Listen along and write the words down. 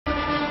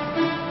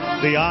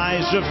The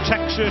eyes of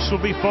Texas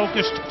will be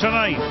focused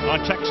tonight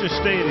on Texas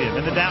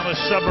Stadium in the Dallas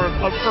suburb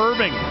of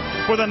Irving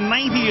for the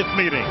 90th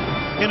meeting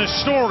in a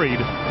storied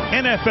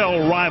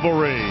NFL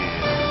rivalry.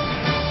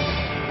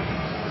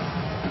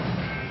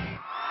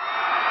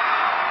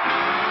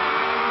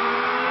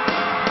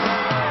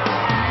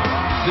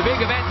 The big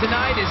event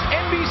tonight is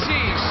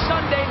NBC's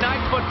Sunday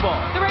Night Football.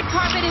 The red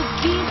carpet is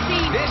DC.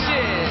 This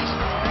is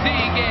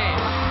the game.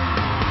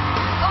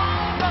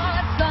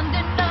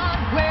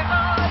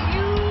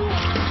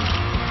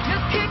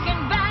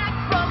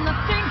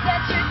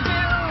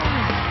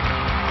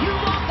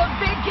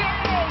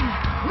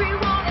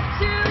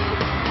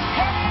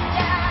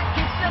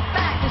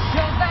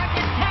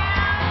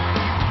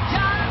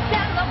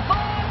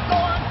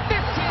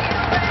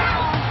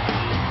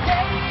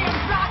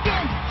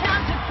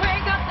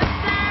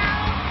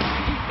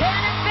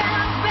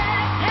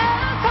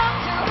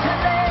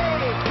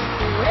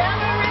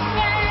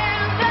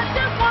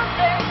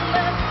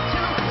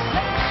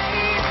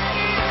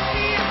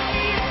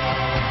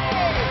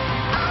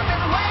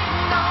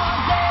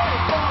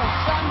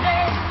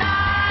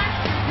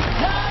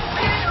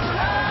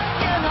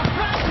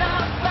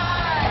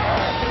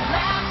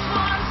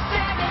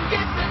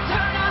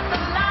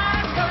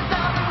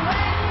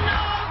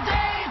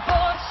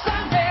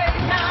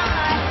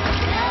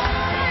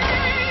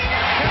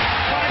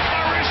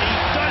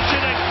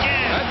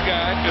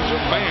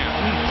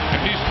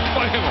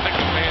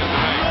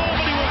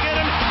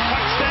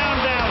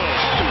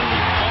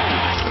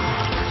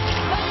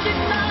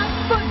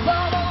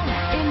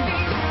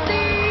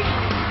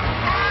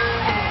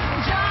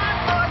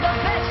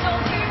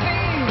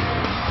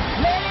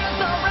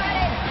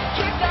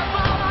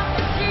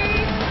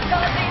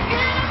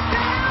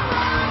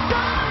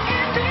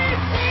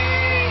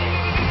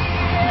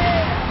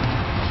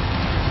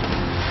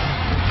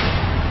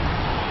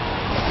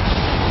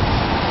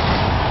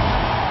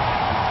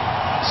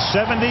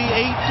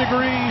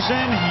 Degrees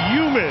and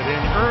humid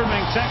in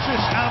Irving,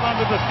 Texas. Out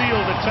onto the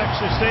field at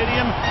Texas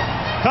Stadium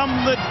come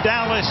the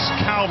Dallas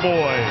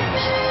Cowboys.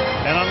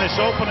 And on this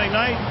opening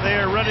night, they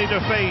are ready to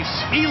face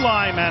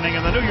Eli Manning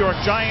and the New York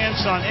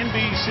Giants on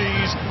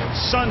NBC's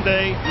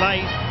Sunday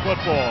Night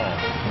Football.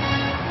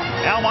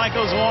 Al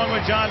Michaels along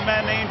with John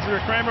Madden,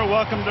 Andrea Kramer.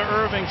 Welcome to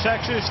Irving,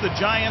 Texas. The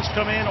Giants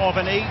come in off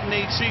an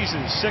 8-8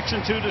 season,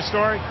 6-2 to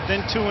start,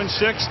 then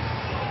 2-6.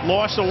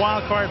 Lost a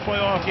wild card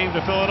playoff game to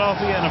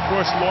Philadelphia, and of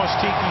course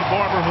lost Tiki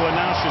Barber, who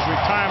announced his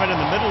retirement in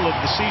the middle of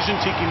the season.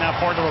 Tiki now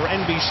part of our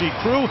NBC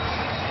crew.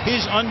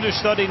 His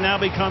understudy now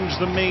becomes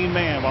the main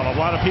man. While a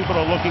lot of people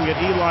are looking at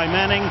Eli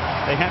Manning,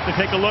 they have to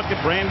take a look at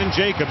Brandon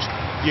Jacobs.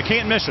 You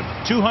can't miss him,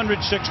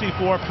 264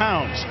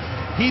 pounds.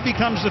 He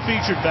becomes the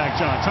featured back,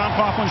 John. Tom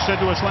Coughlin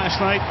said to us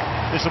last night,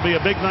 this will be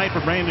a big night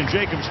for Brandon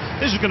Jacobs.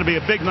 This is going to be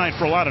a big night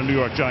for a lot of New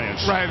York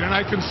Giants. Right, and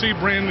I can see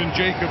Brandon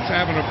Jacobs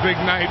having a big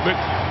night, but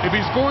if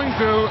he's going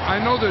to,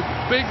 I know that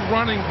big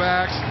running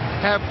backs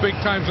have big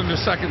times in the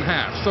second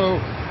half.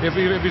 So if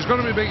he's going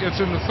to be big,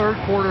 it's in the third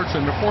quarter, it's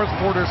in the fourth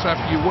quarter, it's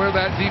after you wear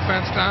that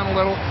defense down a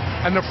little.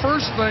 And the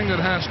first thing that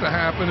has to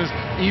happen is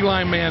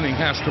Eli Manning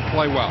has to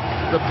play well.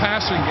 The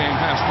passing game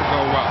has to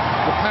go well.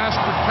 The pass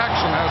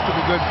protection has to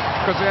be good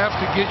because they have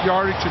to get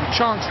yardage in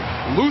chunks.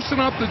 Loosen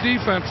up the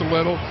defense a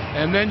little,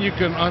 and then you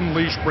can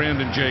unleash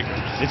Brandon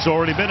Jacobs. It's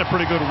already been a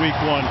pretty good week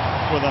one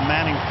for the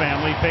Manning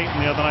family.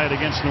 Peyton the other night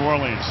against New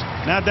Orleans.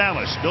 Now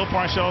Dallas. Bill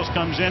Parcells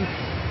comes in,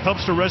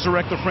 helps to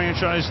resurrect the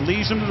franchise,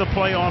 leads them to the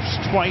playoffs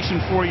twice in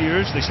 4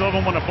 years. They still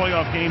haven't won a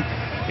playoff game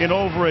in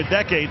over a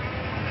decade.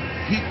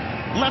 He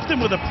left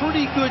them with a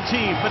pretty good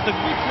team, but the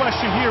big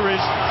question here is,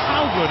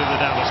 how good are the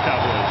Dallas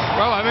Cowboys?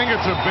 Well, I think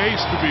it's a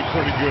base to be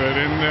pretty good,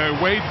 and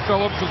Wade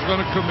Phillips is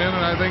going to come in,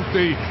 and I think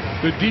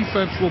the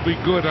defense will be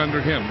good under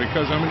him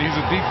because, I mean, he's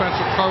a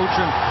defensive coach,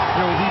 and,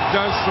 you know, he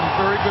does some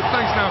very good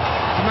things. Now,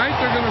 tonight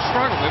they're going to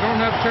struggle. They don't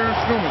have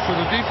Terrence Newman, so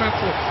the defense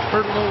will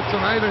hurt a little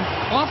tonight, and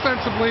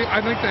offensively,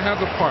 I think they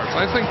have the parts.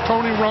 I think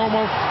Tony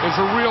Romo is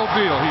a real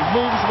deal. He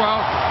moves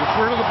well, gets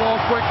rid of the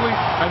ball quickly,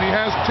 and he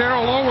has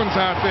Terrell Owens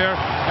out there,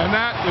 and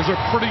that is a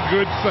pretty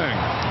good thing.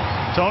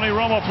 Tony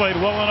Romo played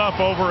well enough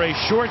over a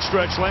short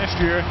stretch last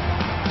year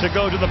to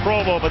go to the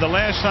Pro Bowl, but the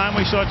last time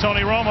we saw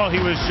Tony Romo,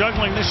 he was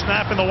juggling this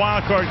snap in the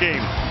wild card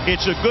game.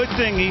 It's a good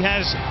thing he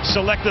has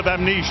selective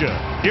amnesia.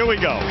 Here we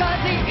go.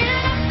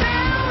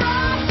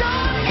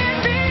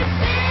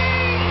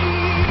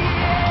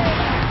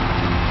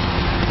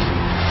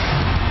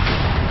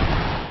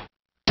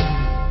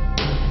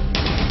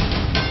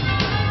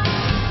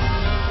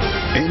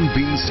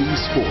 NBC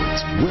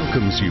Sports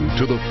welcomes you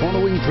to the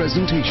following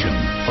presentation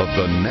of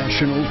the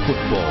National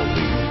Football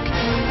League.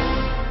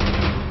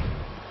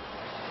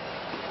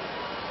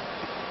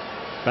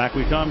 Back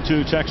we come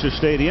to Texas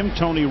Stadium.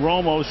 Tony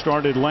Romo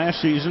started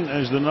last season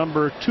as the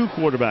number 2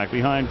 quarterback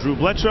behind Drew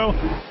Bledsoe.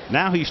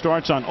 Now he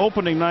starts on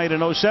opening night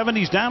in 07.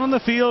 He's down on the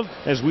field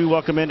as we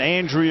welcome in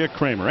Andrea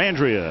Kramer.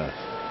 Andrea.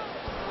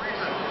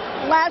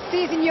 Last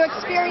season you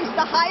experienced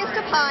the highest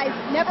of highs,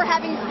 never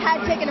having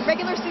had taken a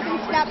regular season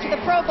snap to the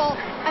Pro Bowl,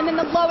 and then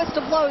the lowest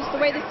of lows, the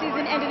way the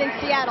season ended in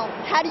Seattle.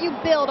 How do you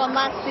build on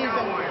last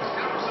season?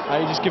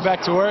 You just get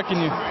back to work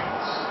and you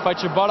fight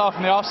your butt off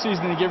in the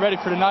offseason and you get ready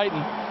for tonight and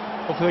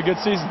hopefully a good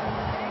season.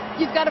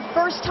 You've got a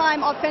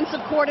first-time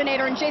offensive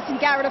coordinator in Jason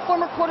Garrett, a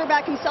former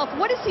quarterback himself.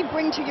 What does he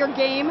bring to your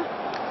game?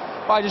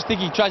 Well, I just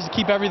think he tries to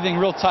keep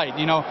everything real tight.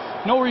 Know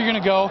where you're going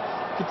to go,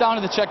 get down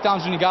to the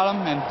checkdowns when you got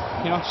them, and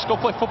just go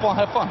play football and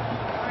have fun.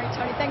 All right,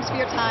 Tony, thanks for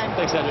your time.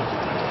 Thanks, Andrew.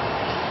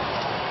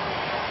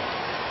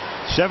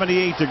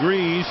 78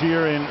 degrees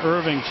here in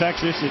Irving,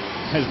 Texas. It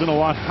has been a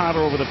lot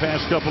hotter over the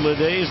past couple of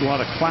days. A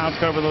lot of cloud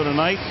cover though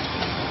tonight.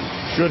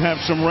 Should have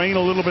some rain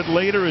a little bit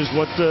later is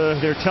what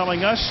they're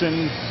telling us.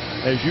 And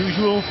as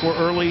usual for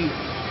early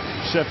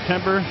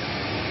September,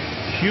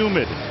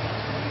 humid.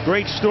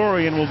 Great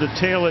story, and we'll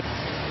detail it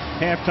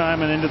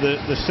halftime and into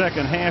the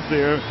second half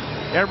there.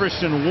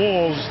 Everson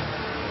Walls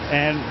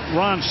and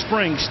Ron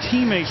Springs,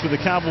 teammates with the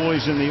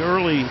Cowboys in the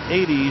early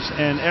 80s,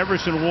 and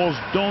Everson Walls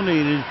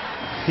donated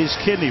his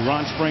kidney.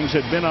 Ron Springs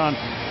had been on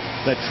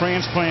that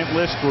transplant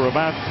list for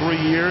about 3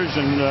 years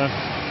and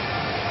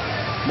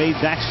made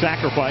that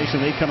sacrifice,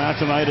 and they come out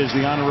tonight as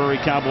the honorary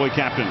Cowboy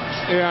captains.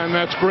 Yeah, and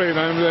that's great.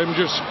 I'm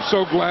just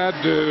so glad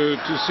to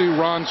see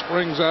Ron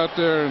Springs out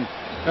there and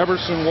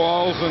Everson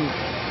Walls.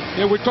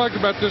 And we talked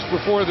about this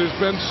before. There's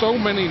been so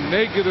many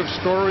negative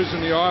stories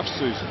in the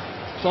offseason.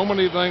 So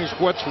many things.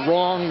 What's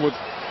wrong with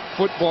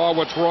football?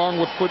 What's wrong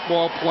with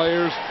football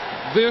players?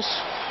 This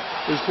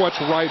is what's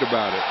right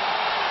about it.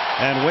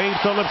 And Wade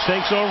Phillips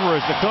takes over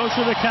as the coach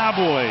of the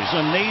Cowboys,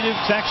 a native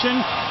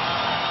Texan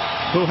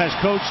who has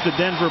coached the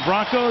Denver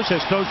Broncos,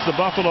 has coached the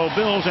Buffalo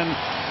Bills, and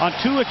on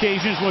 2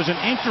 occasions was an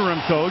interim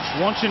coach,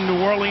 once in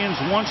New Orleans,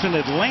 once in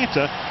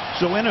Atlanta.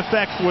 So in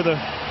effect, for the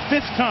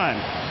 5th time,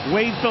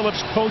 Wade Phillips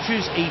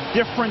coaches a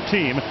different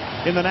team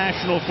in the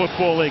National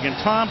Football League. And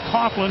Tom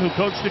Coughlin, who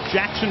coached at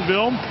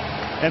Jacksonville,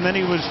 and then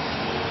he was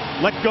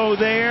let go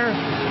there,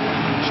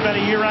 spent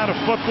a year out of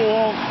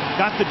football,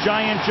 got the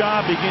Giant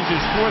job, begins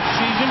his 4th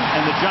season,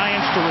 and the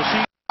Giants to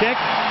receive the kick.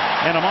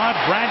 And Ahmad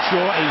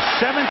Bradshaw, a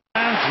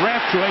 7th-round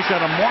draft choice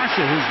out of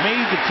Marshall, who's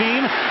made the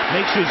team,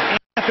 makes his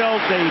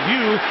NFL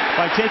debut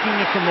by taking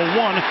it from the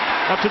 1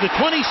 up to the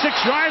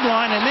 26-yard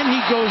line, and then he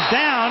goes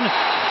down,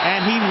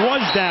 and he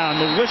was down.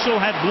 The whistle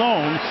had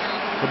blown.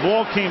 The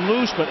ball came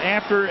loose, but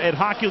after Ed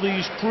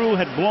Hockley's crew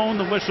had blown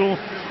the whistle,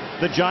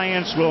 the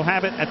Giants will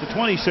have it at the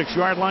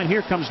 26-yard line.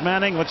 Here comes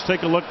Manning. Let's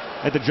take a look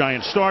at the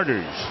Giants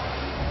starters.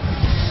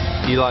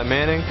 Eli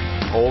Manning,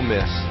 Ole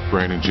Miss.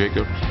 Brandon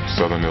Jacobs,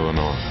 Southern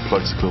Illinois.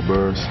 Plexico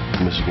Burrs,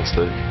 Michigan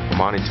State.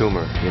 Amani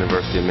Toomer,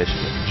 University of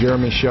Michigan.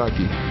 Jeremy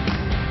Shockey,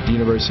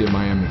 University of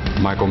Miami.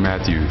 Michael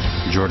Matthews,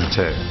 Georgia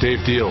Tech.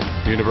 Dave Deal,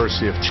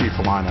 University of Chief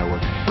Illini.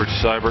 Rich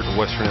Seibert,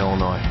 Western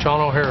Illinois. John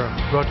O'Hara,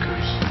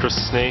 Rutgers. Chris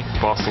Snee,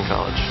 Boston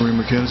College. Ray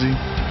McKenzie,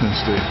 Penn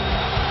State.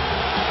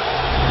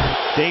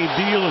 Dave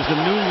Deal is the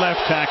new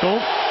left tackle.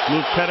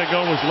 Luke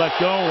Pettigo was let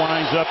go,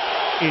 winds up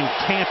in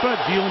Tampa.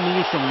 Deal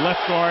moves from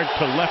left guard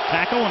to left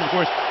tackle, and of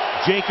course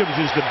Jacobs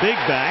is the big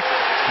back,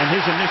 and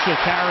his initial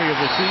carry of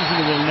the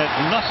season will net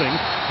nothing.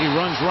 He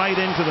runs right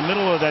into the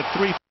middle of that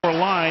 3-4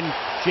 line.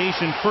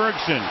 Jason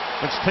Ferguson.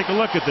 Let's take a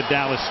look at the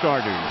Dallas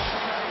starters.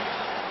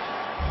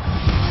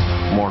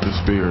 Marcus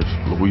Spears,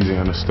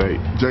 Louisiana State.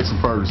 Jason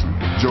Ferguson,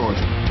 Georgia.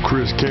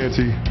 Chris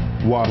Canty,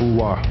 Wahoo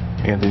Wah.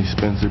 Anthony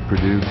Spencer,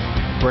 Purdue.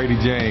 Brady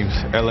James,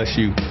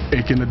 LSU.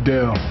 Aiken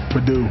Adele,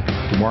 Purdue.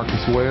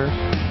 DeMarcus Ware,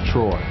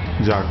 Troy.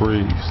 Jock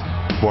Reeves,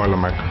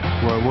 Boilermaker.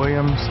 Roy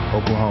Williams,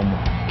 Oklahoma.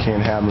 Ken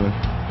Hamlin,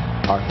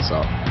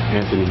 Arkansas.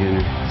 Anthony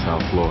Henry,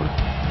 South Florida.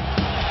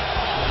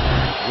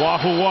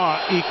 Wahoo Wah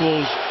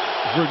equals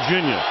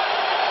Virginia,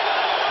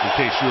 in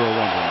case you were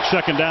wondering.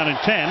 2nd down and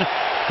 10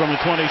 from the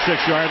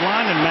 26-yard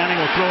line, and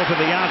Manning will throw it to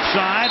the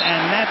outside,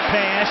 and that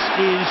pass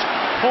is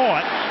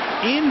caught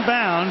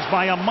inbounds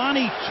by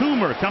Amani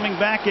Toomer, coming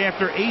back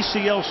after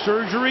ACL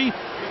surgery.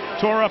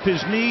 Tore up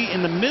his knee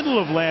in the middle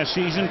of last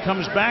season,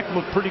 comes back,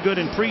 looked pretty good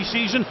in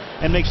preseason,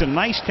 and makes a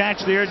nice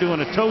catch there,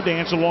 doing a toe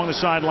dance along the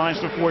sidelines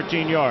for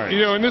 14 yards.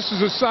 And this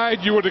is a side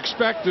you would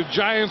expect the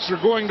Giants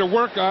are going to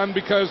work on,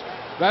 because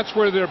that's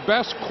where their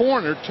best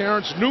corner,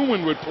 Terrence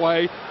Newman, would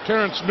play.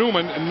 Terrence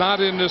Newman not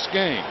in this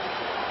game.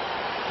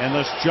 And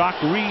thus Jock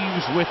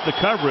Reeves with the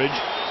coverage.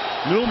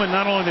 Newman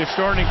not only their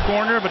starting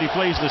corner, but he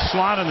plays the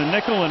slot and the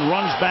nickel and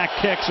runs back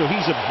kick, so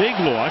he's a big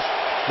loss.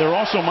 They're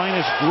also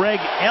minus Greg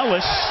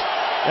Ellis.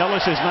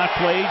 Ellis has not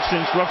played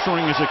since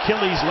rupturing his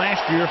Achilles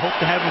last year. Hope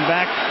to have him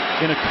back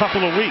in a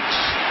couple of weeks.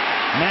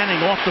 Manning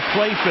off the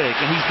play fake,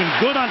 and he's been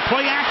good on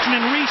play action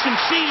in recent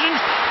seasons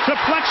to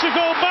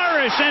Plexico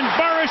Burris, and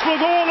Burris will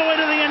go all the way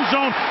to the end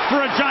zone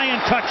for a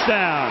Giant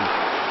touchdown.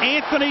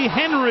 Anthony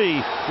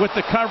Henry with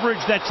the coverage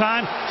that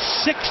time,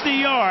 60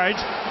 yards.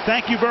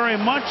 Thank you very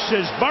much,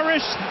 says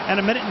Burris, and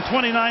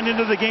 1:29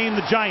 into the game,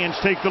 the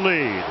Giants take the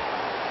lead.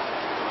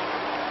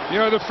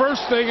 The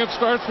first thing, it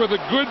starts with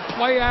a good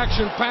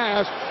play-action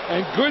pass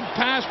and good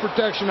pass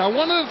protection. Now,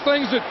 one of the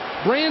things that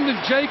Brandon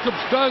Jacobs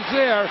does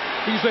there,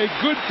 he's a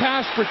good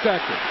pass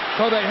protector.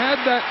 So they had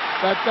that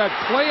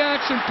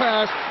play-action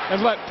pass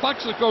and let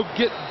Plexico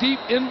get deep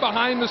in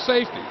behind the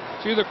safety.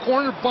 See, the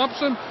corner bumps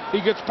him.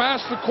 He gets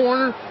past the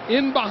corner,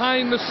 in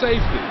behind the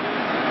safety.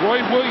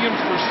 Roy Williams,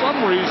 for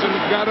some reason,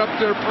 got up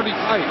there pretty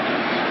tight.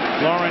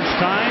 Lawrence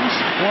Tynes,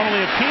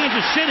 formerly of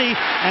Kansas City,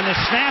 and the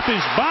snap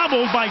is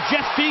bobbled by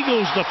Jeff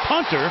Beagles, the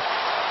punter.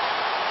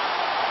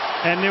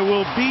 And there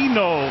will be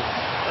no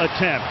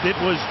attempt. It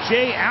was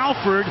Jay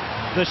Alford,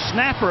 the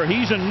snapper.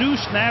 He's a new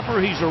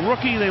snapper. He's a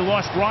rookie. They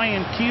lost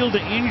Ryan Keel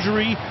to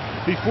injury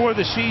before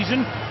the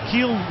season.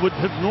 Keel would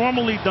have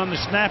normally done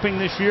the snapping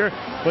this year,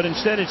 but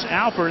instead it's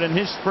Alford, and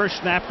his first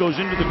snap goes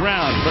into the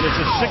ground. But it's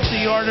a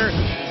 60-yarder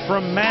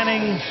from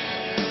Manning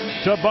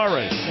to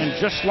Burris. And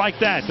just like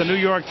that, the New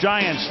York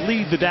Giants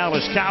lead the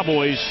Dallas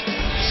Cowboys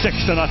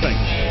 6-0.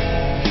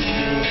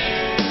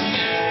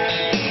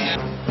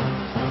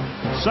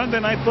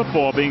 Sunday Night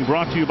Football being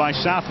brought to you by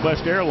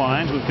Southwest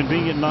Airlines with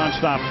convenient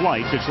nonstop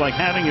flights. It's like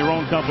having your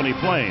own company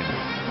plane.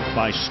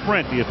 By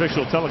Sprint, the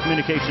official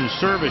telecommunications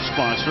service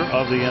sponsor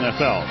of the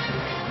NFL.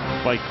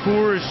 By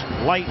Coors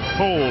Light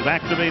Cold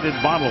Activated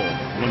Bottle.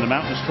 When the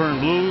mountains turn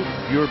blue,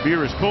 your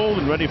beer is cold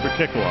and ready for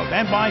kickoff.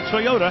 And by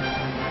Toyota.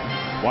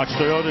 Watch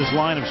Toyota's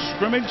line of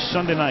scrimmage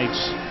Sunday nights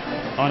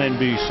on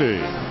NBC.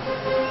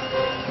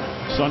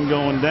 Sun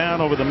going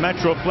down over the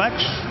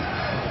Metroplex.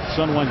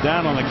 Sun went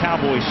down on the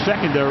Cowboys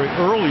secondary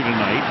early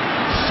tonight,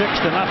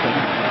 6-0,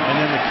 and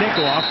then the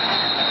kickoff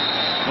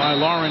by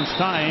Lawrence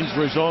Tynes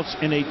results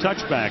in a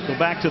touchback. Go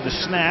back to the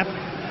snap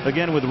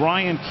again with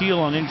Ryan Keel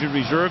on injured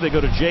reserve. They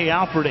go to Jay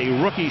Alford, a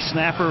rookie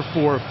snapper,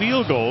 for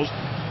field goals,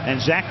 and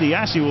Zach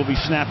Diassi will be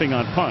snapping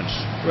on punts.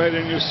 Right,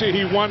 and you see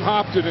he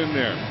one-hopped it in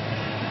there.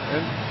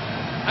 And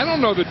I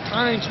don't know that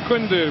Tynes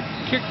couldn't have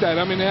kicked that.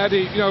 I mean,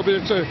 but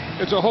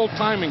it's a whole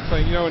timing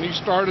thing, and he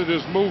started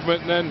his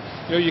movement, and then,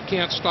 you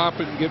can't stop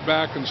it and get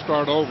back and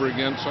start over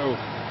again. So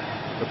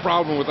the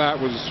problem with that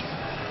was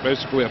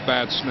basically a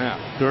bad snap.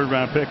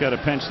 Third-round pick out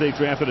of Penn State,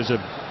 drafted as a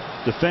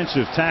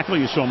defensive tackle.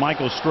 You saw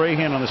Michael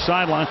Strahan on the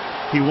sideline.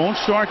 He won't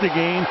start the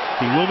game.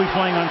 He will be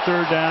playing on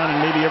third down, and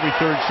maybe every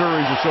third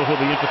series or so he'll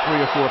be into 3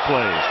 or 4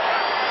 plays.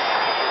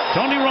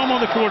 Tony Romo,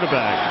 the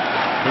quarterback.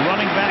 The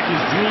running back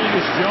is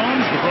Julius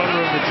Jones, the brother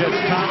of the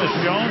Jets' Thomas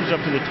Jones,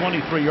 up to the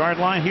 23-yard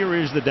line. Here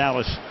is the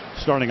Dallas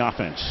starting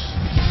offense.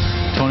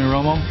 Tony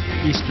Romo,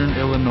 Eastern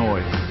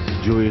Illinois.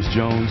 Julius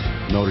Jones,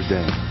 Notre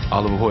Dame.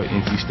 Oliver Hoyt,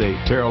 NC State.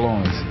 Terrell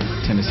Owens,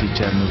 Tennessee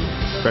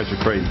Chattanooga.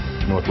 Patrick Creighton,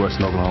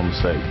 Northwestern Oklahoma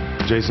State.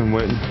 Jason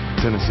Witten,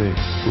 Tennessee.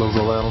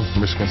 Lozo Adams,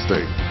 Michigan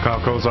State. Kyle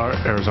Kozar,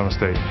 Arizona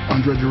State.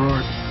 Andre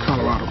Gerard,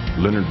 Colorado.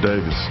 Leonard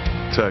Davis,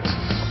 Texas.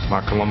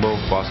 Mike Colombo,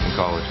 Boston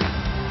College.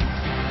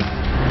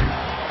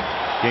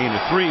 Gain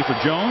of 3 for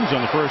Jones on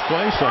the first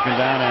play. Second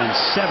down and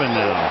 7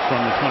 now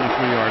from the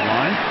 23-yard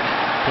line.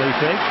 Play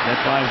fake. That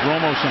buys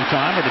Romo some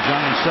time, but the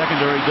Giants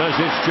secondary does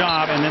its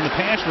job. And then the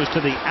pass was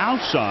to the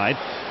outside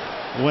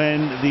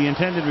when the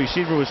intended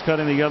receiver was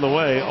cutting the other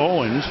way,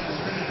 Owens,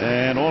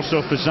 and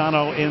also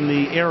Fasano in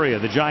the area.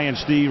 The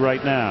Giants D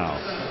right now.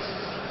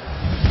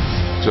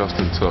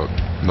 Justin Tuck,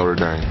 Notre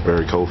Dame.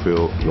 Barry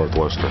Cofield,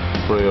 Northwestern.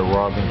 Fred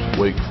Robbins,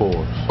 Wake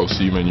Forest.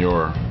 Osi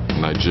Menyor,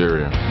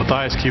 Nigeria.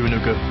 Matthias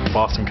Kiwanuka,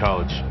 Boston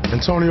College.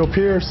 Antonio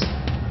Pierce,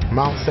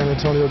 Mount San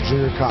Antonio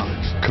Junior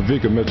College.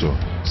 Kavika Mitchell,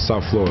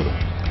 South Florida.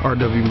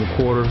 R.W.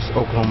 McQuarters,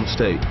 Oklahoma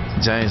State.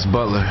 James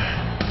Butler,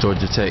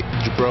 Georgia Tech.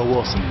 Jabril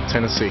Wilson,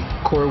 Tennessee.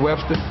 Corey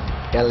Webster,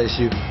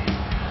 LSU.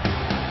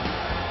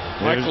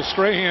 Michael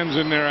Strahan's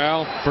in there,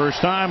 Al.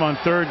 First time on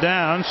third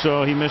down,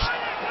 so he missed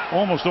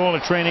almost all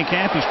of training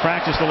camp. He's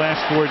practiced the last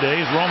 4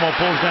 days. Romo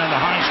pulls down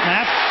the high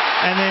snap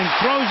and then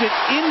throws it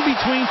in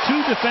between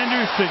 2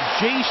 defenders to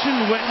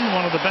Jason Witten,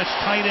 one of the best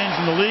tight ends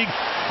in the league,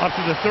 up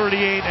to the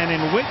 38. And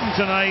in Witten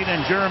tonight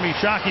and Jeremy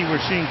Shockey,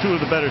 we're seeing 2 of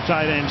the better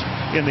tight ends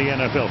in the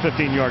NFL.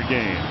 15-yard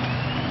gain.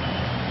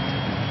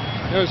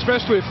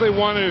 Especially if they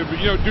want to,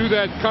 do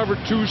that cover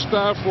 2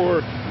 stuff,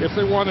 or if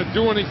they want to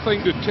do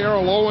anything to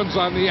Terrell Owens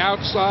on the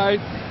outside,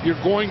 you're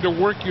going to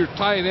work your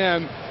tight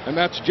end, and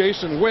that's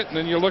Jason Witten.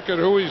 And you look at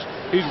who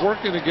he's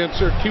working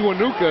against there,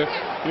 Kiwanuka,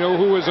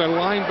 who is a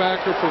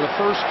linebacker for the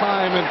first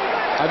time, and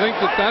I think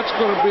that's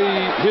going to be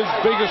his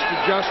biggest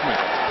adjustment,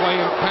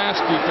 playing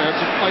pass defense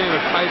and playing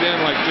a tight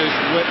end like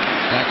Jason Witten.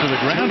 Back to the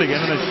ground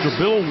again, and it's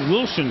Jabril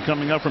Wilson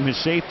coming up from his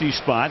safety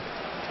spot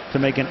to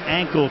make an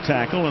ankle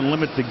tackle and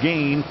limit the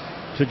gain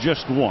to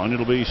just 1.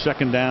 It'll be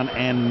second down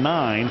and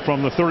 9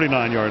 from the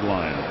 39-yard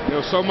line.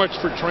 So much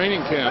for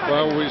training camp.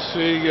 We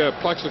see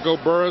Plexico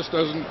Burris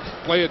doesn't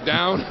play it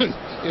down.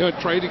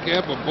 Training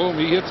camp, but boom,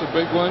 he hits a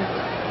big one.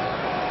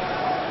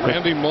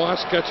 Randy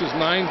Moss catches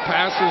 9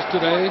 passes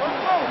today.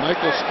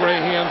 Michael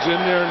Strahan's in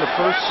there in the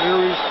first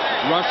series,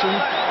 rushing.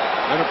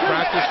 Been at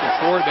practice for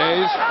 4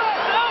 days.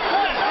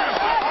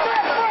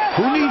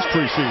 Who needs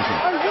preseason?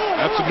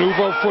 That's a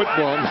nouveau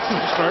football.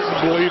 I'm starting to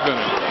believe in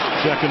it.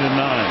 Second and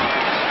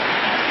 9.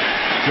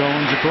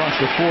 Jones across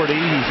the 40.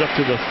 He's up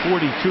to the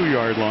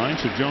 42-yard line.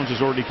 So Jones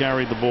has already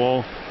carried the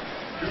ball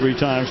 3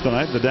 times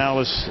tonight. The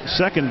Dallas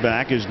second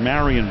back is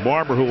Marion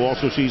Barber, who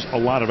also sees a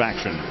lot of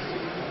action.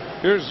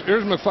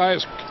 Here's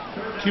Matthias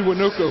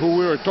Kiwanuka, who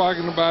we were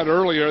talking about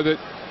earlier, that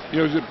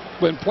has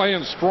been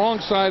playing strong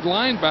side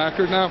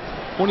linebacker. Now,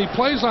 when he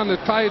plays on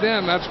the tight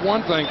end, that's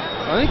one thing.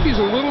 I think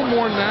he's a little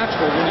more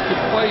natural when he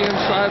can play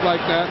inside like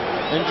that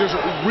and just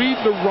read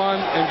the run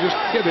and just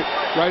hit it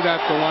right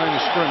at the line of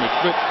scrimmage.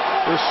 But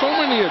there's so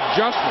many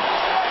adjustments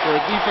for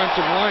a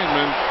defensive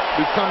lineman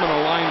becoming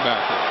a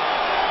linebacker.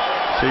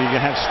 So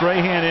you have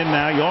Strahan in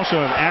now. You also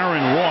have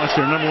Aaron Ross,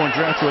 their #1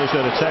 draft choice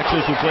out of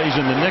Texas, who plays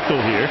in the nickel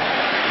here.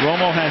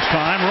 Romo has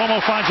time. Romo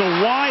finds a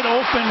wide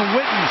open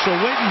Witten. So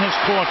Witten has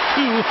caught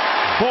 2,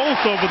 both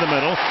over the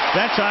middle.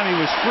 That time he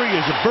was free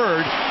as a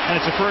bird, and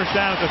it's a first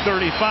down at the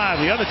 35.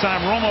 The other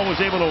time Romo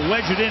was able to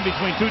wedge it in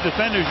between 2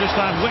 defenders. This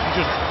time Witten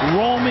just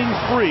roaming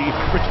free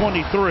for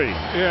 23.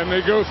 Yeah, and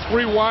they go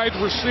 3 wide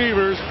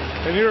receivers,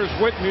 and here's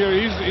Witten here.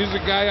 He's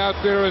the guy out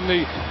there in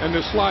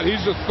the slot.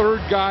 He's the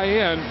 3rd guy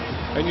in.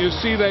 And you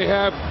see they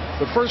have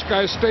the first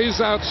guy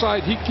stays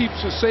outside. He keeps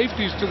the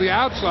safeties to the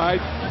outside.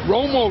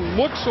 Romo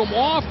looks them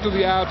off to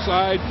the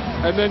outside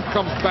and then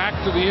comes back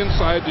to the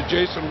inside to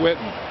Jason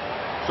Witten.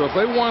 So if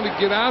they want to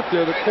get out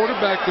there, the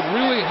quarterback can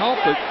really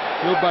help it,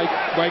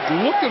 by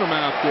looking them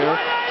out there,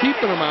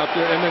 keeping them out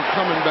there, and then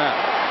coming back.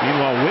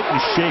 Meanwhile,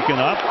 Witten's shaken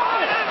up,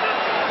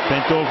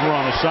 bent over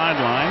on the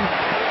sideline,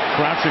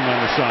 crouching on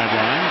the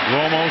sideline.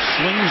 Romo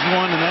slings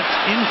one, and that's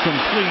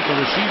incomplete. The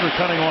receiver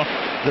cutting off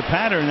the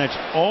pattern. That's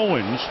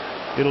Owens.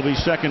 It'll be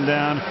 2nd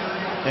down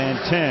and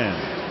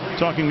 10.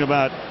 Talking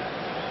about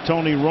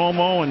Tony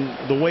Romo and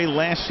the way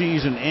last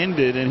season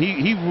ended, and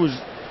he was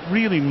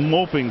really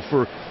moping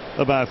for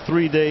about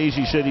 3 days.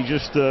 He said he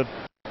just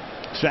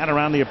sat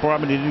around the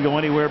apartment. He didn't go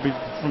anywhere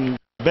from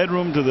the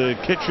bedroom to the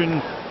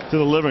kitchen to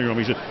the living room.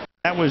 He said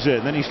that was it.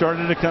 And then he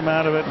started to come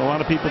out of it, and a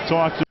lot of people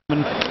talked to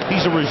him. And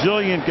he's a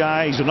resilient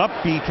guy. He's an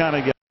upbeat kind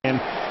of guy. And,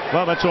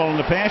 well, that's all in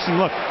the past. And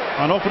look,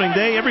 on opening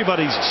day,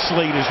 everybody's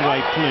slate is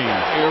wiped clean.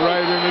 You're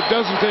right, and it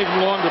doesn't take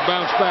him long to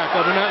bounce back.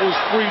 I mean, that was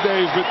 3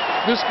 days, but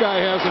this guy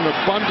has an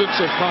abundance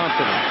of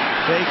confidence.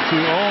 Fake to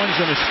Owens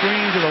and a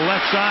screen to the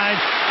left side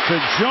to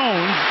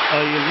Jones.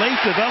 A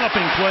late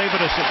developing play, but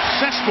a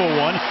successful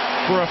one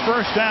for a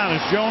first down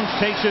as Jones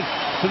takes it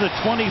to the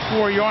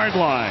 24-yard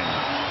line.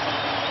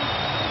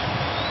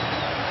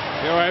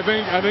 You know, I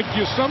think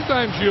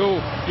sometimes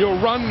you'll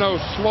run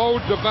those slow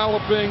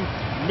developing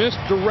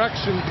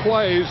misdirection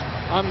plays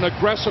on an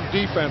aggressive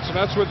defense, and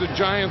that's what the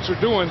Giants are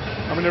doing.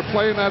 I mean, they're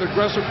playing that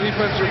aggressive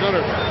defense. They're going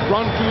to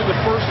run through the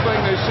first thing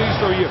they see,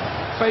 so you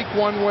fake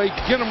one way,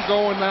 get them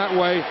going that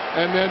way,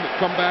 and then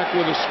come back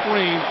with a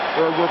screen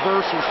or a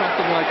reverse or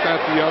something like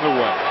that the other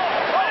way.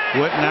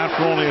 Witten out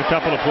for only a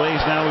couple of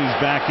plays. Now he's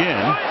back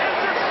in.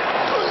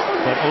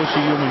 But Osi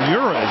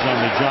Umenyiora is on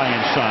the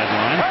Giants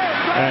sideline.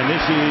 And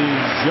this is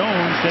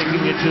Jones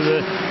taking it to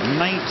the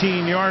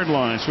 19-yard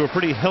line. So a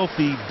pretty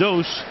healthy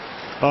dose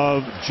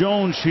of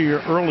Jones here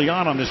early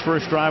on this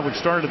first drive, which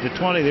started at the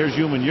 20. There's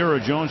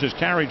Umenyiora. Jones has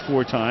carried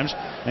 4 times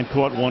and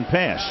caught 1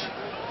 pass.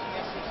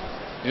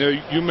 You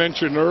know, you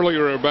mentioned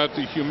earlier about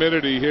the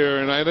humidity here,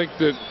 and I think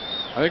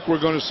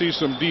we're going to see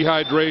some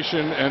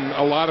dehydration and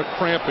a lot of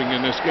cramping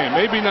in this game.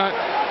 Maybe not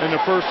in the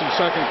first and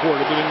second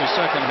quarter, but in the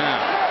second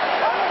half.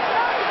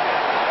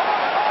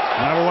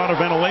 Not a lot of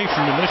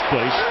ventilation in this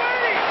place.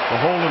 The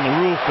hole in the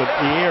roof, but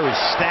the air is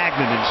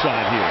stagnant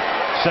inside here.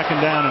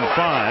 2nd down and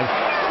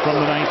 5 from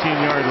the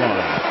 19-yard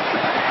line.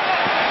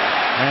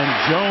 And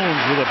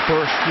Jones with a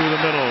burst through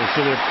the middle.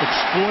 So they're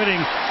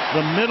exploiting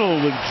the middle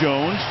with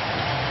Jones.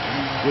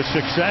 With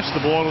success,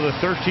 the ball to the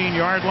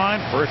 13-yard line.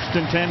 1st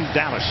and 10,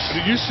 Dallas.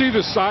 Did you see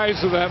the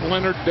size of that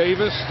Leonard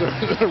Davis,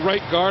 the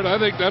right guard? I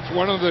think that's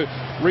one of the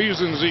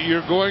reasons that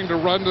you're going to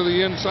run to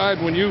the inside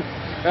when you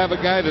have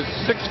a guy that's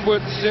 6'6"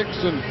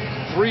 and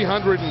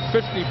 350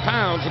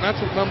 pounds, and that's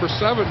what number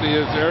 70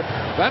 is there.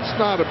 That's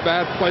not a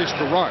bad place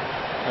to run.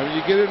 I mean,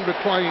 you get in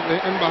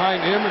behind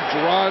him and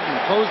Gerard and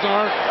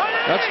Kozar.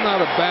 That's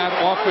not a bad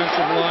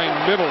offensive line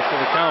middle for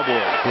the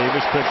Cowboys.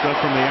 Davis picked up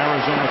from the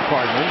Arizona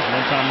Cardinals,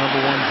 one-time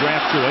 #1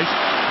 draft choice,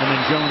 and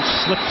then Jones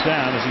slips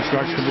down as he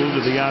starts to move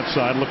to the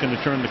outside, looking to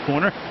turn the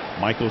corner.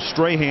 Michael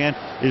Strahan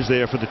is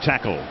there for the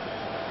tackle.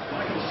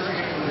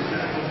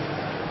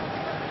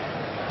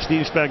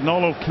 Steve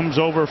Spagnuolo comes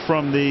over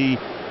from the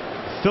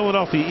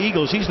Philadelphia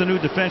Eagles. He's the new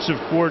defensive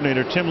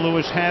coordinator. Tim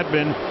Lewis had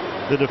been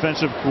the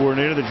defensive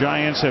coordinator. The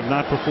Giants have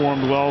not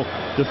performed well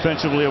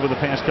defensively over the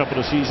past couple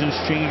of seasons.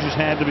 Changes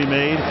had to be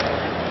made.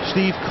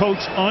 Steve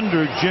coached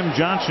under Jim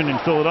Johnson in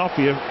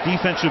Philadelphia,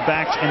 defensive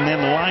backs and then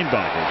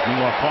linebackers.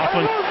 Meanwhile,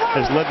 Coughlin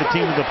has led the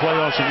team to the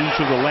playoffs in each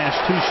of the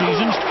last 2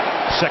 seasons.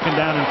 2nd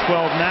down and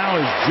 12 now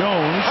as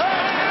Jones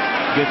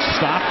gets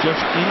stopped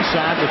just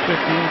inside the 15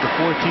 to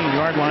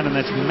 14-yard line, and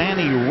that's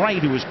Manny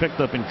Wright, who was picked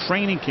up in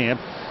training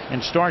camp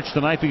and starts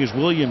tonight because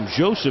William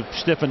Joseph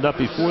stiffened up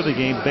before the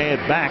game,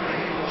 bad back.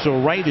 So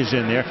Wright is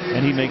in there,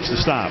 and he makes the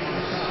stop.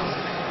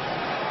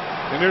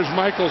 And there's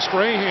Michael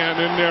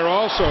Strahan in there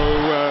also.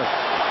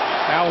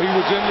 Al, he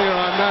was in there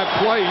on that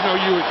play. You know,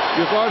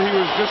 you thought he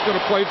was just going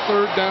to play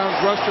 3rd down,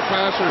 rush the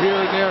passer here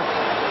and there.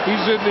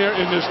 He's in there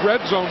in this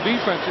red zone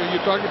defense. You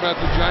talk about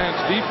the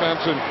Giants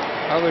defense and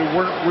how they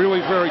weren't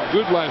really very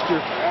good last year.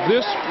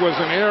 This was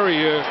an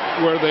area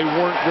where they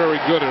weren't very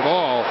good at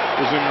all,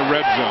 was in the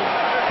red zone.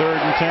 3rd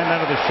and 10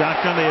 out of the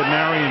shotgun. They had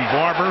Marion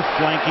Barber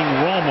flanking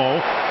Romo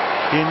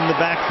in the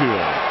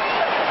backfield.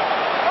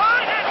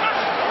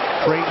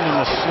 Creighton in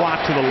the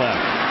slot to the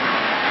left.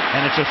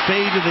 And it's a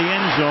fade to the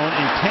end zone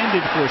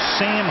intended for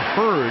Sam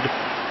Hurd,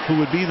 who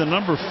would be the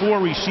number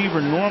 4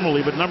 receiver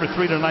normally, but number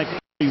 3 tonight,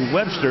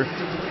 Webster,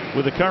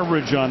 with the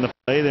coverage on the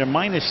play. They're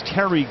minus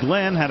Terry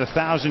Glenn, had a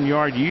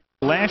 1,000-yard year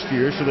last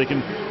year, so they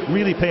can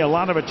really pay a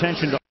lot of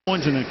attention to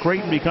Owens, and then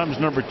Creighton becomes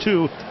number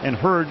 2 and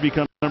Hurd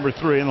becomes number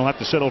 3, and they'll have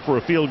to settle for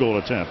a field goal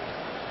attempt.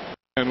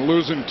 And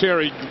losing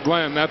Terry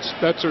Glenn, that's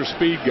their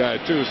speed guy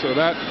too, so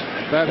that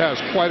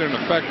has quite an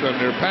effect on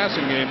their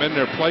passing game and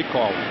their play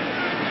calling.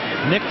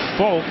 Nick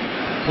Folk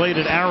played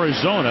at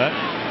Arizona,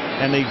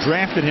 and they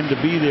drafted him to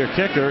be their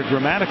kicker.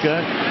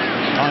 Gramatica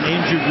on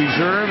injured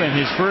reserve, and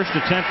his first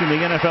attempt in the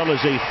NFL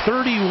is a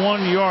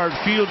 31-yard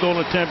field goal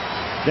attempt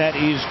that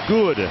is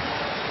good.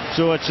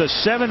 So it's a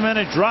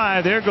 7-minute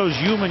drive. There goes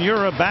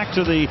Umanura back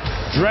to the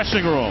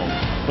dressing room.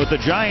 But the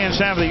Giants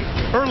have the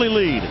early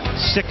lead,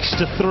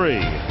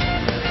 6-3.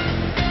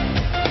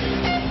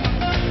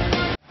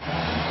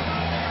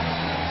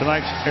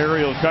 Tonight's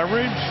aerial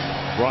coverage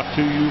brought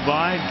to you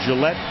by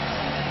Gillette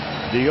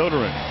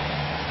Deodorant.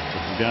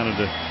 Looking down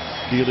into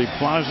Dealey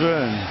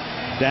Plaza and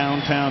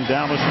downtown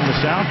Dallas from the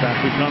south. Back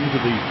we come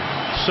to the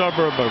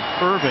suburb of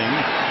Irving,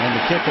 and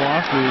the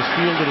kickoff is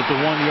fielded at the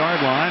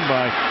 1-yard line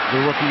by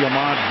the rookie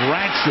Ahmad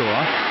Bradshaw.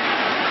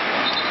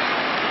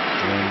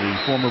 And the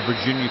former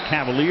Virginia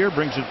Cavalier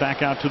brings it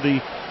back out to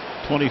the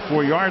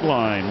 24-yard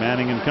line.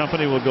 Manning and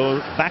company will go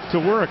back to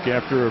work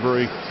after a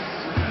very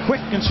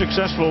quick and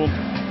successful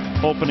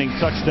opening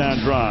touchdown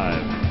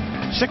drive.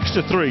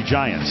 6-3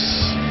 Giants.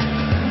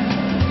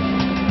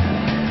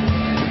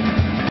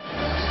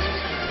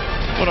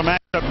 What a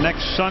matchup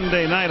next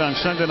Sunday night on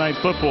Sunday Night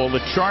Football.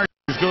 The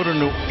Chargers go to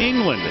New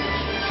England.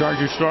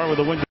 Chargers start with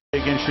a win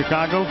against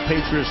Chicago.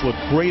 Patriots look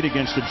great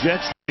against the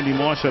Jets. Randy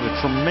Moss had a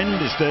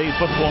tremendous day.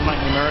 Football night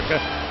in America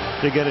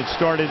to get it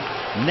started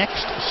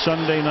next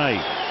Sunday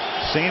night.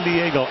 San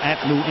Diego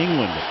at New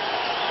England.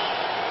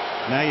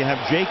 Now you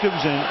have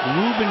Jacobs and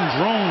Reuben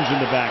Drones in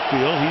the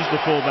backfield. He's the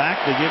fullback.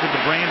 They give it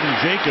to Brandon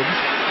Jacobs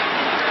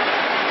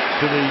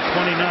to the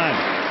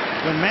 29.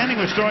 When Manning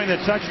was throwing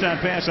that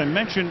touchdown pass, I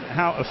mentioned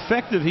how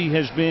effective he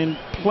has been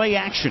play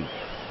action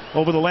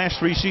over the last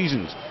 3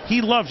 seasons.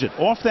 He loves it.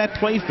 Off that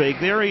play fake,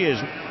 there he is.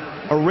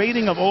 A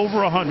rating of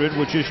over 100,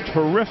 which is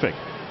terrific.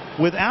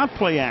 Without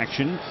play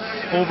action,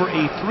 over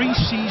a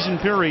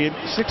 3-season period,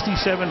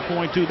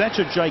 67.2.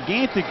 That's a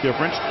gigantic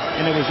difference,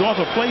 and it was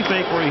off a play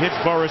fake where he hits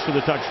Burris for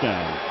the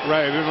touchdown.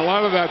 Right, and a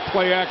lot of that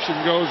play action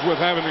goes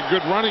with having a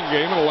good running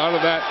game, and a lot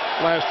of that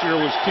last year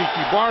was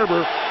Tiki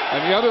Barber.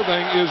 And the other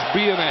thing is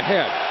being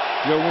ahead.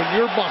 You know, when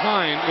you're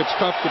behind, it's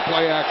tough to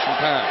play action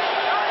pass.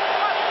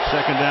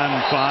 2nd down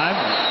and 5.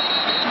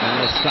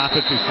 And they'll stop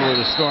it before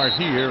the start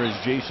here as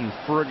Jason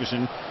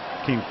Ferguson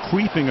came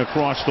creeping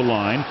across the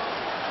line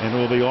and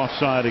will be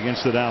offside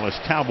against the Dallas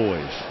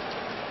Cowboys.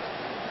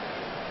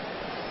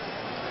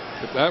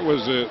 But that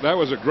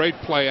was a great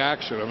play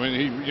action. I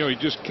mean, he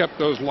just kept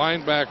those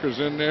linebackers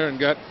in there and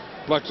got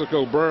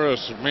Plexico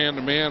Burris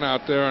man-to-man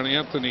out there on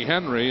Anthony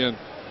Henry and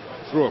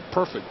threw a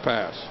perfect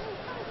pass.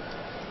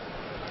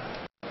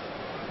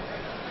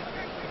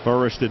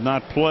 Burris did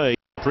not play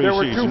preseason. There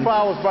were 2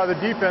 fouls by the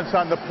defense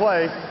on the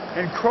play.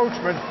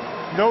 Encroachment,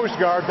 nose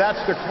guard, that's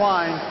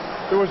declined.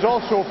 There was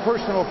also a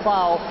personal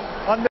foul.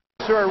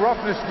 Unnecessary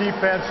roughness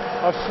defense,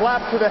 a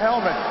slap to the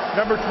helmet.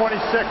 Number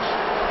 26,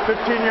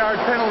 15-yard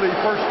penalty,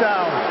 1st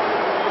down.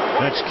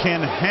 That's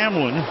Ken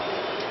Hamlin,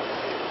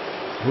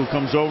 who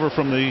comes over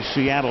from the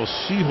Seattle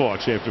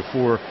Seahawks after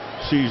 4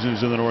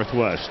 seasons in the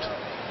Northwest.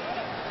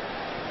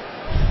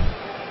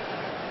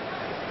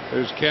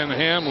 There's Ken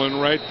Hamlin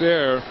right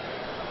there.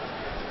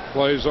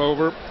 Plays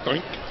over.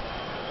 Doink.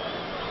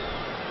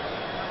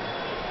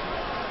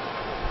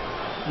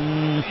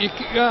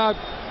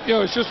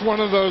 It's just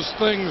one of those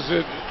things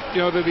that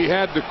that he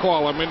had to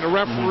call. I mean, the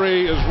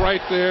referee is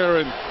right there,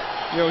 and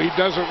he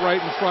does it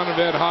right in front of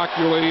Ed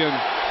Hockley, and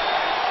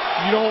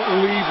you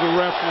don't leave the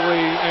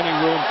referee any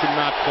room to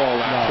not call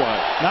that play.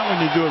 Not when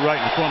you do it right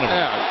in front of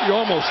him. Yeah, you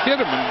almost hit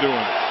him in doing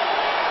it.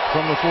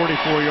 From the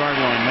 44-yard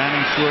line,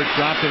 Manning short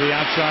drop to the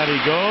outside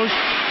he goes.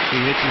 He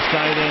hits his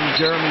tight end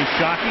Jeremy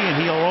Shockey, and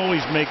he'll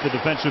always make the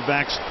defensive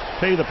backs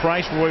pay the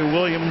price. Roy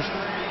Williams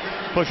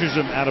pushes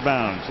him out of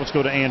bounds. Let's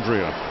go to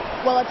Andrea.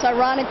 Well, it's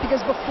ironic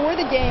because before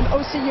the game,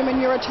 O.C.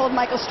 Umanura told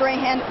Michael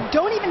Strahan,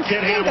 don't even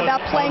think about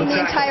playing the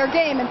entire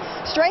game. And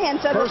Strahan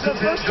said, well, for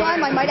the first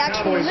time I might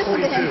actually listen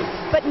to him.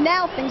 But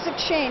now things have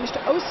changed.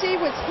 O.C.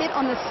 was hit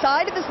on the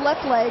side of his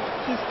left leg.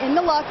 He's in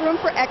the locker room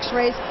for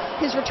x-rays.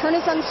 His return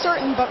is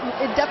uncertain, but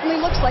it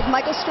definitely looks like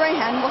Michael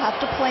Strahan will have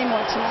to play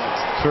more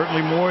tonight.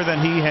 Certainly more than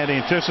he had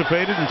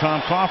anticipated and Tom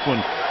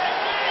Coughlin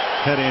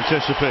had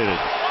anticipated.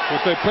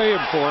 What they pay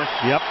him for.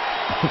 Yep.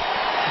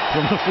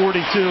 From the 42,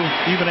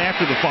 even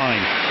after the fine.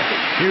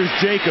 Here's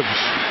Jacobs.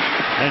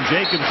 And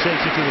Jacobs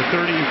takes it to the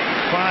 30.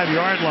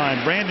 35-yard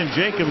line. Brandon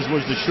Jacobs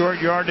was the short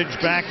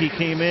yardage back. He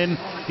came in.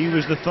 He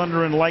was the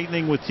Thunder and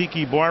Lightning with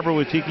Tiki Barber,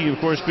 with Tiki, of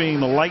course, being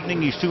the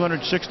Lightning. He's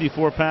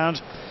 264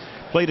 pounds.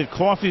 Played at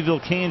Coffeyville,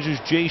 Kansas,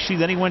 JC.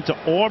 Then he went to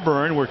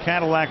Auburn, where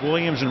Cadillac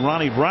Williams and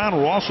Ronnie Brown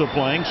were also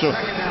playing. So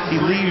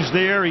he leaves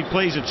there. He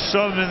plays at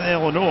Southern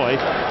Illinois.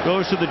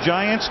 Goes to the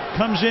Giants.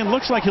 Comes in.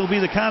 Looks like he'll be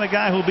the kind of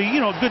guy who'll be,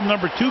 a good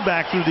number 2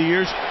 back through the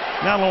years.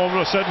 Now all of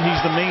a sudden he's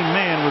the main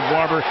man with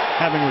Barber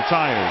having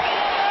retired.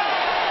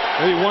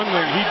 Hey, one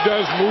thing, he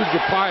does move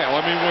the pile.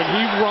 I mean, when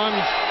he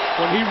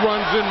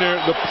runs in there,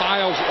 the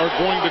piles are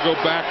going to go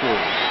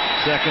backwards.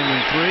 2nd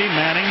and 3.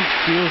 Manning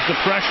feels the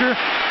pressure.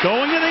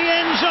 Going in the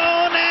end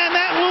zone, and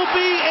that will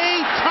be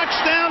a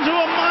touchdown to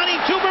Amani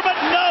Toomer, but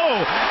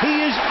no!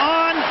 He is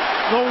on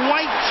the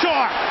white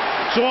chalk.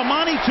 So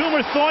Amani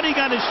Toomer thought he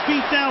got his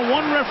feet down.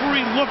 One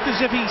referee looked as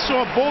if he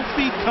saw both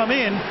feet come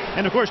in.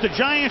 And, of course, the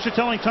Giants are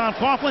telling Tom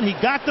Coughlin he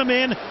got them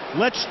in.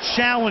 Let's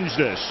challenge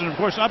this. And, of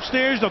course,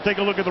 upstairs, they'll take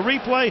a look at the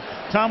replay.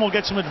 Tom will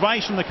get some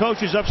advice from the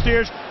coaches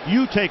upstairs.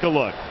 You take a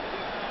look.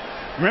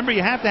 Remember,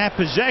 you have to have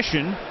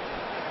possession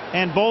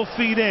and both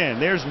feet in.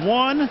 There's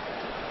one.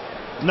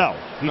 No,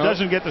 he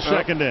doesn't get the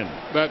second in.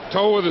 That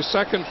toe of the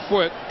second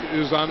foot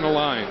is on the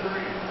line.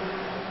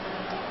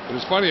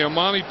 It's funny,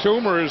 Amani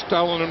Toomer is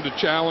telling him to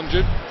challenge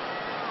it.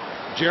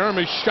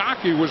 Jeremy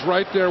Shockey was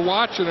right there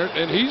watching it,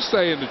 and he's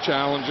saying to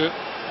challenge it.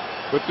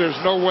 But there's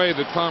no way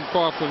that Tom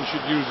Coughlin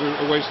should use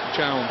a wasted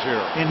challenge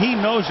here. And he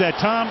knows that.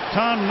 Tom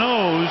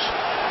knows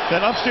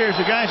that upstairs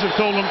the guys have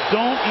told him,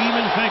 don't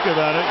even think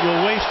about it.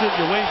 You'll waste it.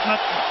 You'll waste, not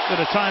that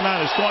a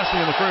timeout is costly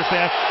in the first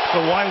half,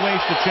 but why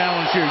waste the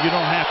challenge here? You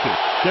don't have to.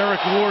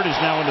 Derek Ward is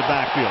now in the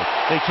backfield.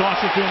 They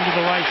toss it to him to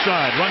the right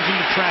side, runs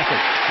into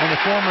traffic, and the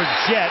former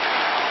Jet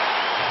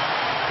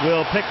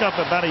will pick up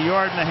about 1.5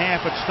 yards,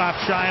 but stopped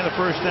shy of the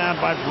first down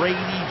by Brady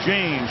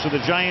James. So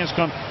the Giants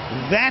come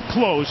that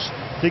close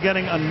to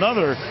getting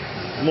another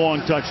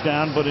long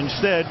touchdown, but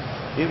instead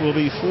it will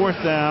be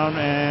 4th down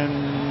and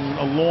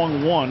a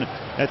long one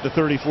at the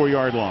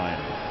 34-yard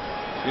line.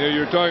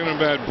 You're talking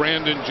about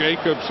Brandon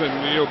Jacobs and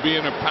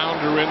being a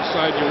pounder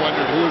inside. You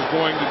wondered who's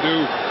going to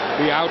do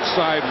the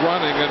outside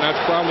running, and that's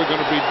probably going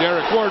to be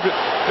Derek Ward. But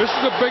this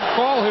is a big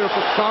call here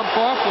for Tom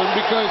Coughlin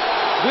because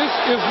this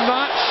is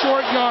not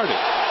short yardage.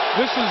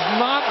 This is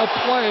not a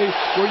play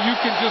where you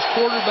can just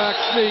quarterback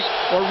sneak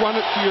or run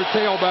it to your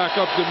tailback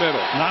up the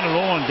middle. Not at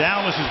all, and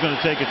Dallas is going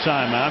to take a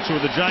timeout. So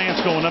are the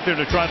Giants going up there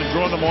to try to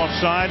draw them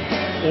offside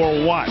or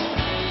what?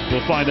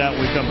 We'll find out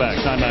when we come back.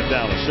 Timeout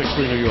Dallas,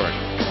 6-3 New York.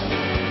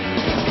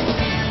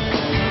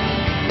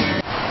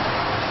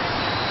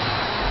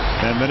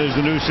 And that is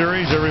the new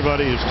series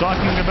everybody is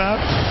talking about.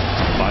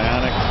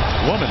 Bionic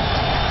Woman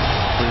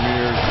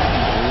premieres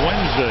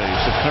Wednesday,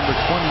 September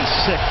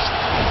 26th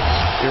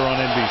here on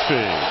NBC.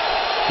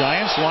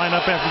 Giants line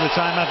up after the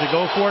timeout to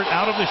go for it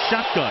out of the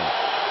shotgun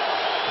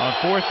on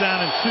 4th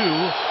down and 2.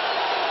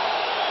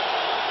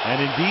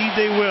 And indeed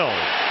they will.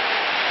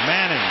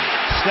 Manning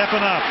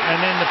stepping up, and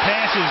then the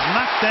pass is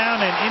knocked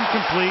down and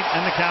incomplete,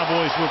 and the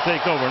Cowboys will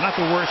take over. Not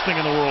the worst thing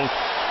in the world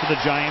for the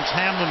Giants.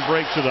 Hamlin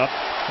breaks it up.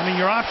 I mean,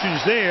 your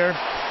options there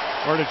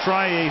are to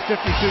try a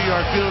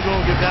 52-yard field goal,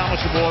 give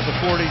Dallas the ball at the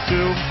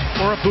 42,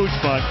 or a boots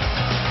punt.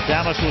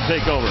 Dallas will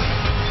take over.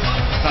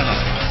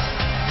 Timeout.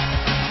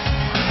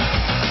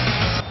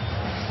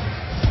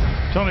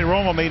 Tony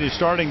Romo made his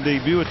starting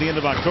debut at the end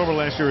of October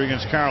last year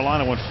against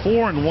Carolina. Went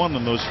 4-1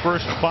 in those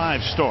first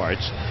 5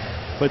 starts.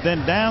 But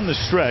then down the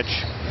stretch,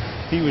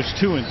 he was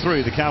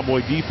 2-3. The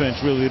Cowboy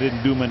defense really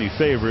didn't do many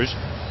favors.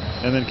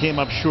 And then came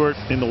up short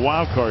in the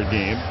wild card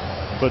game.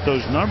 But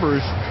those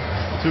numbers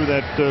through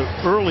that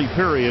early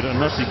period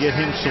enough to get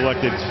him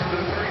selected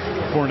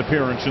for an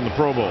appearance in the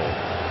Pro Bowl.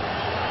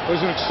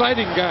 He's an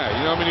exciting guy.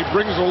 I mean, he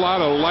brings a lot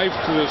of life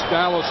to this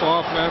Dallas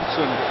offense.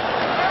 And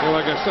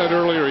like I said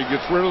earlier, he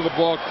gets rid of the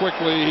ball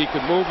quickly. He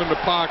can move in the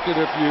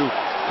pocket. If you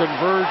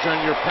converge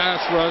on your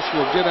pass rush,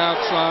 he'll get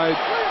outside,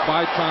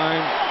 buy time.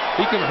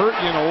 He can hurt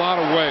you in a lot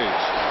of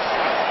ways.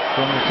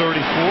 From the 34,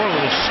 a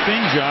little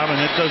spin job, and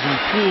that doesn't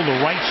fool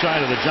the right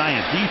side of the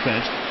Giant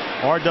defense.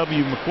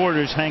 R.W.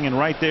 McCorders hanging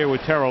right there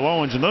with Terrell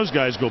Owens, and those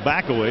guys go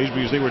back a ways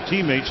because they were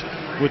teammates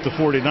with the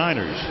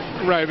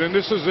 49ers. Right, and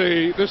this is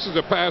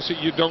a pass that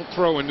you don't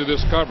throw into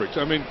this coverage.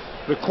 I mean,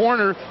 the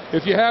corner,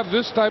 if you have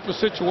this type of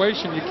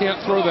situation, you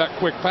can't throw that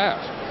quick pass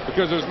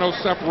because there's no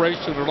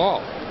separation at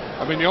all.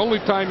 I mean, the only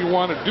time you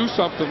want to do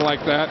something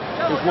like that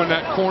is when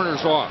that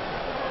corner's off.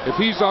 If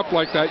he's up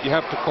like that, you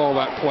have to call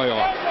that play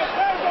off.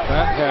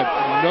 That had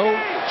no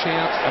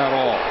chance at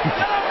all.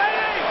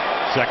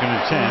 2nd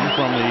and 10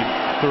 from the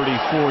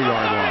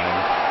 34-yard line.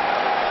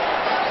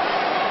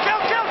 Kill.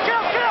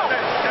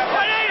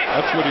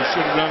 That's what he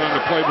should have done on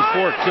the play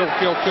before. Kill.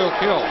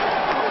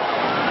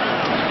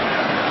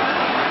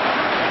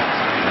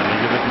 And they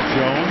give it to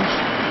Jones,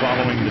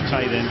 following the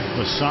tight end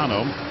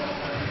Fasano.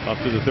 up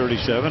to the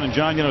 37. And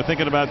John,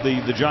 thinking about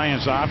the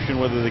Giants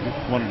option, whether they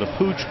wanted to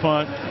pooch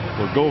punt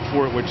or go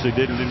for it, which they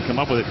didn't come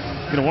up with it.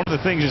 One of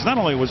the things is not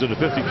only was it a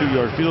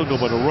 52-yard field goal,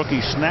 but a rookie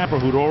snapper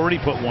who'd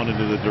already put one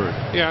into the dirt.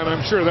 Yeah, and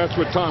I'm sure that's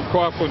what Tom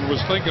Coughlin was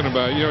thinking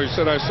about. He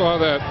said, I saw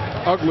that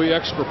ugly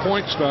extra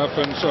point stuff,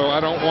 and so I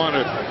don't want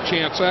to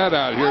chance that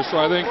out here. So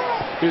I think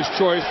his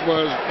choice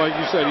was, like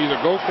you said, either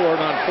go for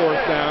it on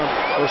 4th down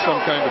or some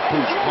kind of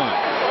pooch punt.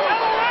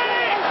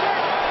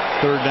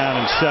 3rd down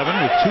and 7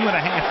 with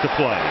 2.5 to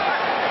play.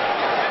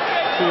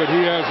 See what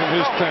he has in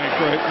his tank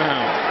right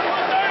now.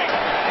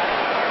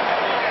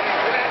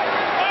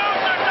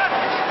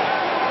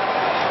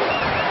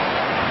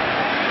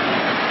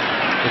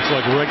 Looks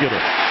like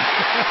regular.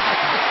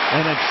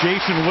 And it's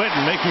Jason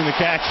Witten making the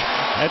catch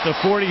at the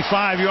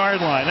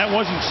 45-yard line. That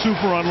wasn't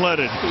super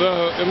unleaded.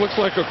 It looks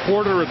like a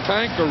quarter a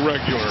tank of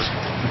regular.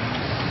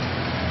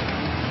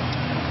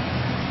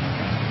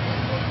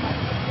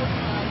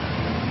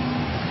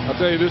 I'll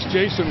tell you, this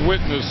Jason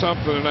Witten is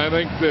something, and I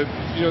think that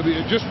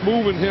just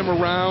moving him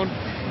around,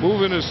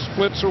 moving his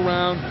splits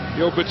around,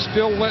 but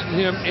still letting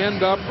him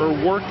end up or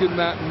work in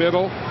that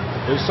middle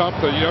is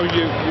something. You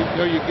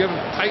get him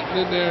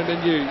tightened in there, and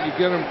then you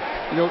get him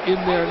in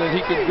there, and then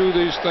he can do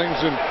these things.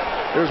 And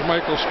there's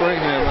Michael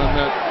Strahan on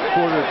that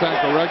quarter tank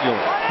of regular.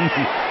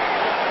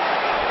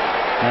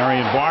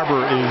 Marion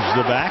Barber is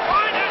the back.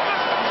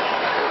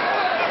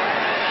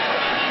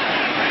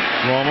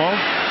 Romo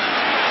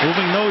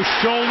moving those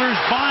shoulders,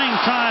 buying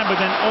time, but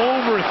then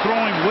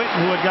overthrowing Witten,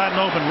 who had gotten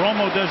open.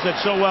 Romo does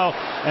that so well,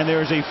 and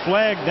there's a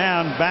flag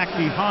down back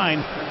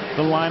behind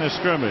the line of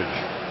scrimmage.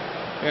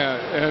 Yeah,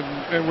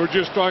 and we're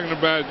just talking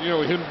about,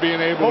 him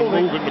being able to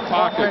move in the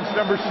pocket. Offense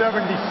number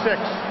 76,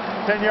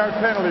 10-yard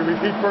penalty,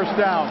 repeat 1st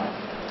down.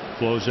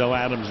 Flozell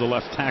Adams, the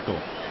left tackle.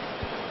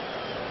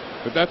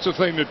 But that's the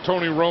thing that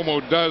Tony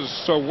Romo does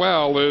so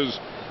well is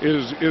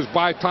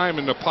buy time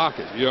in the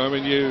pocket. You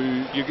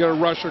get a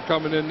rusher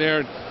coming in there,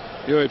 and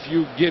if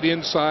you get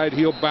inside,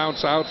 he'll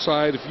bounce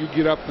outside. If you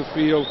get up the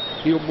field,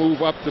 he'll move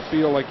up the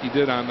field like he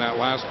did on that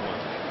last one.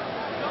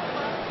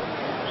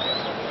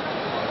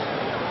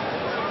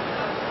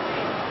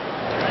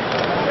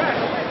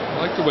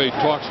 I like the way he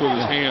talks with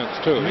his hands,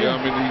 too. He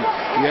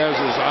has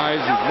his eyes.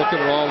 He's looking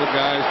at all the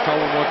guys,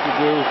 telling what to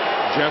do,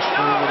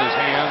 gesturing with his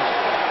hands.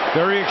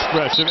 Very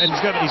expressive, and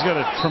he's got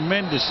a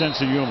tremendous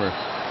sense of humor.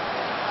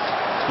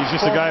 He's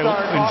just a guy who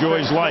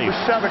enjoys life.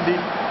 Number 70,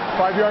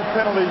 5-yard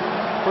penalty.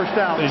 1st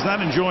down. He's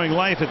not enjoying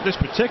life at this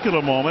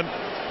particular moment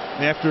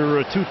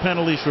after 2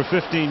 penalties for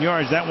 15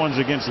 yards. That one's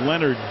against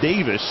Leonard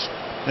Davis,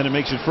 and it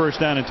makes it 1st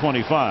down and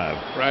 25.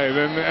 Right,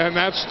 and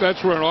that's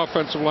where an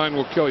offensive line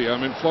will kill you.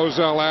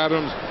 Flozell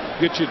Adams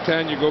gets you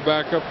 10, you go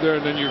back up there,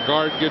 and then your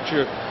guard gets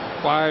you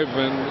 5,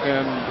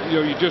 and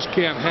you just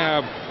can't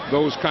have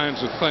those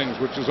kinds of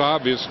things, which is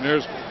obvious. And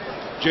there's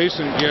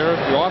Jason Garrett,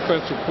 the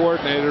offensive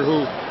coordinator,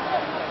 who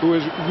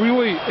is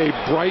really he's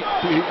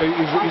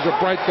a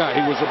bright guy.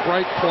 He was a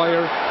bright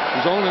player.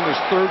 He's only in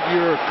his 3rd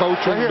year of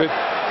coaching, but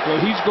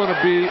he's going to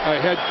be a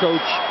head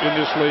coach in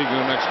this league in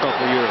the next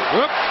couple of years.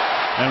 Whoop.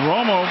 And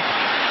Romo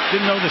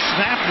didn't know the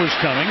snap was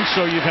coming,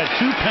 so you've had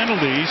 2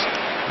 penalties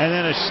and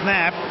then a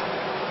snap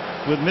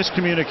with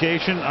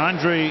miscommunication.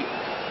 Andre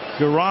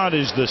Garrod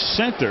is the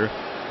center,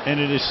 and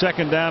it is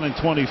 2nd down and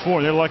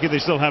 24. They're lucky they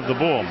still have the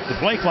ball. The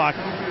play clock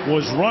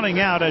was running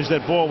out as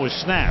that ball was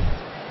snapped.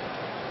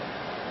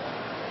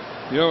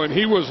 And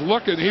he was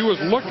looking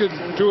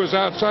to his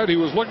outside, he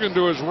was looking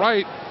to his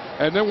right,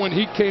 and then when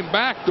he came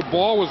back, the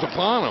ball was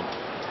upon him.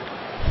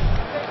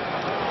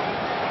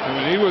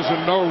 He was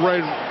in no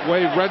way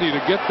ready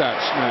to get that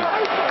snap.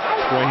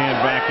 Strahan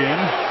back in.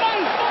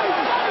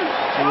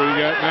 What do we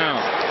got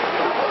now?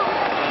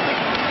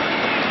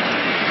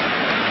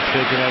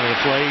 Taken out of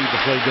the play.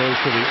 The play goes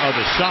to the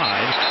other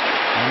side.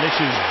 And this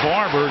is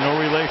Barber,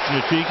 no relation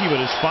to Tiki, but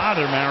his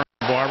father, Marion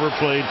Barber,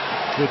 played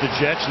with the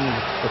Jets and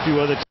a few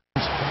other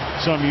teams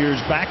some years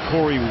back.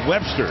 Corey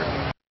Webster,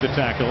 the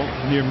tackle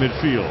near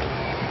midfield.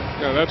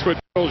 Yeah, that's what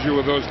tells you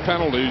with those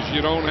penalties.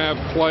 You don't have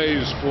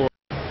plays for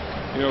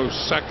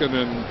 2nd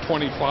and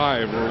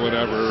 25 or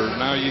whatever.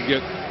 Now you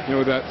get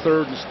that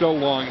 3rd and still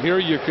long. Here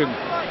you can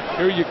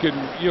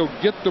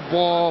get the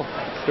ball.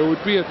 There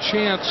would be a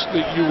chance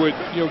that you would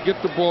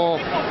get the ball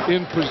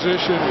in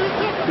position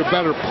to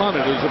better punt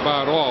it is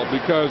about all,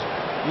 because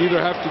you either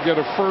have to get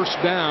a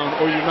 1st down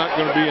or you're not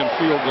going to be in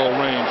field goal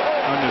range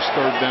on this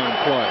 3rd down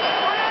play.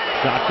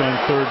 Shotgun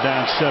 3rd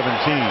down 17.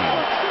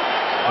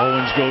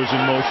 Owens goes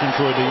in motion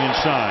toward the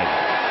inside.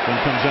 Then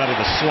comes out of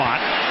the slot.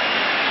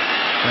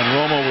 And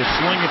Romo will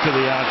sling it to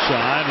the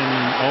outside, and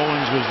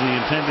Owens was the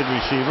intended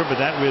receiver, but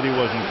that really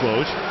wasn't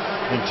close.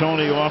 And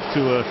Tony off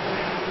to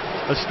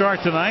a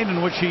start tonight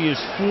in which he is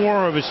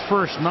 4 of his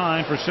first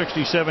 9 for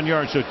 67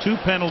 yards. So 2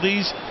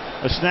 penalties,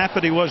 a snap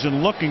that he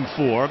wasn't looking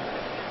for,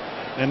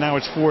 and now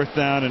it's 4th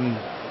down and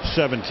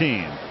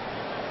 17.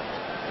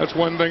 That's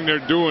one thing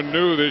they're doing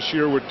new this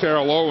year with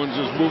Terrell Owens,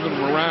 is moving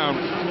him around.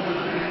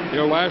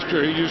 Last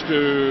year he used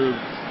to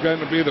going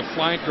to be the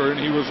flanker, and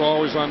he was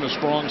always on the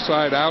strong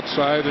side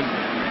outside, and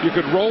you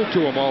could roll to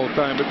him all the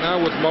time. But now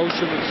with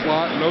motion and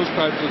slot and those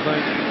types of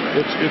things,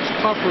 it's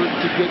tougher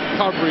to get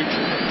coverage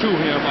to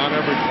him on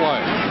every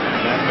play.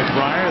 Matt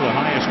McBriar, the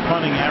highest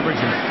punting average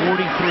in 43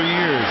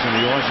 years, and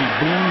the Aussie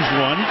booms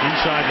one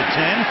inside the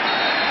 10.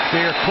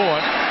 Fair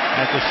caught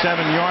at the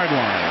 7-yard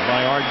line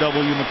by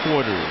R.W.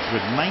 McQuarters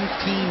with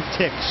 19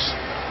 ticks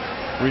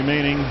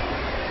remaining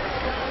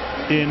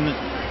in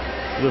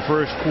the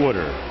first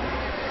quarter.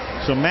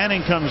 So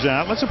Manning comes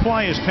out. Let's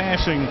apply his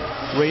passing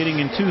rating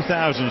in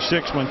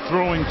 2006 when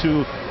throwing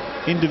to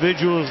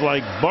individuals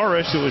like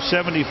Burris, who was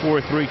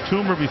 74.3,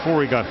 Toomer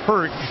before he got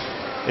hurt,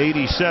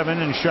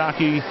 87, and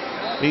Shockey,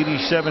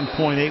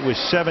 87.8 with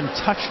 7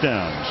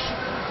 touchdowns.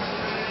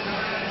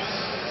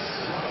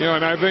 You know,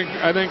 and I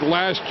think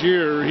last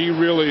year he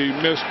really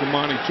missed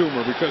Monty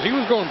Toomer because he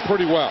was going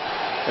pretty well,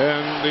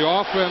 and the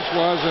offense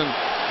wasn't.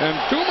 And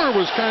Toomer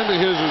was kind of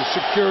his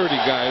security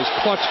guy, his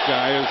clutch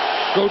guy, his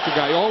go-to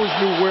guy. He always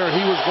knew where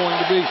he was going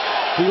to be.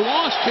 He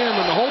lost him,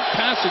 and the whole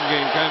passing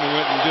game kind of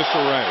went in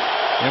disarray.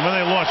 And when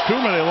they lost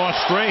Toomer, they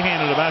lost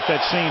Strahan at about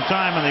that same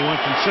time, and they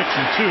went from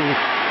 6-2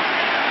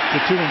 to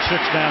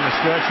 2-6 down the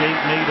stretch,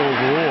 8-8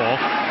 overall,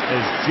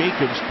 as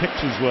Jacobs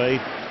picks his way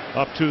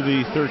up to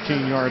the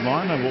 13-yard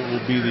line on what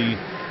will be the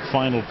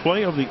final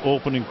play of the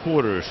opening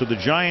quarter. So the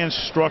Giants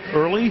struck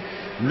early,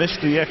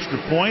 missed the extra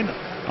point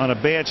on a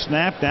bad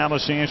snap.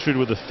 Dallas answered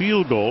with a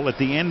field goal at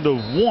the end of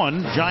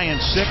 1.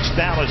 Giants 6,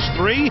 Dallas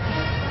 3,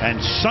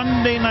 and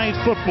Sunday Night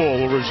Football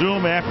will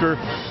resume after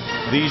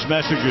these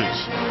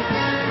messages.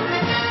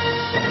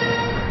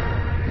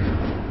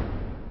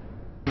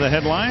 The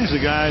headlines,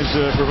 the guys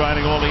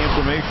providing all the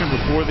information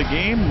before the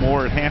game.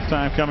 More at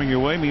halftime coming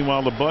your way.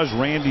 Meanwhile, the buzz,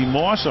 Randy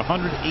Moss,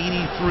 183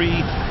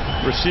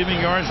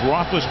 receiving yards.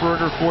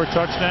 Roethlisberger, 4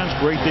 touchdowns.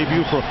 Great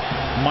debut for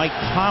Mike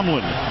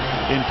Tomlin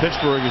in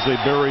Pittsburgh as they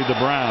buried the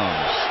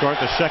Browns. Start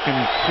the second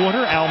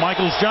quarter. Al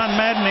Michaels, John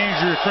Madden,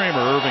 Andrew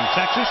Kramer, Irving,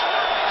 Texas.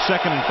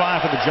 2nd and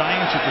 5 for the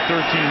Giants at the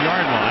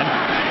 13-yard line.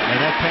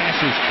 And that pass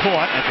is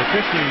caught at the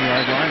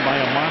 15-yard line by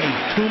Amani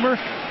Toomer.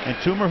 And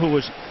Toomer, who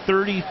was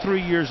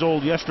 33 years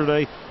old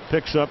yesterday,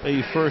 picks up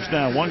a first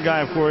down. One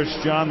guy, of course,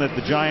 John, that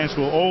the Giants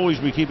will always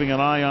be keeping an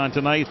eye on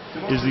tonight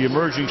is the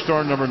emerging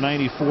star, number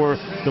 94,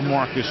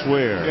 DeMarcus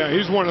Ware. Yeah,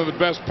 he's one of the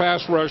best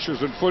pass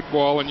rushers in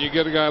football, and you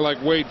get a guy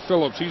like Wade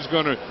Phillips. He's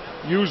going to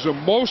use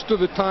him most of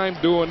the time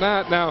doing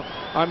that. Now,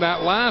 on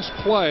that last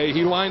play,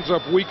 he lines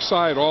up weak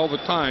side all the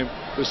time.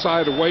 The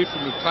side away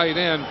from the tight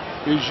end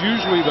is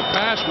usually the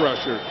pass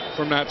rusher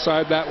from that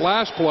side. That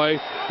last play,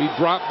 he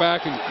dropped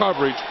back in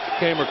coverage,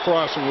 came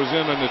across and was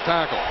in on the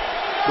tackle.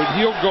 But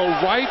he'll go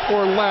right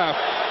or left,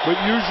 but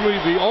usually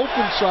the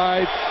open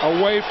side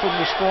away from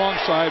the strong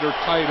side or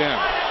tight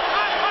end.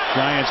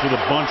 Giants with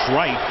a bunch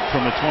right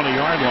from the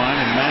 20-yard line,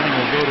 and Manning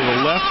will go to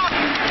the left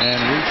and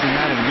reaching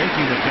out and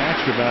making the catch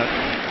about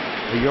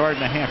a yard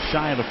and a half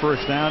shy of the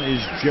first down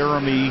is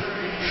Jeremy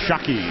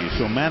Shockey.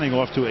 So Manning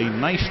off to a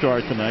nice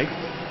start tonight.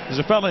 There's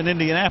a fellow in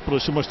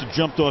Indianapolis who must have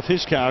jumped off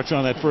his couch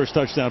on that first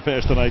touchdown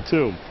pass tonight,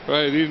 too.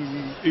 Right.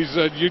 He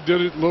said, "You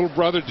did it, little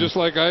brother, just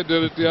like I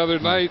did it the other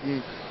night."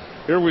 And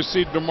here we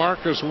see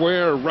DeMarcus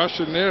Ware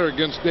rushing there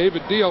against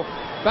David Deal.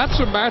 That's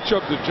a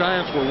matchup the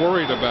Giants were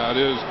worried about,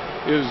 is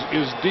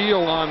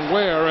Deal on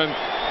Ware. And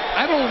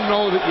I don't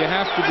know that you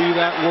have to be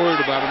that worried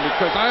about him,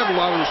 because I have a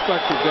lot of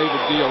respect for David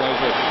Deal as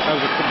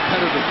a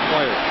competitive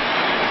player.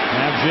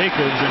 Now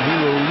Jacobs, and he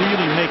will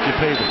really make you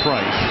pay the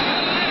price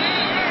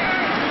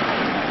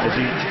as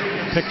he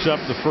picks up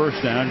the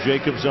first down.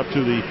 Jacobs up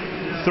to the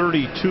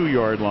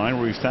 32-yard line,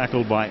 where he's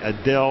tackled by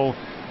Adele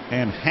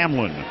and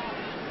Hamlin.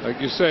 Like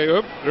you say,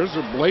 there's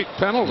a late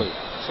penalty.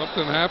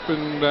 Something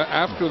happened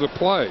after the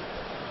play.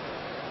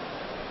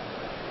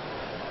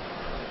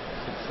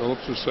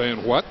 Phillips is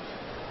saying, what?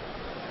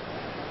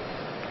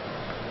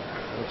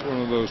 That's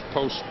one of those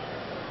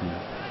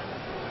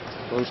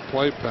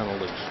post-play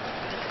penalties.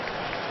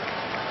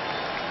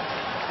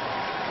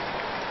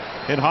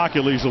 Ed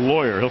Hockley's a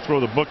lawyer. He'll throw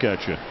the book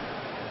at you.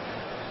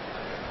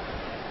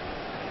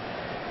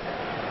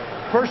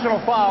 Personal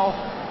foul,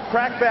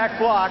 crackback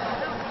block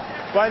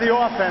by the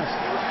offense.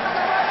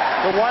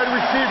 The wide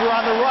receiver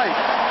on the right.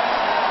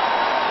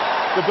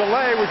 The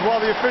delay was while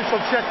the official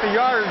checked the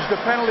yardage. The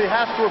penalty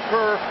has to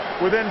occur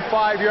within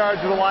 5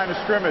 yards of the line of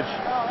scrimmage.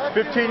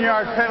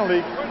 15-yard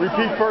penalty,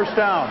 repeat first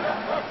down.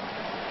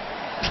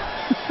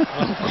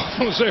 I'm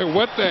going to say,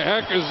 what the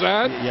heck is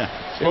that? Yeah.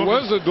 It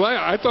was a delay.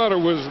 I thought it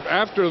was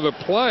after the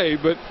play,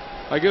 but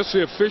I guess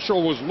the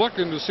official was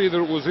looking to see that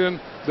it was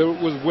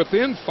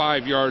within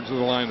 5 yards of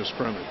the line of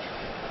scrimmage.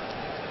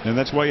 And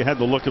that's why you had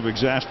the look of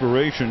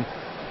exasperation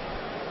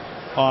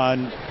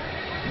on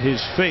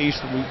his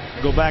face. We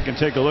go back and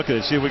take a look at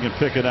it, see if we can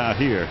pick it out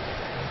here.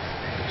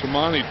 It's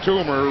Amani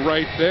Toomer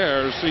right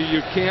there. See,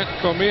 you can't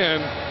come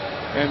in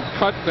and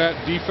cut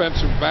that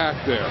defensive back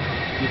there.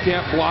 You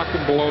can't block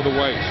him below the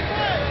waist.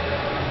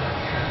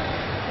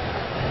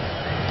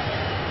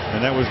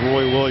 And that was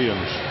Roy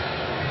Williams.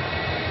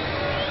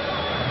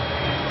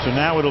 So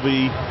now it'll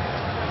be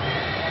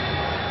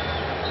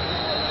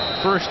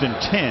 1st and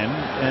 10,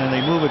 and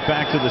they move it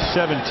back to the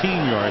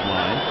 17-yard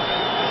line.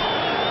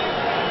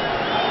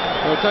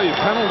 I'll tell you,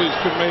 penalties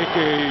can make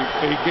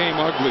a game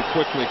ugly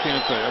quickly,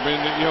 can't they? I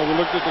mean, you know, we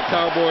looked at the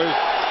Cowboys.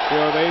 You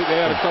know, they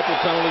had a couple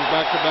penalties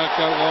back-to-back,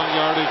 got long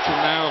yardage, and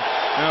now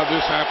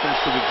this happens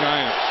to the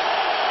Giants.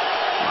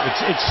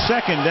 It's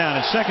second down.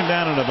 It's second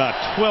down at about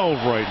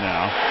 12 right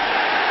now.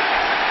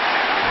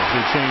 As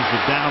they change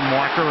the down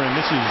marker, and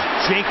this is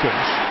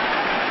Jacobs.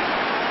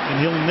 And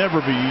he'll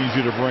never be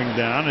easy to bring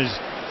down as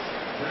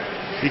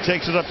he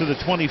takes it up to the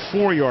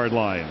 24-yard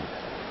line.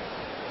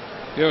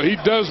 You know, he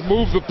does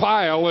move the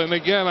pile, and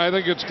again, I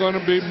think it's going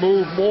to be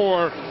moved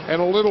more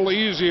and a little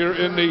easier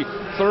in the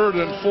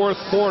 3rd and 4th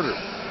quarter.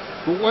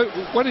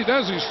 What he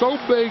does, he's so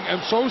big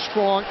and so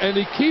strong, and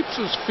he keeps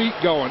his feet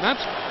going.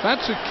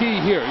 That's the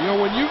key here. You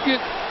know, when you get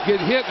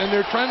hit and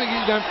they're trying to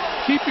get you down,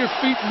 keep your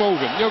feet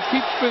moving. You know,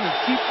 keep spinning,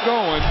 keep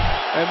going,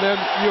 and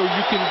then you know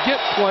you can get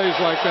plays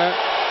like that.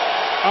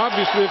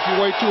 Obviously, if you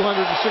weigh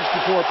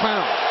 264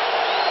 pounds.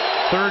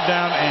 3rd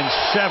down and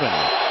 7.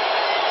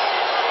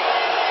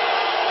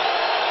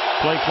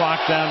 Play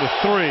clock down to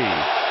 3.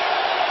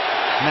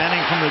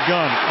 Manning from the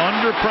gun,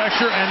 under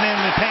pressure, and then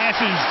the pass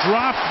is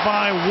dropped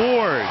by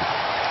Ward.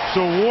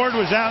 So Ward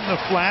was out in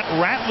the flat.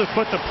 Ratliff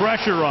put the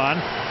pressure on.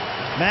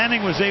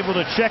 Manning was able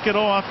to check it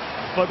off,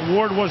 but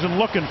Ward wasn't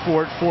looking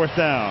for it. 4th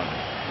down.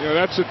 You know,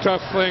 that's a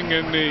tough thing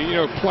in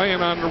the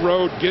playing on the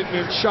road, getting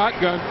in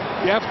shotgun.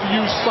 You have to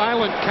use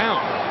silent count,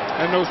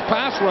 and those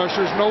pass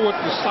rushers know what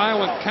the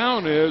silent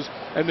count is,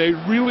 and they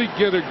really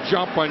get a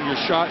jump on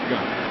your shotgun.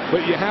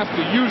 But you have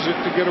to use it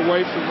to get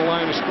away from the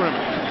line of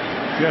scrimmage.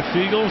 Jeff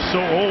Fiegel, so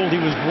old he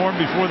was born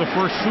before the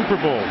first Super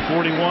Bowl.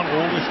 41,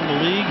 oldest in the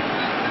league.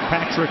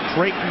 Patrick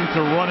Creighton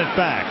to run it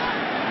back.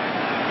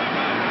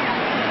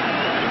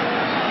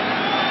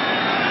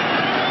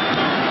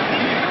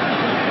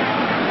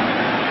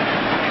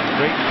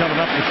 Creighton coming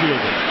up the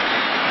field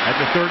at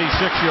the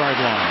 36-yard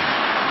line.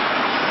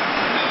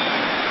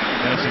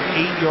 That's an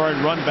 8-yard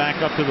run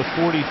back up to the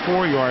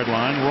 44-yard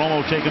line.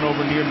 Romo taking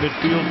over near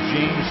midfield.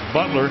 James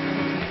Butler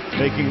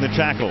making the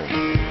tackle.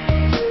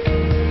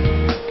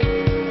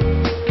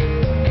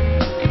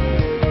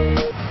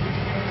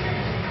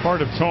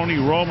 Part of Tony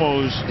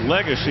Romo's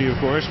legacy, of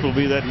course, will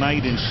be that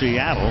night in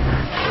Seattle.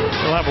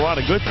 He'll have a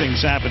lot of good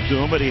things happen to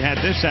him, but he had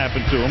this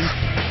happen to him.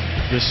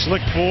 The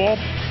slick ball.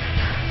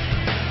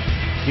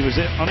 He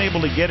was unable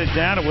to get it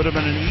down. It would have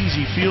been an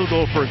easy field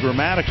goal for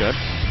Gramatica.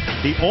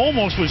 He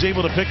almost was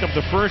able to pick up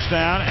the 1st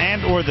down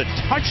and or the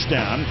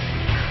touchdown,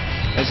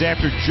 as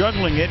after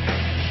juggling it,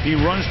 he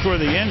runs toward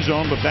the end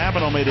zone, but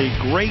Babineau made a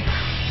great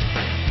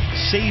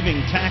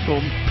saving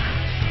tackle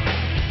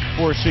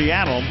for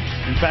Seattle.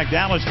 In fact,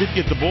 Dallas did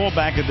get the ball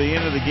back at the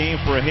end of the game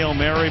for a Hail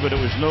Mary, but it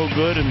was no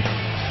good, and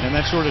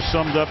that sort of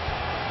summed up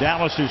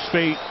Dallas's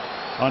fate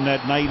on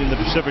that night in the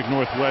Pacific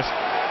Northwest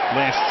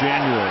last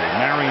January.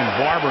 Marion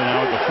Barber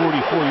now at the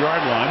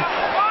 44-yard line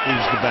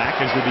is the back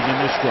as they begin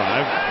this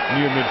drive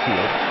near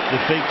midfield.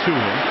 The fake to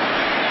him,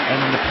 and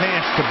then the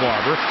pass to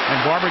Barber, and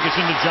Barber gets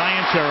into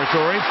Giant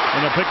territory, and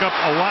he'll pick up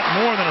a lot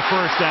more than a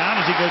 1st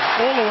down as he goes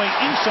all the way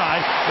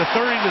inside the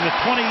 30 to the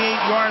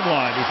 28-yard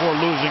line before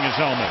losing his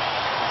helmet.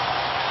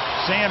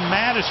 Sam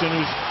Madison,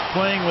 who's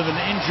playing with an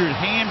injured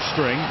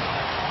hamstring,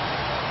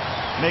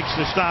 makes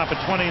the stop, a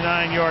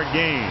 29-yard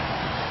gain.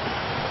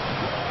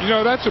 You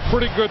know, that's a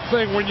pretty good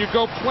thing when you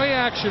go play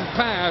action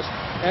pass,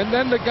 and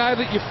then the guy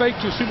that you fake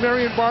to, see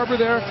Marion Barber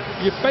there,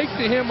 you fake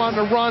to him on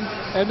the run,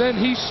 and then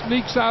he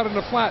sneaks out in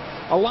the flat.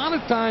 A lot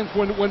of times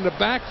when the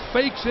back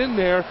fakes in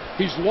there,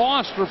 he's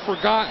lost or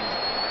forgotten.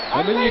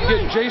 And then you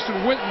get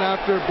Jason Witten out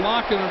there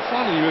blocking in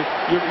front of you,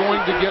 you're going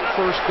to get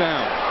 1st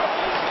down.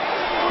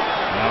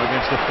 Now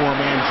against the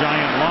 4-man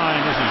Giant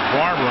line, this is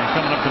Barber, and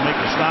coming up to make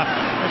the stop.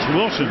 That's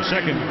Wilson.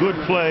 Second good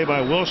play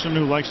by Wilson,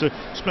 who likes to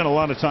spend a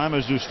lot of time,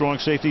 as do strong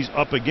safeties,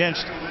 up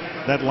against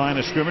that line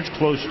of scrimmage,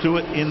 close to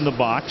it in the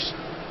box.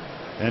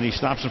 And he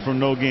stops him from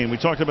no gain. We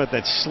talked about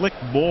that slick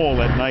ball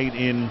that night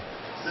in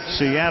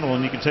Seattle,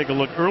 and you can take a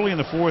look early in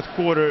the 4th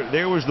quarter.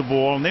 There was the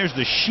ball, and there's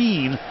the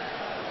sheen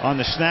on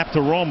the snap to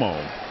Romo.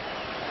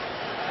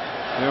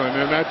 You know, and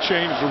then that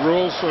changed the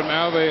rules, so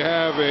now they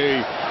have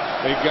a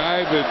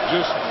guy that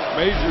just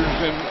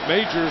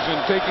majors in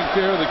taking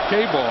care of the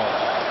K-ball.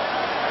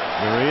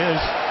 There he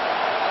is.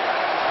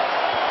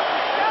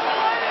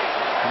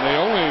 And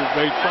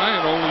they try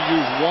and only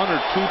use 1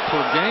 or 2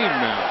 per game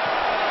now.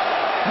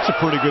 That's a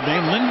pretty good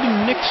name,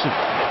 Lyndon Nixon.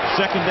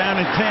 2nd down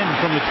and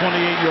 10 from the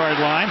 28-yard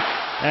line,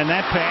 and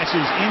that pass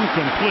is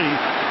incomplete.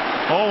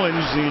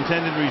 Owens, the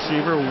intended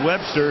receiver,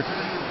 Webster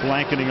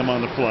blanketing him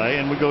on the play,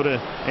 and we go to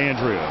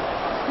Andrea.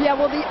 Yeah,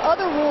 well, the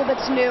other rule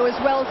that's new as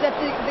well is that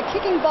the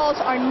kicking balls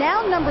are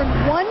now numbered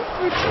 1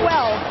 through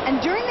 12, and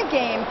during the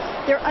game,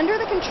 they're under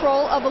the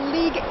control of a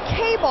league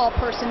K-ball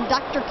person,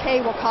 Dr.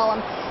 K we'll call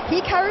him. He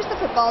carries the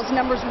footballs,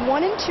 numbers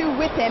 1 and 2,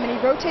 with him, and he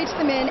rotates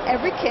them in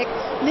every kick,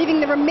 leaving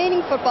the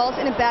remaining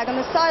footballs in a bag on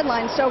the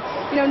sideline. So,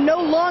 you know,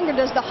 no longer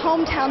does the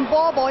hometown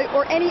ball boy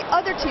or any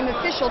other team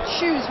official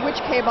choose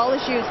which K-ball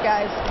is used,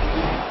 guys.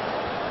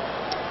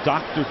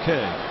 Dr.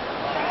 K.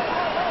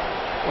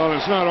 Well,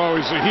 it's not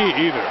always the heat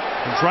either.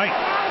 That's right.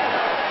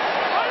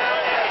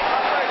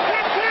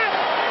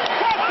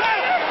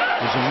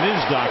 There's a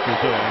Ms. Doctor,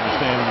 too, I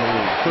understand, in the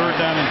league. 3rd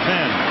down and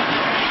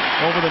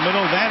 10. Over the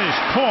middle, that is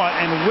caught,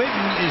 and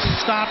Witten is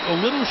stopped a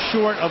little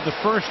short of the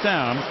first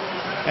down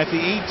at the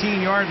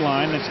 18-yard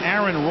line. That's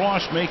Aaron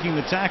Ross making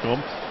the tackle.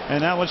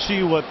 And now let's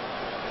see what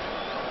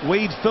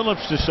Wade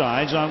Phillips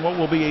decides on what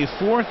will be a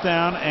 4th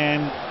down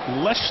and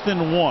less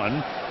than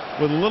 1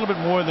 with a little bit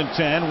more than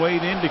 10.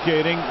 Wade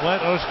indicating, let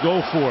us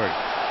go for it.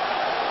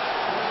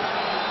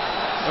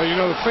 Well, you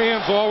know, the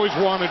fans always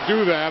want to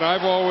do that.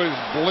 I've always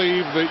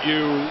believed that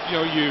you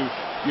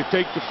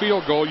take the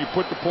field goal, you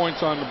put the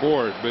points on the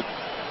board. But,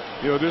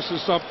 you know, this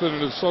is something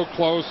that is so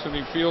close, and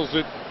he feels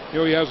that, you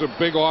know, he has a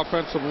big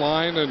offensive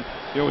line, and,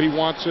 you know, he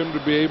wants him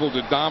to be able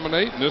to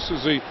dominate. And this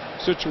is a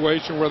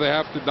situation where they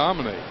have to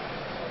dominate.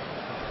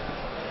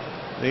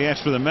 They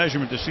asked for the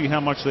measurement to see how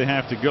much they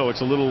have to go.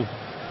 It's a little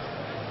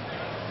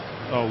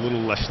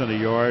less than a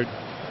yard.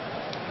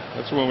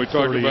 That's when we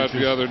talked about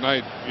inches. the other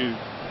night. You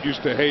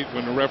used to hate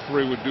when the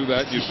referee would do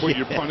that. You'd put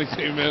your punting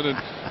team in and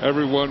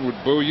everyone would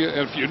boo you.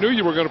 And if you knew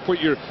you were going to put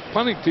your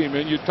punting team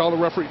in, you'd tell the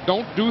referee,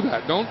 don't do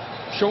that. Don't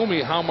show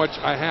me how much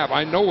I have.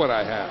 I know what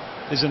I have.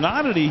 There's an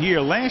oddity here.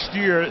 Last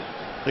year,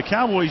 the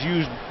Cowboys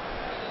used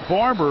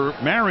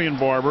Marion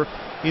Barber,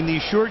 in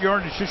these short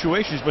yardage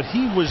situations, but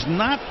he was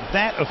not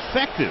that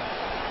effective.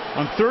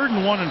 On 3rd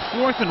and 1 and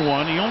 4th and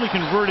 1, he only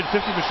converted 50%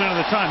 of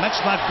the time.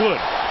 That's not good.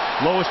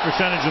 Lowest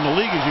percentage in the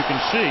league, as you can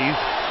see,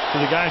 for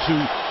the guys who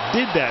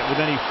did that with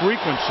any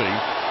frequency.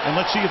 And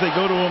let's see if they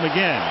go to him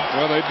again.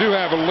 Well, they do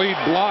have a lead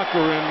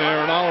blocker in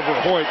there, and Oliver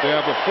Hoyt. They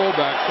have a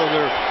fullback, so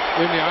they're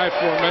in the I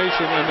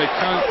formation, and they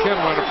can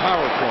run a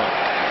power play.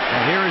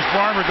 And here is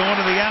Barber going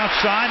to the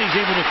outside. He's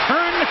able to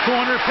turn the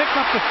corner, pick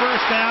up the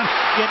first down,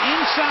 get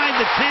inside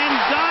the 10,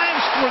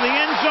 dives for the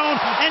end zone,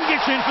 and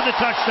gets in for the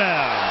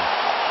touchdown.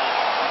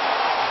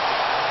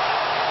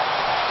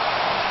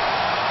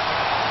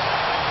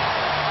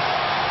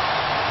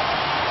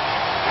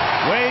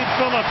 Wade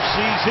Phillips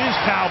sees his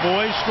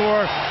Cowboys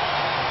score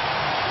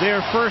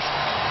their first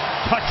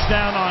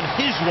touchdown on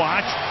his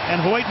watch, and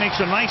Hoyt makes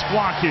a nice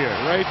block here.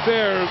 Right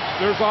there,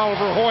 there's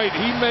Oliver Hoyt.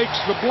 He makes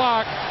the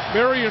block.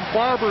 Marion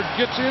Barber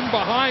gets in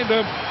behind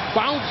him,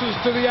 bounces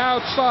to the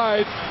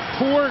outside.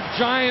 Poor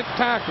Giant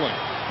tackling.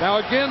 Now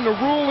again, the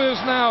rule is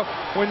now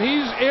when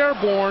he's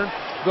airborne,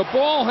 the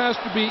ball has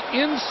to be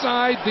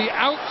inside the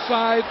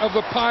outside of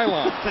the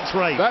pylon. That's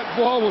right. That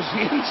ball was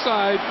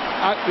inside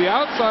the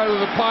outside of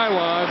the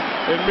pylon,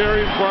 and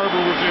Marion Barber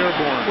was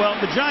airborne. Well,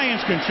 the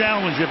Giants can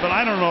challenge it, but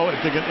I don't know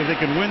if they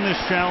can win this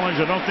challenge.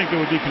 I don't think there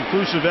would be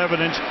conclusive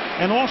evidence.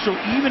 And also,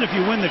 even if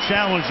you win the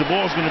challenge, the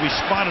ball is going to be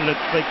spotted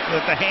at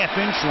the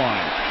half-inch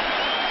line.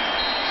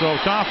 So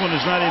Coughlin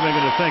is not even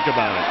going to think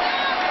about it.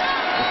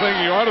 The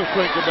thing you ought to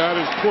think about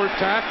is poor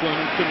tackling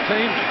and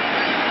containment.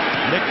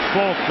 Nick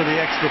Folk for the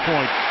extra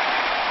point.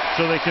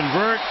 So they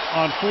convert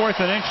on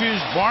 4th and inches.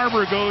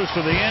 Barber goes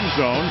to the end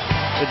zone.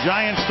 The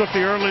Giants took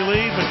the early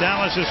lead, but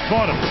Dallas has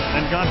caught him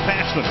and gone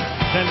past them.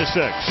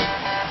 10-6.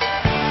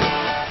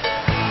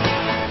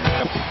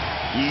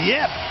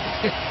 Yep.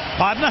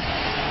 Partner.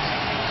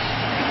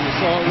 You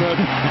saw that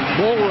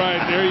bull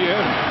right there. You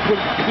had to put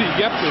the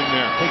yep in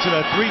there. Takes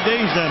about 3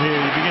 days down here.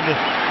 You begin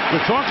to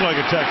talk like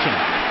a Texan.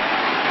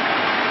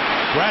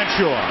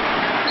 Bradshaw.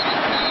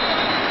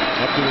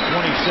 Up to the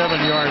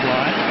 27-yard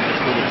line.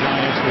 That's where the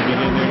Giants will get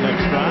in their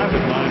next drive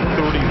with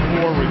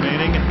 9:34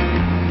 remaining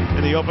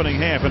in the opening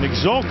half. An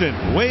exultant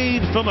Wade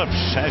Phillips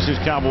has his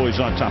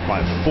Cowboys on top by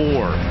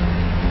 4.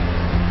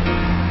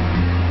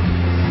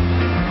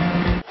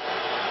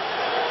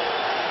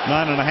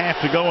 Nine and a half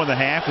to go in the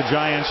half. The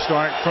Giants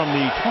start from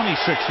the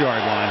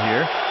 26-yard line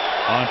here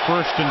on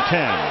 1st and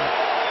 10.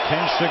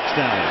 10-6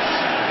 Dallas.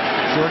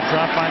 Short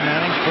drop by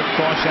Manning. Quick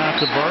toss out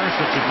to Burris.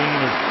 That's a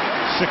gain of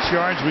 6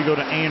 yards. We go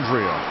to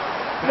Andrea.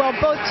 Well,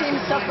 both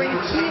teams suffering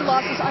key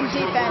losses on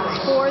defense.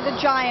 For the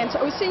Giants,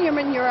 Osi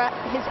Umenyiora,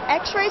 his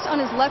x-rays on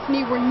his left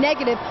knee were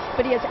negative,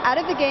 but he is out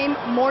of the game.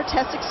 More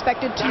tests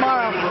expected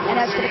tomorrow. And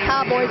as for the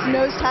Cowboys,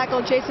 nose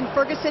tackle Jason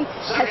Ferguson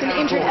has an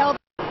injured elbow.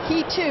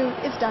 He, too,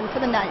 is done for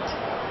the night.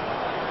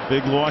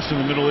 Big loss in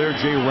the middle there.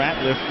 Jay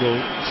Ratliff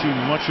will see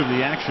much of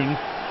the action.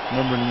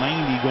 Number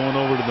 90 going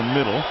over to the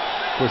middle.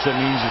 Of course, that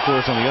means, of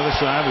course, on the other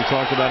side, we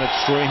talked about it,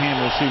 Strahan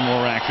will see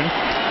more action.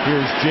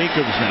 Here's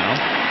Jacobs now.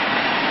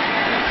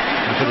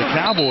 And for the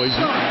Cowboys,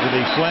 with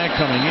a flag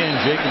coming in,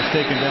 Jacobs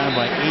taken down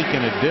by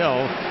Aiken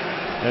Adele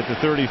at the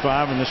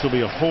 35, and this will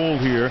be a hold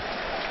here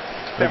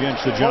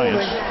against the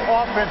Giants.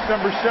 Offense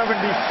number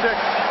 76,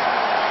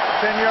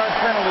 10-yard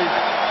penalty,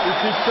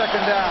 repeat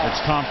 2nd down.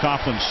 It's Tom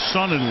Coughlin's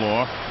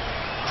son-in-law,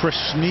 Chris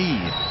Snee.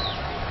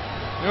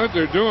 You know what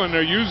they're doing?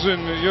 They're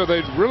using,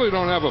 they really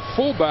don't have a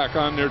fullback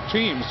on their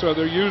team, so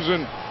they're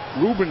using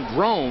Reuben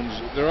Drones,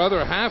 their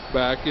other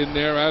halfback, in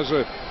there as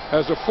a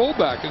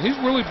fullback, and he's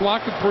really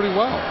blocked it pretty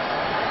well.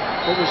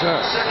 What was that?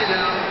 2nd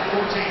down,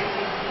 14.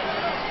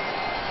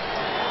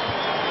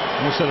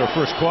 Almost had our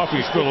first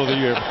coffee spill of the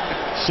year.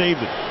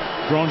 Saved it.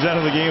 Drones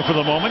out of the game for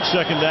the moment.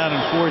 2nd down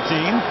and 14.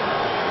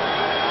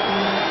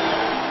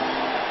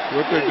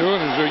 What they're doing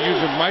is they're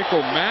using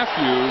Michael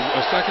Matthews,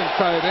 a second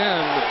tight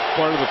end,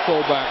 part of the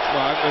fullback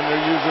spot, and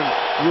they're using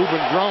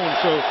Reuben Grown,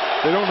 so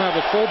they don't have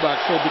a fullback.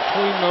 So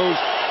between those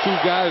two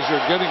guys,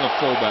 they're getting a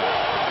fullback.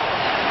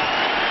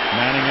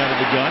 Manning out of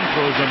the gun,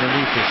 throws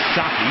underneath to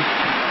Shockey.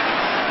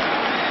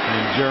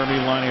 And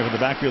Jeremy lining up in the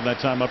backfield, that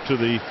time up to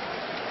the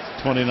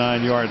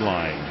 29-yard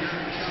line.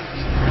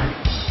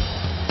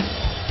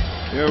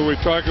 You know, we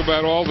talk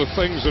about all the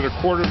things that a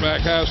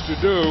quarterback has to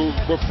do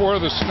before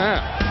the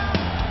snap.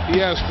 He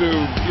has to,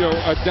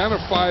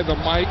 identify the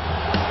mic,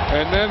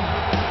 and then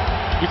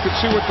you can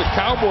see what the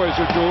Cowboys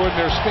are doing.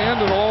 They're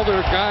standing all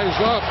their guys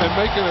up and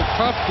making it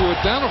tough to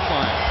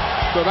identify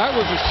them. So that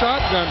was a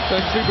shotgun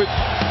thing, see, but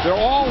they're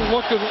all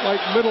looking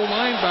like middle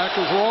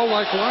linebackers. They're all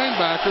like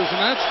linebackers, and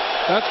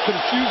that's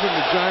confusing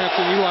the Giants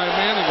and Eli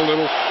Manning a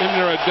little in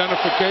their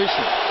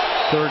identification.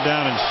 3rd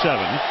down and 7.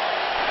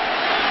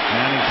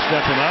 Manning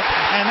stepping up,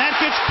 and that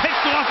gets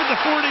picked off at the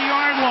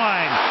 40-yard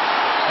line.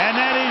 And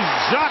that is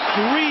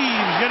Jacques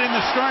Reeves getting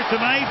the start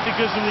tonight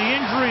because of the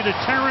injury to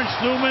Terrence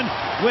Newman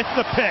with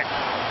the pick.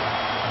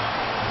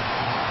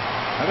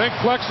 I think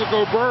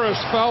Plexico Burress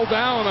fell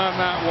down on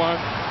that one.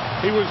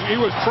 He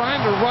was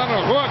trying to run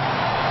a hook.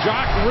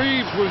 Jacques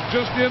Reeves was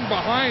just in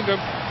behind him.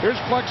 Here's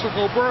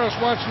Plexico Burress.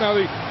 Watch now.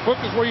 The hook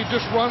is where you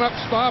just run up,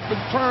 stop, and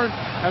turn.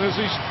 And as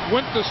he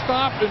went to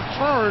stop and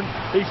turn,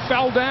 he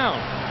fell down.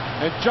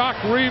 And Jacques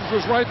Reeves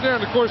was right there.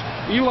 And, of course,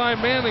 Eli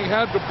Manning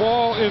had the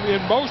ball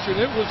in motion.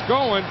 It was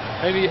going,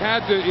 and it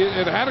had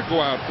to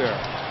go out there.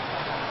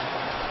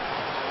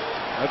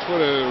 That's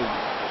what a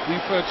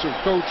defensive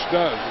coach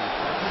does.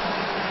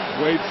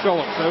 Wade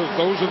Phillips.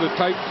 Those are the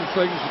types of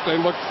things that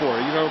they look for.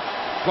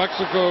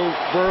 Plexico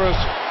Burress,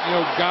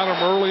 got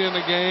him early in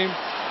the game,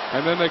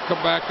 and then they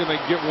come back and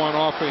they get one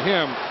off of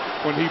him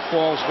when he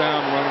falls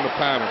down running a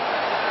pattern.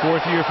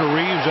 4th year for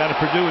Reeves out of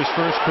Purdue, his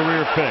first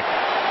career pick.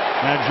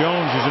 Now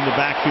Jones is in the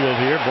backfield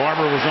here.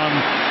 Barber was on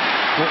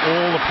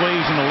all the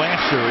plays in the last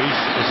series.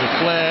 There's a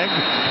flag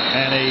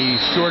and a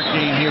short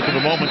gain here for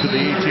the moment to the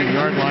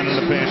 18-yard line, and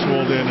the pass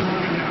rolled in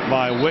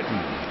by Witten.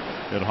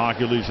 And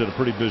Hercules had a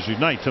pretty busy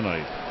night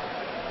tonight.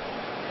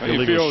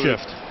 You feel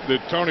shift.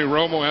 That Tony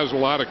Romo has a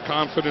lot of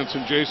confidence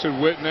in Jason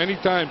Witten.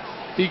 Anytime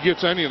he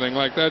gets anything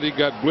like that, he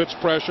got blitz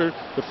pressure.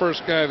 The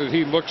first guy that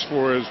he looks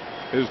for is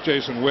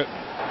Jason Witten.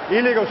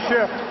 Illegal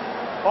shift.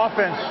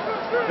 Offense.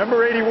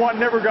 Number 81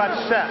 never got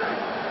set.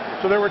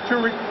 So there were 2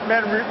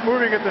 men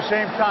moving at the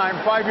same time.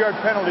 5-yard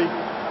penalty.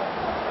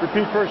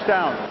 Repeat first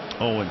down.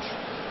 Owens.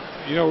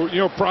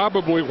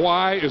 Probably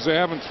why is they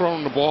haven't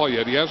thrown the ball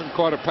yet. He hasn't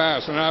caught a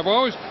pass. And I've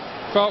always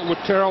felt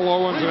with Terrell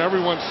Owens, and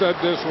everyone said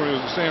this when he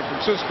was in San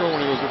Francisco, when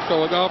he was in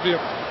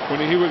Philadelphia, when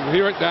he was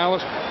here at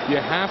Dallas,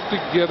 you have to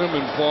get him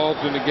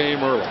involved in the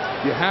game early.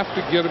 You have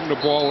to get him the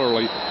ball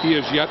early. He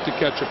has yet to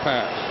catch a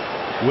pass.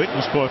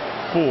 Witten's caught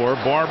 4,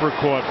 Barber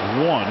caught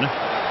 1,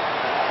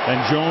 and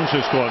Jones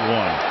has caught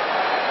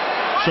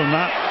 1. So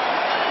not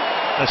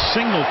a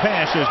single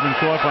pass has been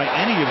caught by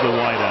any of the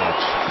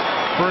wideouts.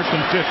 1st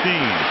and 15.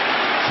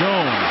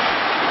 Jones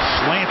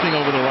slanting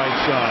over the right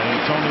side.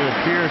 Antonio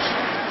Pierce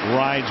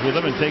rides with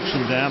him and takes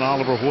him down.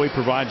 Oliver Hoy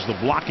provides the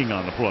blocking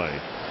on the play.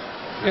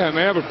 Yeah, and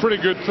they have a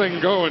pretty good thing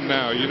going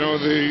now.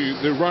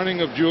 The running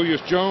of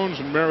Julius Jones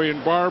and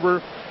Marion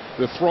Barber,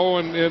 the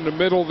throwing in the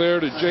middle there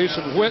to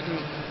Jason Witten,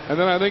 and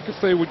then I think if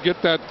they would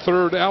get that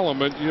 3rd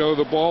element,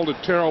 the ball to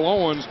Terrell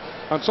Owens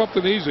on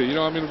something easy,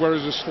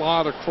 whereas a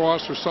slot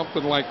across or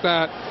something like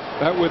that,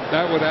 that would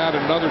add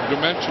another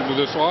dimension to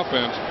this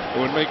offense. It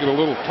would make it a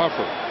little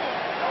tougher.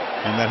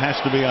 And that has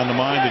to be on the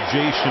mind of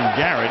Jason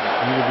Garrett.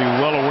 He will be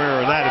well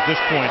aware of that at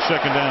this point.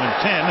 2nd down and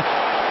 10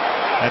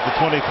 at the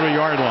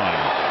 23-yard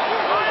line.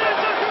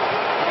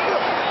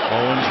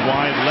 Owens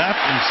wide left.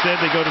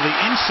 Instead, they go to the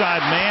inside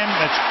man.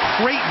 That's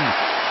Creighton.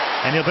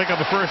 And he'll pick up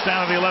the first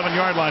down at the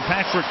 11-yard line.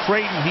 Patrick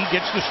Creighton, he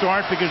gets the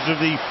start because of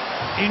the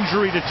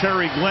injury to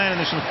Terry Glenn. And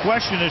there's some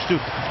question as to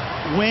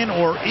when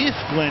or if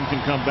Glenn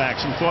can come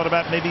back. Some thought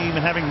about maybe even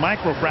having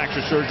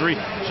microfracture surgery.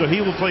 So he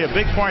will play a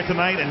big part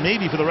tonight and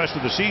maybe for the rest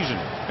of the season.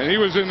 And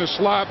he was in the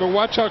slot, but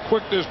watch how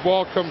quick this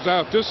ball comes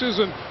out. This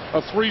isn't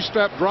a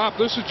 3-step drop.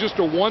 This is just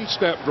a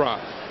 1-step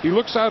drop. He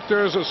looks out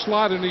there as a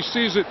slot and he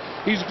sees it.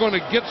 He's going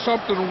to get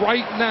something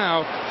right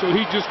now, so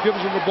he just gives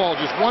him the ball.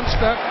 Just 1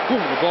 step, boom,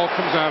 the ball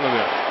comes out of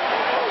there.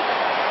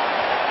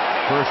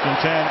 1st and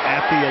 10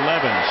 at the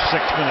 11.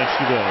 6 minutes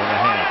to go in the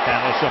half.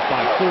 Dallas up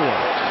by 4.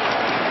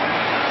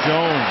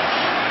 Jones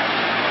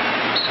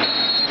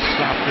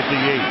stopped at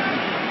the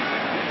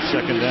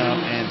 8. 2nd down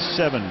and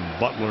 7.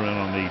 Butler in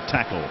on the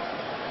tackle.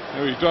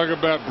 You talk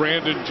about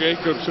Brandon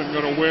Jacobson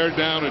going to wear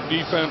down a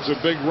defense, a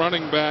big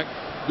running back.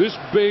 This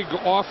big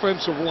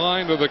offensive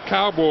line of the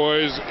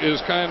Cowboys is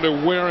kind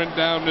of wearing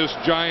down this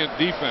Giant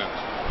defense.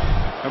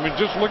 I mean,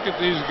 just look at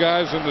these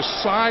guys and the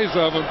size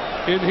of them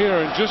in here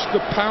and just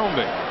the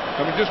pounding.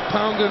 I mean, just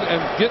pounding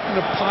and getting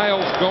the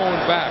piles going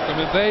back. I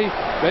mean,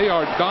 they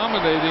are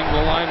dominating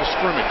the line of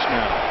scrimmage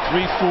now.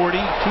 340,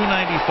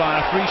 295,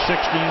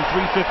 316,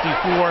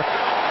 354,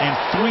 and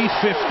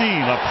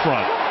 315 up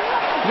front.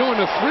 You know,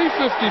 and the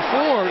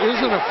 354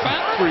 isn't a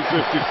fat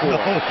 354. No,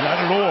 not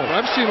at all.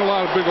 I've seen a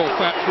lot of big old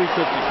fat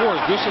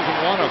 354s. This isn't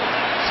one of them.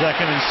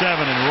 2nd and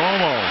 7, and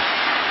Romo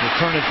will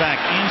turn it back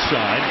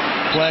inside.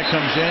 Flag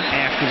comes in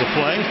after the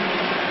play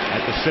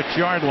at the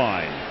 6-yard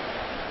line.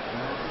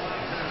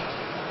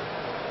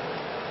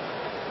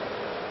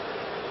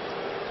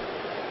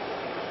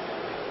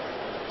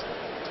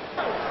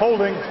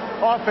 Holding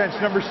offense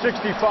number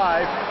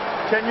 65,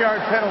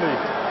 10-yard penalty.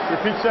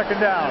 Repeat, 2nd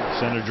down.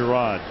 Center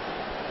Gerard.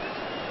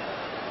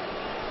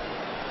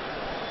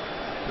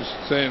 Just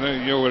saying,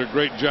 you know, what a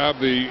great job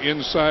the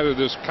inside of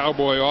this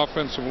Cowboy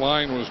offensive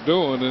line was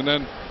doing,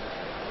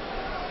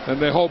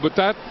 and they hold. But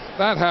that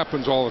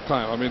happens all the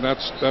time. I mean,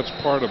 that's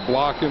part of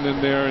blocking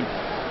in there,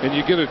 and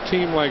you get a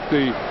team like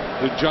the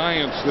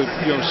Giants that,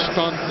 you know,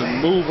 stunt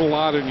and move a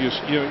lot, and you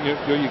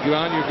get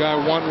on your guy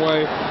one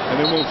way, and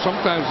then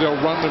sometimes they'll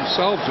run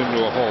themselves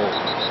into a hole.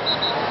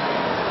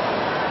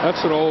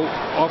 That's an old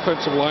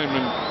offensive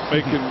lineman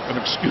making an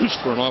excuse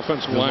for an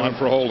offensive lineman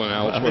for holding.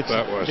 Al, that's what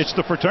that was. It's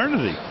the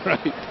fraternity.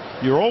 Right.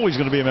 You're always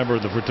going to be a member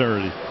of the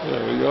fraternity.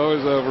 Yeah, you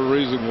always have a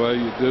reason why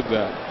you did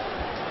that.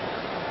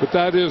 But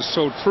that is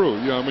so true.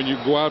 You know, I mean, you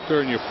go out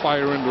there and you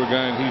fire into a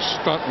guy and he's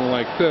stunting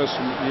like this,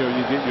 and you know,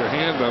 you get your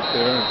hand up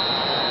there, and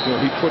you know,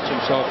 he puts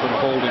himself in a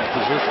holding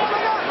position.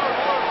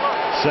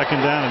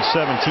 2nd down and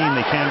 17.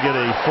 They can get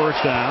a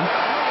 1st down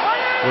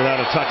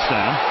without a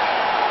touchdown.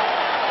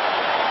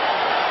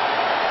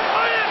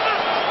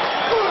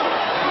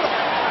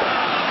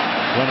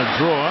 Run a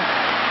draw.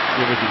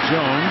 Give it to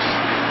Jones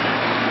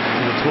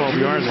to the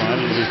 12-yard line.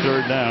 It'll be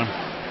 3rd down.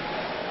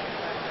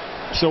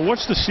 So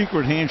what's the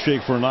secret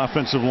handshake for an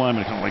offensive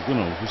lineman? Kind of like, you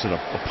know, is it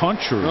a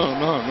punch or? No.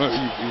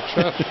 You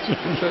chest.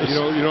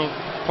 You don't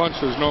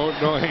punch. There's no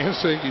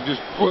handshake. You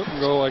just put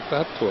and go like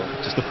that to him.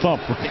 Just a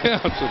thump. Right?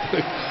 Yeah, it's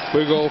a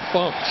big old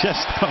thump.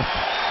 Chest thump.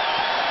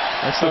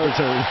 That's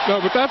secretary. No,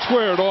 but that's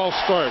where it all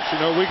starts. You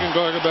know, we can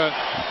talk about,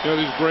 you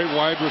know, these great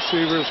wide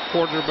receivers,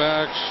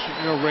 quarterbacks,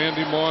 you know,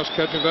 Randy Moss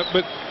catching that,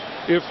 but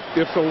if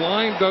the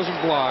line doesn't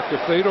block, if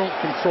they don't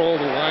control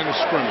the line of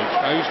scrimmage,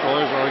 I used to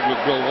always argue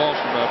with Bill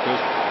Walsh about this,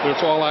 but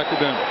it's all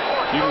academic.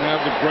 You can have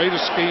the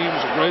greatest schemes,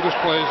 the greatest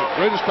plays, the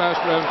greatest pass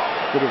plays,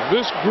 but if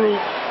this group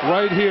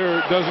right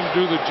here doesn't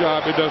do the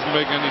job, it doesn't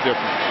make any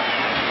difference.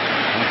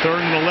 On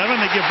 3rd and 11,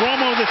 they give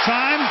Romo the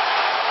time.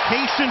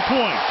 Case in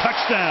point,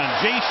 touchdown,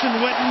 Jason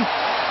Witten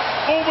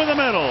over the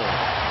middle.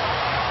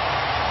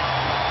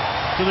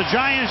 So the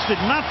Giants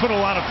did not put a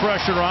lot of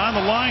pressure on.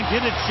 The line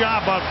did its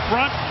job up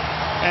front.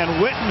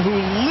 And Witten, who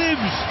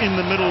lives in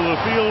the middle of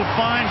the field,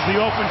 finds the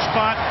open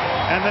spot,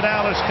 and the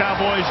Dallas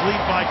Cowboys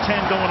lead by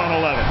 10 going on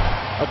 11.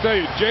 I'll tell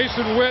you,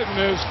 Jason Witten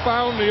has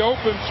found the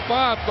open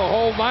spot the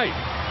whole night.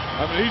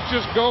 I mean, he's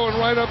just going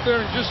right up there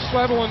and just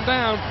settling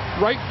down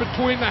right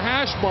between the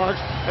hash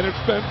marks, and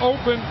it's been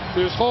open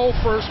this whole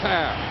first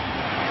half.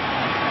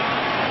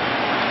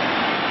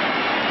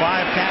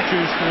 5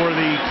 catches for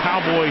the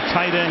Cowboy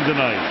tight end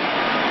tonight.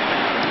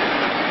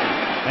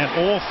 And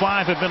all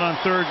 5 have been on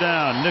 3rd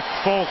down. Nick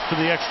Folk for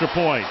the extra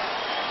point.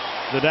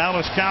 The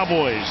Dallas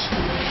Cowboys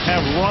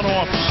have run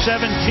off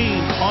 17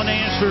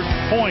 unanswered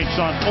points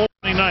on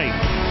opening night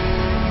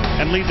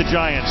and lead the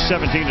Giants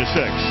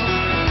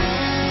 17-6.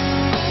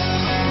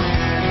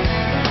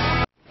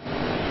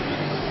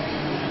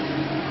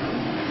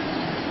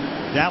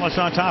 Dallas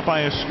on top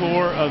by a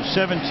score of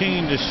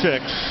 17-6.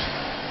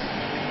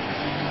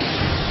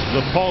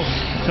 The pulse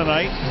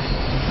tonight.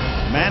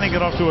 Manning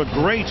got off to a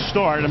great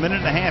start. A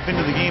minute and a half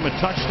into the game, a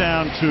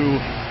touchdown to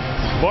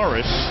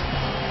Burris.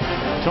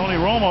 Tony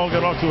Romo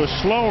got off to a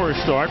slower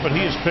start, but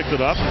he has picked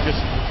it up and just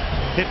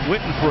hit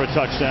Witten for a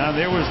touchdown.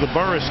 There was the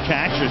Burris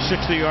catch, a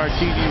 60-yard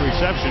TD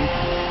reception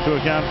to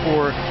account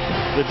for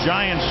the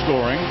Giants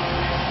scoring.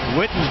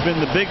 Witten's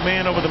been the big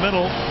man over the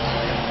middle.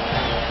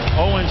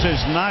 Owens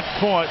has not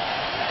caught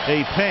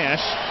a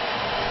pass.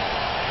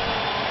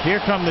 Here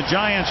come the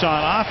Giants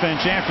on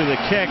offense after the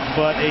kick,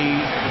 but a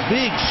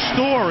big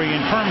story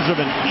in terms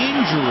of an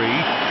injury,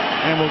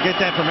 and we'll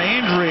get that from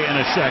Andrea in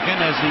a second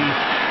as the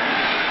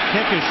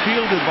kick is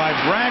fielded by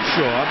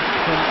Bradshaw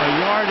from a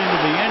yard into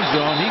the end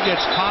zone. He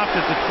gets popped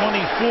at the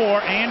 24.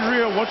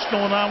 Andrea, what's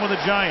going on with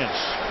the Giants?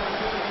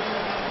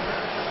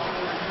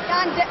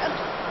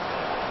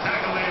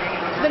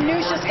 The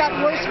news just got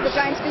worse for the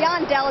Giants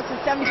beyond Dallas'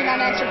 17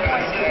 unanswered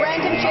points.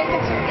 Brandon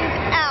Jacobs is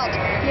out.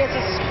 He has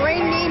a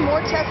sprained knee,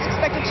 more tests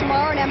expected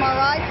tomorrow, an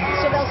MRI,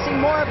 so they'll see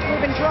more of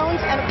Reuben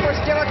Drones and, of course,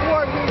 Derek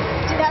Ward, who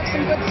did have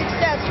some good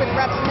success with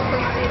reps in the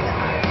preseason.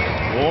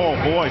 Oh,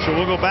 boy, so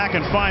we'll go back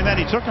and find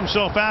that. He took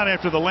himself out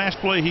after the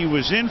last play he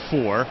was in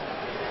for,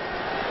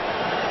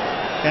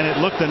 and it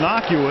looked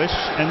innocuous,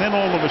 and then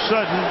all of a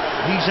sudden,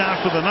 he's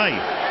out for the night.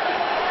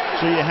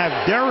 So you have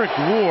Derek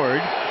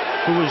Ward,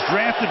 who was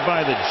drafted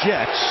by the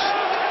Jets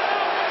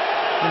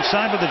and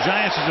signed by the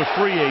Giants as a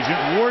free agent.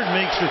 Ward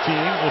makes the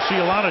team. We'll see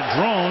a lot of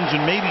Drones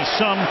and maybe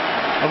some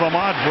of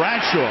Ahmad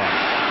Bradshaw.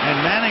 And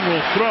Manning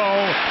will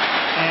throw,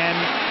 and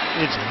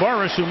it's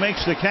Burris who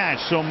makes the catch.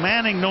 So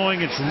Manning,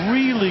 knowing it's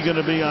really going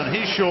to be on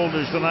his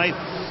shoulders tonight,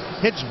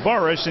 hits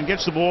Burris and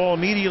gets the ball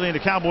immediately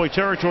into Cowboy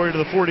territory to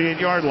the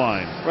 48-yard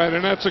line. Right, and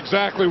that's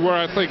exactly where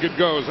I think it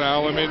goes,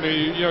 Al. I mean,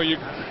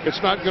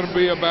 it's not going to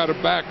be about a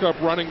backup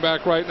running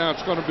back right now.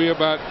 It's going to be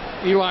about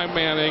Eli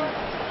Manning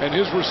and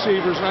his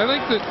receivers. And I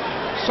think that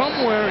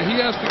somewhere he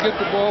has to get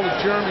the ball to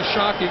Jeremy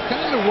Shockey,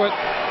 kind of what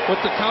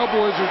the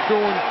Cowboys are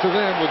doing to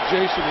them with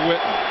Jason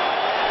Witten.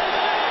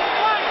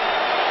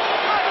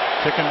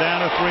 Ticking down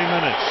to 3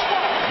 minutes.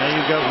 Now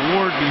you've got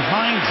Ward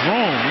behind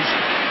Drones,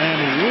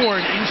 and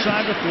Ward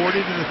inside the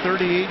 40 to the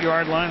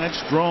 38-yard line.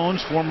 That's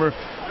Drones, former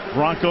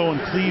Bronco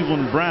and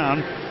Cleveland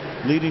Brown,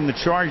 leading the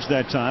charge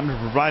that time,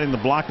 providing the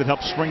block that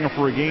helped Springer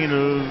for a gain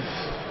of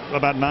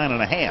about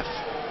 9.5.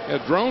 Yeah,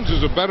 Drones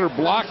is a better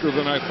blocker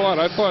than I thought.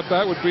 I thought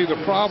that would be the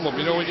problem.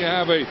 You know, when you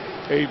have a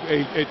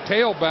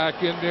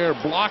tailback in there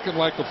blocking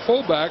like a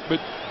fullback, but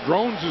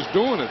Drones is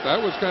doing it.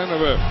 That was kind of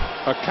a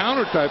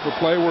counter type of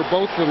play where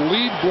both the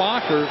lead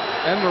blocker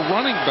and the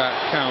running back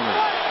counter.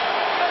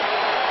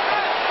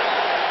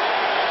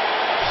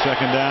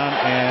 Second down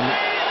and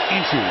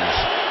inches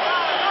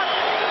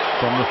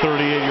from the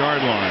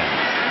 38-yard line.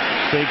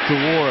 Fake to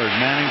Ward.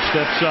 Manning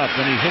steps up,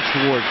 then he hits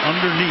Ward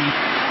underneath,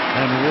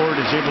 and Ward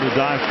is able to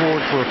dive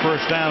forward for a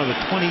first down at the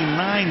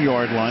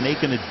 29-yard line.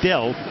 Aiken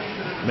Adele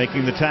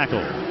making the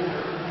tackle.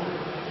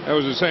 That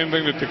was the same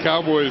thing that the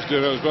Cowboys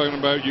did. I was talking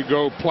about, you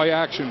go play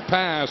action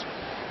pass,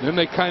 then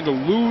they kind of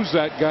lose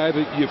that guy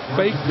that you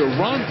fake the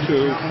run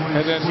to,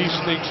 and then he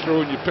sneaks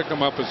through and you pick him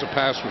up as a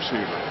pass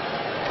receiver.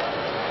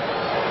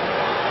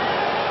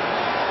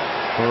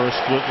 Burris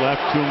split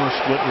left, Toomer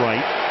split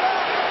right.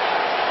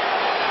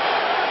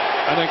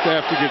 I think they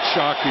have to get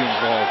Shockey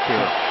involved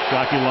here.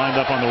 Shockey lined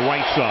up on the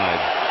right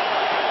side.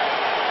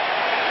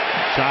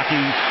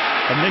 Shockey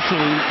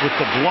initially with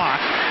the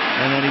block,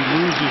 and then he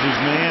loses his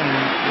man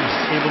and is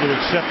able to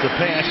accept the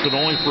pass, but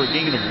only for a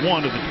gain of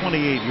 1 at the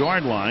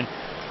 28-yard line.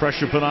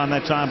 Pressure put on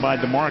that time by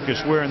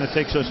DeMarcus Ware, and that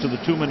takes us to the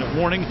 2-minute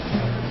warning,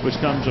 which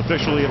comes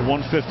officially at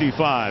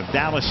 1:55.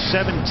 Dallas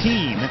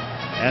 17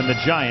 and the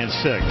Giants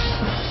 6.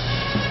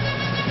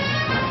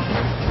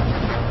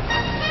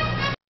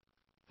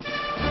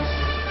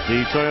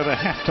 The Toyota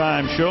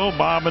halftime show.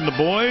 Bob and the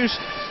boys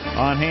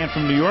on hand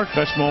from New York.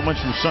 Best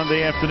moments from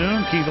Sunday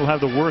afternoon. Keith will have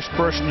the worst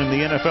person in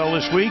the NFL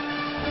this week.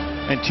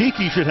 And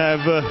Tiki should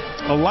have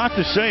a lot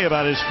to say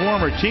about his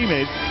former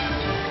teammates,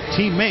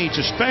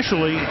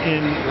 especially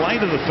in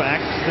light of the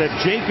fact that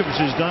Jacobs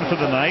is done for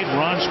the night.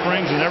 Ron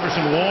Springs and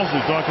Everson Walls,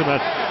 we talked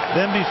about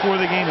them before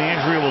the game.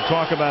 Andrea will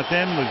talk about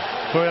them. The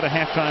Toyota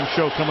halftime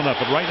show coming up.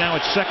 But right now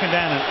it's second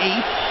down and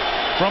 8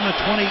 from the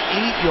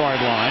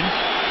 28-yard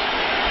line.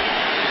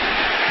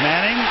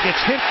 Manning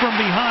gets hit from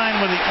behind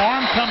with the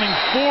arm coming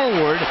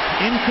forward.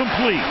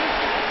 Incomplete.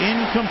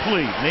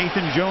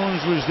 Nathan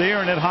Jones was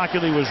there, and Ed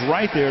Hockley was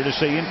right there to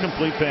say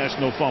incomplete pass,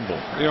 no fumble.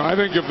 You know, I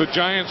think if the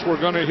Giants were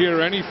going to hear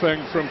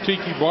anything from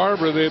Tiki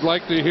Barber, they'd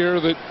like to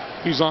hear that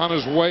he's on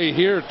his way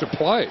here to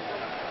play.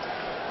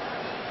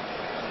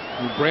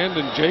 And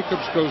Brandon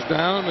Jacobs goes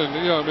down, and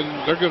I mean,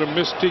 they're going to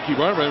miss Tiki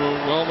Barber. I mean,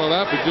 we all know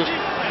that, but just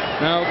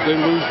now they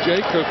lose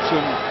Jacobs,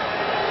 and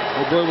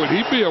oh boy, would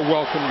he be a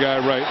welcome guy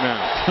right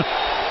now.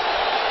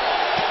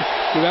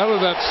 Get out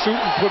of that suit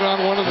and put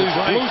on one of these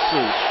blue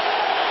suits.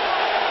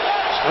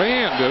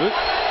 Strahan did it.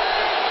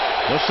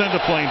 They'll send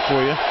a plane for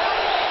you.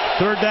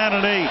 Third down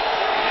and 8.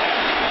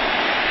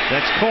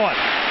 That's caught.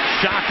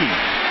 Shockey.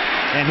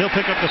 And he'll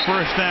pick up the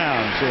first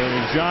down. So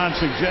John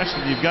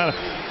suggested you've got to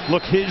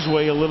look his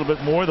way a little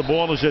bit more. The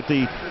ball is at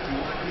the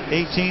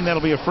 18.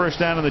 That'll be a first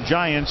down, and the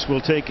Giants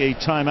will take a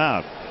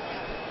timeout.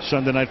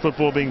 Sunday Night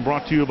Football being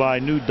brought to you by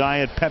new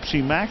Diet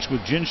Pepsi Max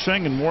with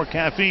ginseng and more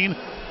caffeine.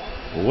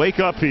 Wake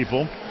up,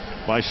 people.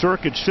 By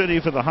Circuit City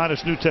for the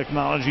hottest new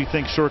technology.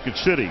 Think Circuit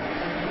City.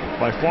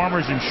 By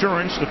Farmers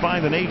Insurance. To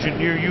find an agent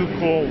near you,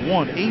 call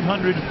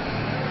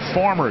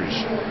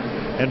 1-800-FARMERS.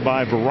 And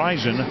by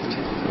Verizon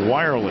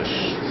Wireless.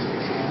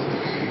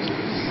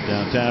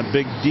 Downtown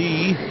Big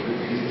D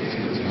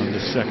on the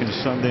second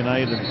Sunday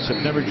night in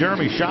September.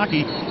 Jeremy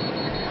Shockey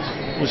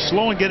was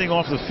slow in getting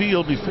off the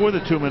field before the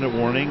 2-minute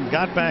warning.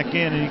 Got back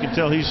in, and you can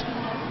tell he's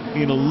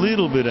in a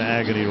little bit of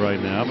agony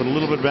right now, but a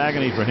little bit of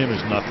agony for him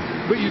is nothing.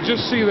 But you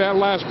just see that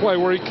last play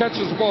where he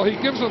catches the ball. He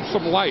gives him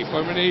some life.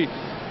 I mean,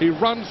 he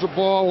runs the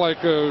ball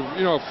like a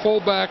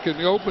fullback in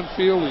the open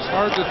field. He's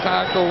hard to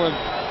tackle,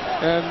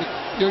 and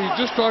you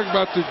just talk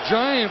about the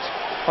Giants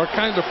are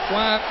kind of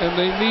flat and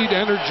they need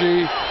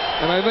energy,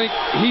 and I think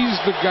he's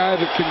the guy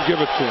that can give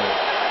it to them.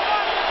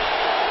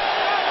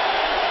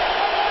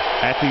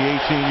 At the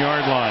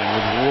 18-yard line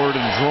with Ward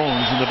and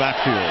Drones in the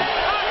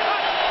backfield.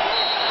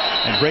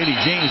 And Brady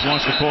James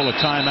wants to call a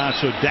timeout,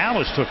 so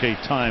Dallas took a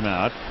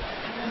timeout,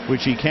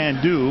 which he can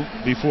do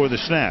before the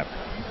snap.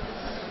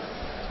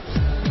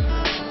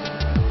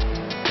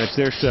 That's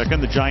their second.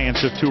 The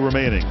Giants have 2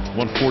 remaining.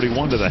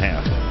 1:41 to the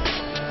half.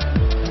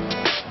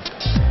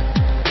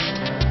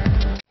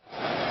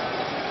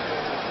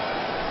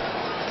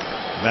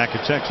 Back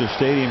at Texas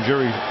Stadium,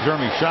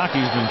 Jeremy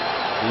Shockey's been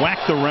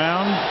whacked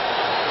around.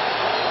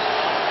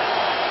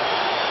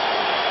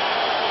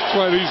 That's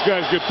why these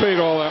guys get paid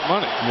all that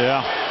money.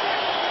 Yeah.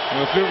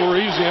 Well, if it were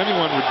easy,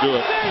 anyone would do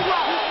it.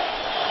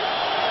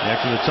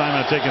 After the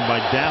timeout taken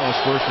by Dallas,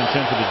 1st and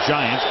 10 for the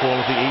Giants. Ball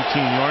at the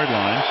 18-yard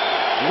line.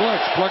 He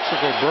likes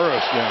Plexico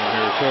Burress down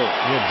here, too.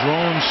 Yeah,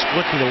 drone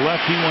split to the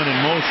left. He went in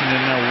motion,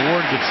 and now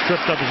Ward gets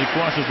tripped up as he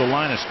crosses the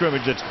line of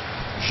scrimmage. That's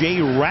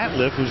Jay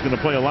Ratliff, who's going to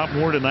play a lot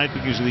more tonight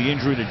because of the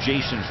injury to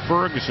Jason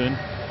Ferguson,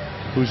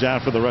 who's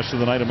out for the rest of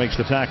the night and makes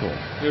the tackle.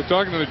 You're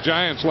talking to the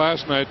Giants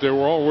last night. They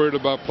were all worried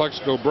about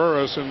Plexico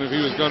Burress and if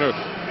he was going to,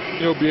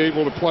 be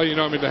able to play.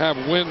 To have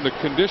wind, the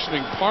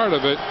conditioning part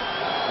of it.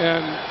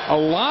 And a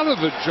lot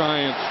of the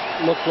Giants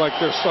look like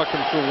they're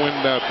sucking for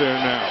wind out there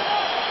now.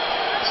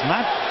 It's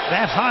not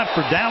that hot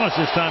for Dallas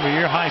this time of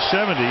year, high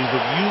 70s,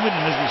 but humid,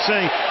 and as we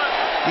say,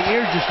 the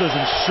air just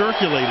doesn't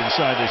circulate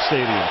inside this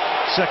stadium.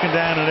 2nd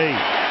down and 8.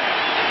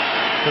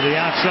 To the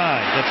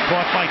outside. That's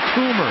caught by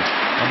Coomer.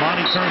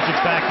 Amani turns it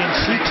back in,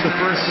 seeks the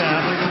first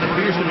down. It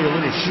appears to be a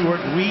little short.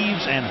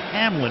 Reeves and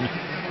Hamlin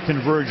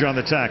converge on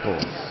the tackle.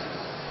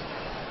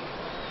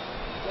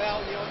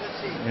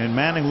 And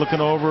Manning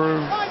looking over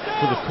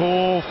to the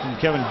call from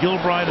Kevin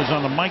Gilbride is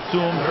on the mic to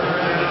him.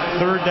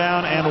 3rd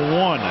down and 1.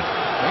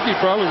 I think he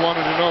probably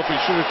wanted to know if he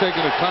should have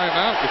taken a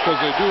timeout because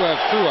they do have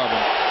 2 of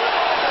them.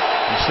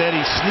 Instead,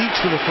 he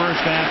sneaks for the first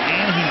down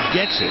and he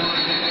gets it.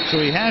 So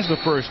he has the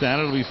first down.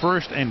 It'll be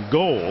 1st and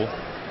goal.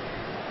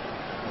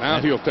 Now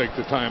he'll take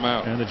the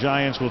timeout. And the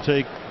Giants will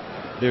take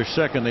their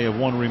 2nd. They have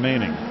 1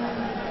 remaining.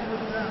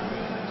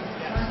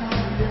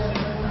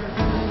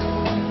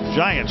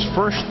 Giants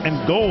 1st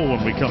and goal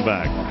when we come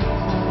back.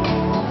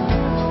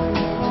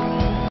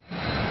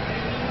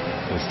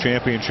 Those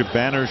championship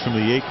banners from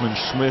the Aikman,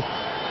 Smith,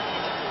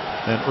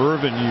 and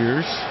Irvin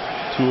years.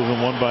 2 of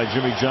them won by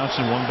Jimmy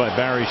Johnson, one by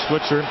Barry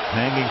Switzer,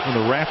 hanging from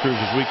the rafters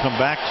as we come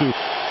back to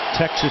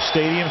Texas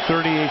Stadium.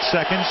 38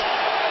 seconds.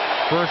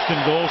 1st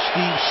and goal.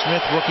 Steve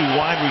Smith, rookie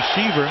wide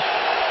receiver,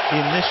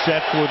 in this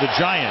set for the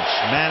Giants.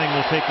 Manning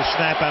will take the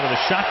snap out of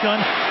the shotgun,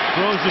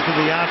 throws it to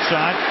the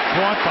outside,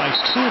 caught by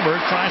Coomer,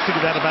 tries to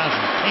get out of bounds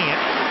and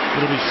can't.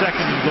 It'll be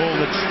 2nd and goal.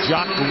 That's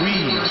Jock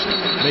Reeves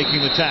making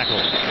the tackle.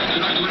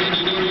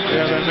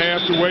 Yeah, then they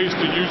have to waste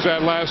to use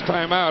that last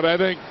time out. I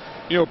think,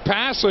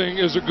 passing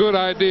is a good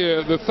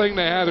idea, the thing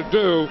they had to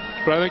do,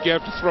 but I think you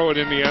have to throw it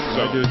in the end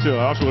zone. I do too.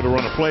 I also would have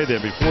run a play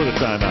there before the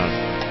timeout.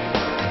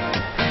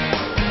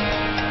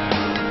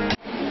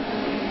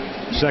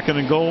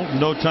 2nd and goal,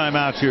 no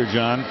timeouts here,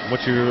 John.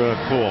 What's your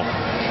call?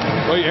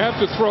 Well, you have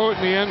to throw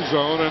it in the end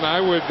zone, and I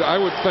would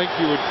think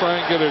you would try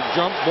and get a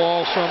jump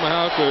ball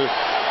somehow to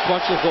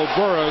Plexico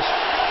Burress,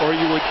 or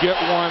you would get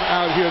one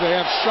out here. They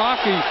have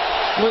Shockey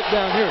split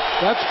down here.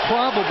 That's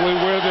probably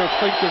where they're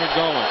thinking of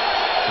going.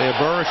 They have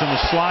Burress in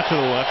the slot to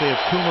the left. They have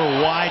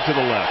Coomer wide to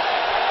the left.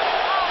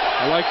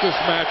 I like this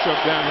matchup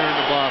down here in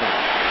the bottom.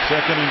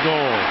 2nd and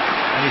goal.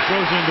 And he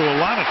throws into a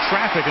lot of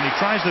traffic, and he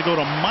tries to go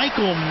to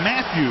Michael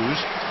Matthews,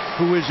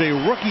 who is a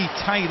rookie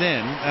tight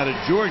end out of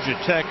Georgia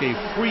Tech, a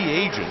free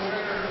agent.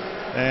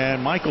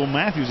 And Michael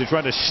Matthews, they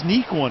tried to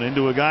sneak one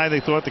into a guy they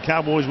thought the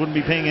Cowboys wouldn't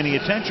be paying any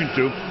attention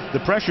to.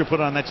 The pressure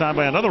put on that time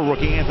by another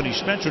rookie, Anthony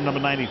Spencer, number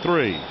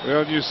 93.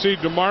 Well, you see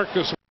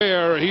DeMarcus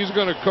Ware. He's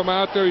going to come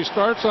out there. He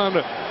starts on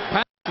the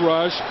pass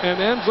rush and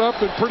ends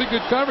up in pretty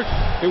good coverage.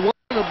 It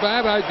wasn't a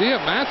bad idea.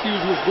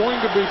 Matthews was going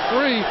to be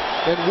free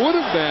and would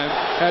have been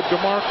had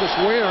DeMarcus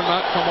Ware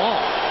not come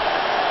off.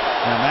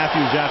 Now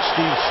Matthews out.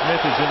 Steve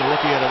Smith is in. The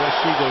rookie out of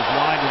SC goes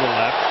wide to the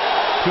left.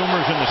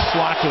 Coomer's in the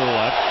slot to the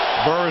left.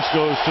 Burress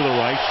goes to the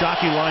right.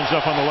 Shockey lines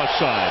up on the left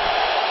side.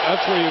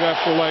 That's where you'd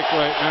have to like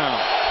right now.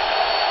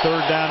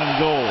 3rd down and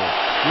goal.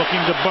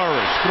 Looking to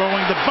Burress.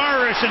 Throwing to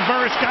Burress, and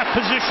Burress got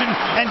position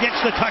and gets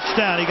the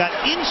touchdown. He got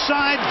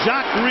inside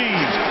Jock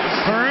Reeves.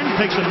 Hearn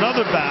takes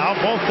another bow.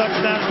 Both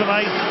touchdowns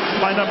tonight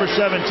by number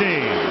 17.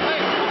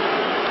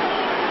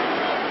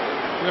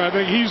 I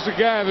think he's the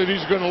guy that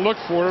he's going to look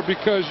for,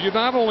 because you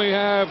not only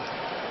have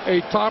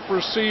a top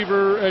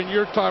receiver and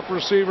your top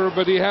receiver,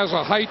 but he has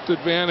a height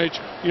advantage,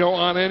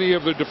 on any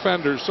of the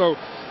defenders. So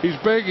he's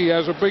big. He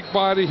has a big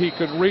body. He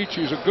can reach.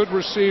 He's a good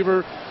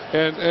receiver,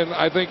 and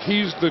I think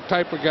he's the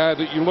type of guy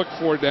that you look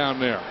for down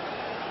there.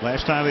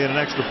 Last time they had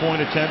an extra point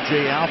attempt,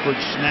 Jay Alford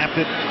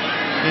snapped it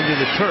into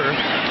the turf.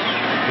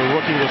 The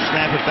rookie will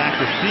snap it back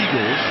to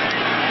Fiegels.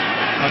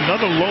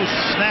 Another low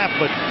snap,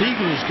 but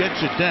Fiegels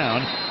gets it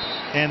down.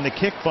 And the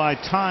kick by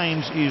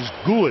Tynes is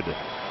good.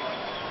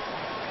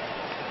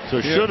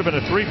 So it should have been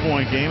a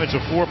 3-point game. It's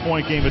a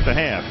 4-point game at the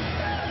half.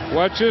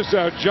 Watch this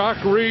out. Jock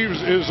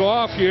Reeves is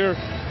off here,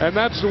 and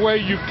that's the way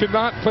you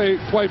cannot play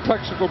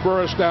Plexico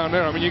Burress down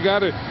there. I mean, you got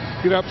to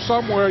get up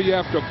somewhere. You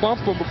have to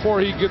bump him before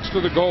he gets to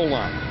the goal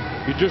line.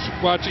 You just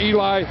watch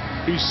Eli.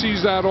 He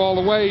sees that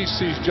all the way. He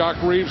sees Jock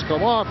Reeves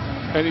come off,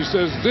 and he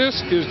says,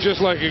 this is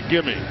just like a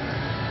gimme.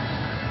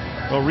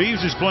 Well,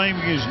 Reeves is playing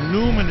because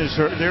Newman is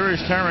hurt. There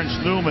is Terrence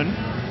Newman,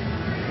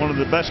 one of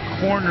the best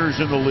corners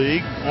in the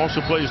league.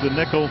 Also plays the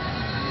nickel,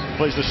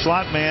 plays the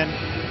slot man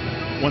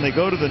when they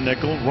go to the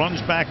nickel. Runs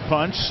back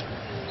punts.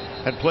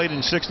 Had played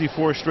in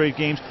 64 straight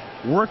games.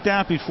 Worked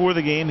out before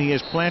the game. He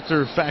has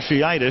plantar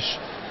fasciitis,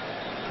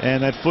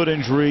 and that foot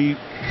injury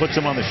puts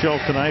him on the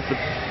shelf tonight. But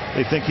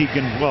they think he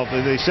can. Well,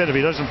 they said if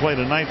he doesn't play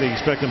tonight, they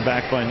expect him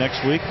back by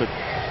next week. But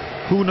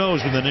who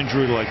knows with an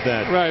injury like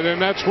that? Right,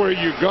 and that's where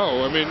you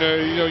go. I mean,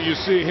 you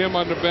see him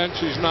on the bench.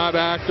 He's not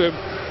active.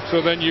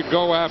 So then you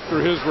go after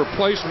his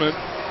replacement.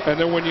 And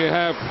then when you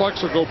have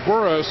Plexico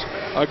Burress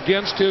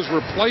against his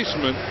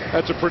replacement,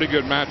 that's a pretty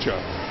good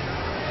matchup.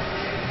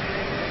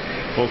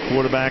 Both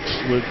quarterbacks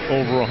with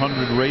over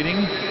 100 rating,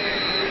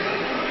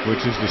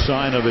 which is the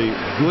sign of a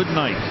good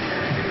night.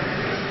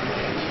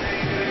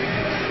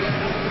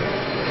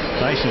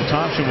 Tyson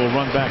Thompson will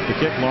run back the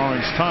kick.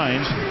 Lawrence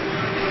Tynes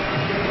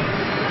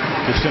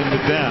to send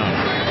it down.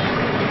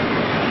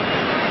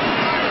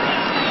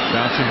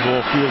 Bouncing ball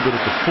fielded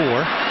at the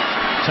 4.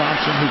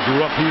 Thompson, who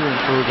grew up here in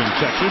Irving,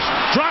 Texas,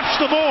 drops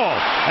the ball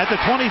at the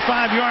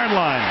 25-yard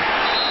line.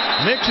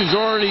 Nix is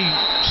already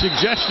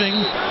suggesting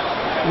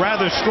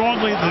rather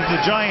strongly that the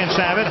Giants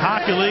have it.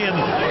 Hockley and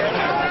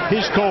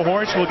his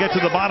cohorts will get to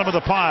the bottom of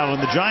the pile,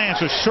 and the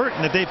Giants are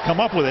certain that they've come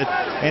up with it.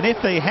 And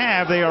if they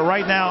have, they are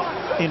right now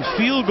in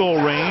field goal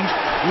range.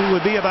 We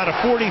would be about a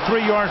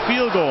 43-yard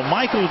field goal.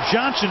 Michael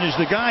Johnson is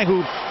the guy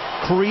who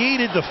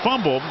created the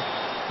fumble.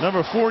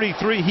 Number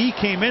 43, he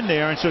came in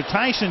there, and so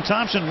Tyson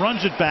Thompson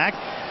runs it back,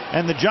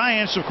 and the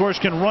Giants, of course,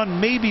 can run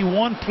maybe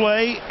one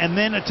play and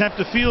then attempt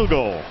a field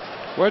goal.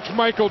 Watch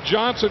Michael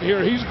Johnson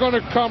here. He's going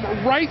to come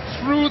right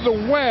through the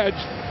wedge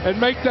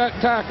and make that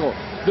tackle.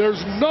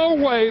 There's no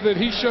way that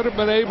he should have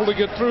been able to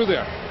get through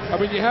there. I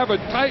mean, you have a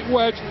tight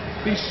wedge.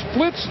 He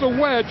splits the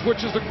wedge,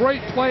 which is a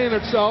great play in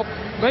itself,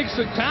 makes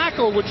a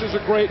tackle, which is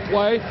a great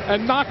play,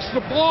 and knocks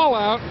the ball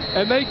out,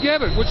 and they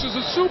get it, which is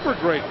a super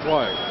great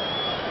play.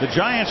 The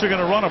Giants are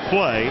going to run a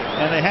play,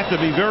 and they have to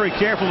be very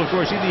careful, of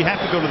course. Either you have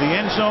to go to the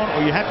end zone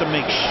or you have to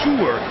make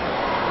sure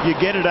you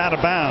get it out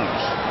of bounds.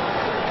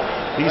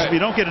 Because if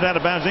you don't get it out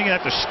of bounds, then you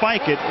have to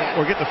spike it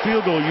or get the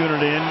field goal unit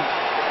in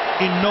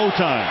no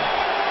time.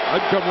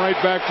 I'd come right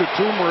back to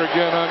Toomer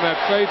again on that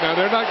fade. Now,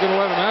 they're not going to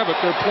let him have it.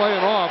 They're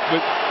playing off,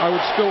 but I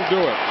would still do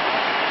it.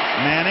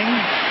 Manning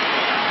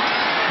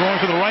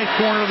going for the right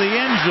corner of the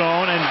end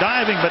zone and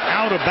diving, but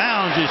out of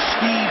bounds is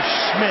Steve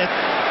Smith,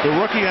 the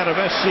rookie out of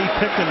SC,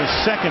 picked in the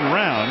second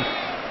round,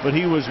 but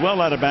he was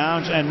well out of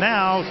bounds. And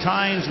now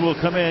Tynes will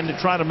come in to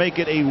try to make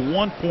it a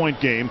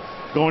one-point game,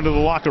 going to the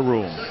locker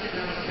room.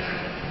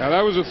 Now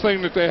that was the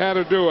thing that they had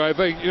to do. I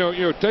think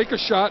take a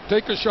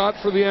shot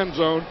for the end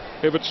zone.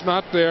 If it's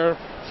not there,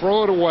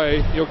 throw it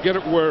away. You'll get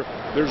it where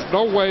there's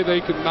no way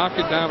they can knock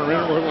it down, or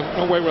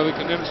no way where they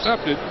can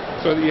intercept it,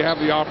 so that you have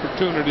the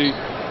opportunity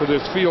for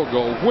this field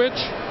goal, which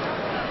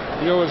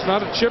is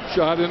not a chip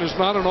shot and it's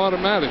not an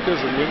automatic, is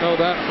it? We know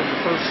that from the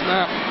first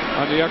snap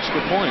on the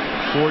extra point.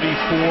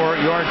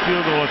 44-yard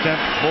field goal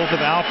attempt. Both of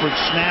Alfred's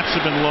snaps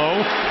have been low.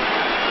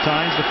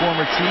 Tynes, the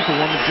former chief, who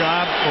won the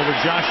job over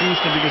Josh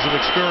Houston because of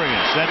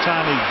experience. That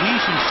time a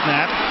decent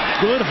snap,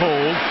 good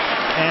hold,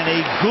 and a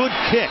good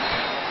kick.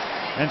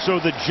 And so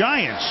the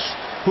Giants,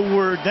 who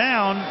were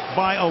down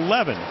by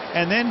 11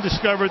 and then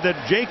discovered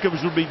that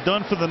Jacobs would be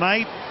done for the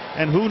night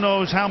and who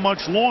knows how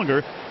much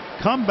longer,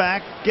 come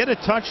back, get a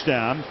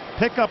touchdown,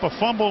 pick up a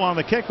fumble on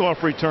the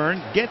kickoff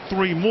return, get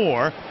 3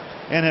 more,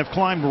 and have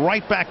climbed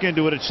right back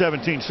into it at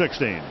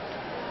 17-16.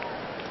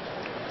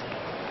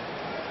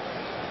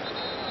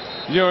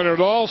 And it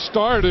all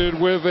started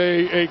with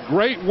a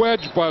great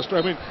wedge buster.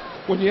 I mean,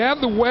 when you have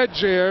the wedge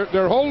there,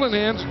 they're holding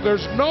hands.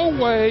 There's no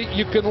way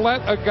you can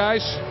let a guy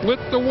split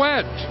the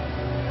wedge.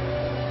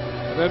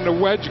 And then the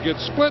wedge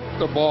gets split,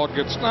 the ball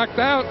gets knocked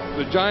out,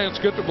 the Giants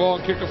get the ball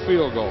and kick a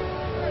field goal.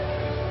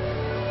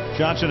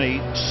 Johnson, a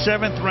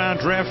 7th-round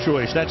draft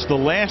choice. That's the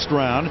last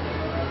round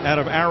out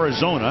of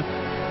Arizona.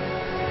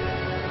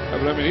 I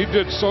mean, he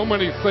did so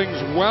many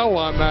things well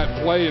on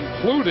that play,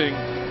 including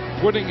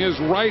putting his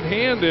right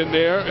hand in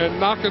there and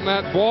knocking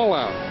that ball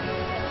out.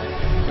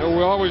 We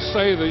always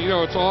say that,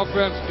 it's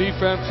offense,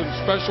 defense, and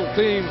special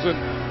teams, and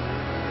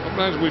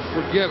sometimes we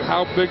forget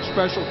how big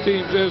special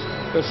teams is,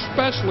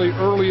 especially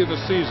early in the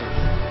season.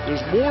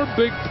 There's more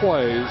big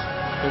plays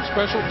in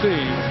special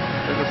teams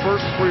in the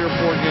first 3 or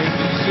 4 games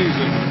of the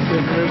season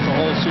than there is the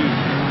whole season.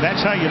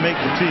 That's how you make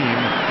the team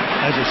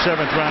as a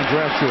 7th-round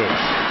draft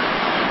choice.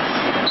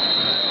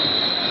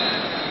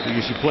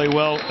 Because you play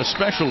well,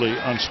 especially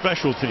on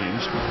special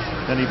teams,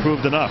 and he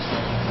proved enough.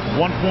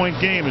 1-point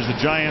game as the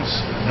Giants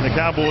and the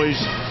Cowboys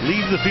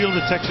leave the field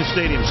at Texas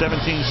Stadium,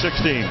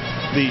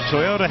 17-16. The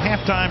Toyota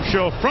halftime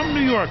show from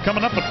New York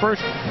coming up, but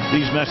first,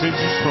 these messages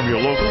from your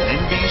local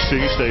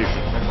NBC station.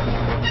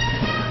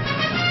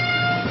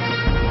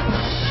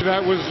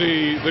 That was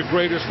the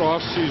greatest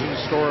off-season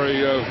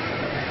story of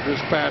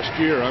this past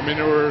year. I mean,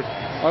 there were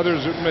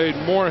others that made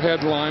more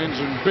headlines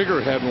and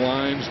bigger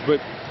headlines, but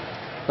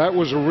that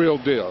was a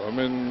real deal. I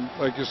mean,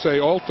 like you say,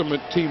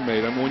 ultimate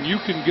teammate. I mean, when you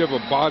can give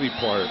a body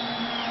part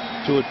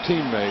to a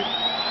teammate,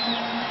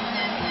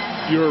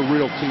 you're a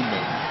real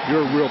teammate.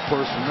 You're a real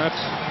person.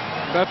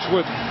 That's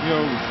what,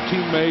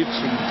 teammates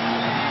and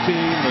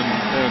team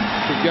and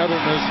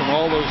togetherness and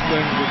all those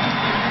things, it's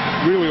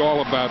really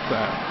all about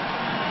that.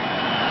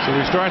 So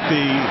we start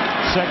the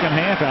second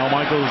half. Al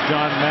Michaels,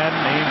 John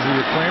Madden, Andrew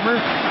Kramer.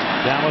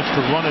 Dallas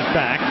to run it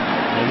back.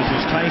 This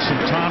is Tyson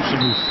Thompson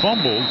who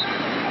fumbled,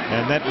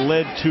 and that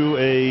led to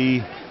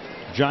a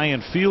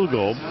Giant field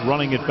goal,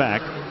 running it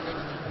back.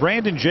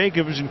 Brandon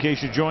Jacobs, in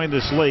case you joined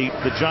us late,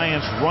 the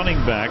Giants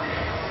running back,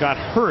 got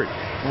hurt.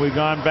 And we've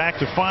gone back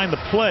to find the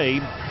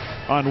play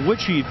on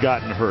which he'd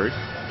gotten hurt.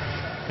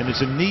 And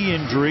it's a knee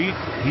injury.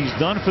 He's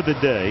done for the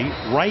day,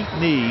 right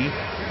knee.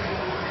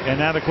 And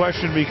now the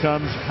question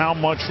becomes, how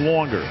much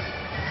longer?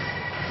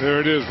 There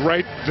it is,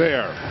 right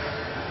there.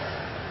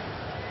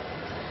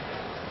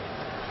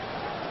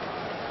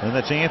 And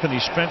that's Anthony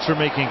Spencer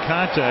making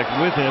contact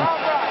with him.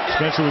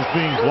 Spencer was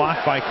being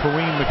blocked by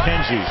Kareem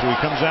McKenzie. So he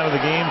comes out of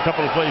the game. A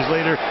couple of plays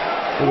later,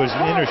 it was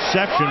an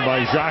interception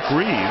by Jacques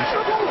Reeves.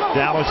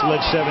 Dallas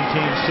led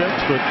 17-6,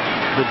 but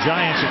the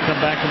Giants have come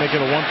back to make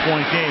it a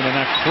one-point game. And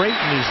now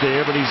Creighton is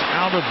there, but he's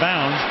out of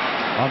bounds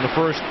on the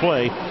first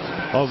play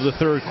of the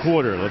third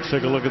quarter. Let's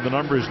take a look at the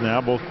numbers now.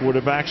 Both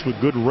quarterbacks with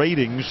good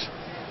ratings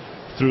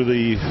through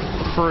the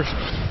first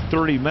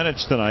 30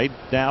 minutes tonight.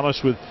 Dallas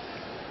with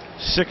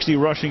 60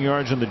 rushing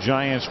yards and the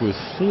Giants with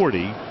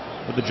 40.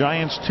 But the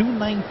Giants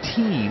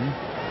 219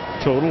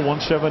 total,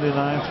 179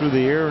 through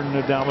the air, and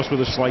Dallas with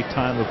a slight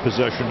time of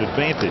possession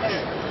advantage.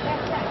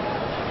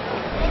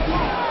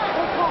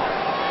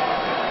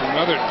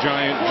 Another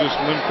Giant just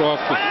limped off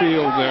the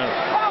field there.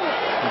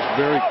 It's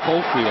Barry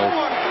Cofield.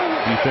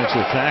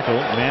 Defensive tackle.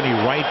 Manny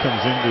Wright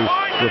comes in to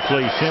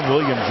replace him.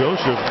 William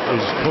Joseph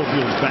is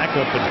Cofield's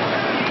backup, and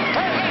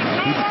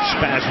he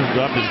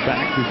spasmed up his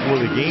back before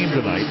the game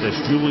tonight.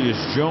 That's Julius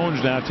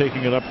Jones now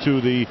taking it up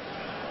to the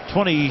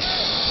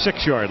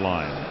 26-yard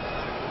line.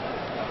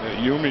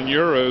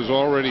 Umanura is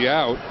already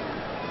out.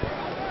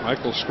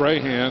 Michael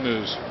Strahan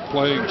is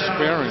playing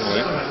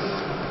sparingly.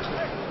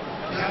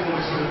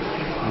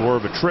 War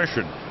of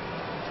attrition.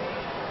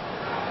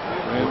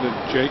 Brandon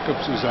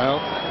Jacobs is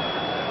out.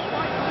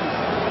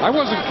 I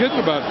wasn't kidding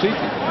about Tiki.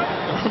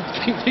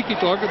 Tiki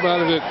talked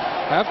about it at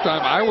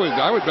halftime. I would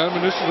bet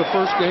him this is the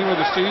first game of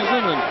the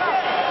season, and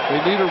they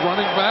need a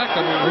running back.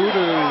 I mean, who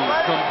to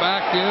come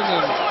back in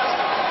and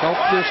help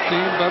this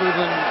team better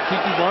than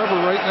Tiki Barber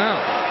right now?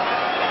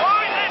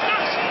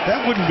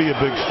 That wouldn't be a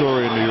big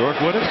story in New York,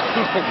 would it?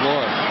 Oh,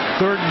 boy.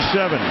 3rd and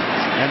 7.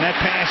 And that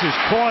pass is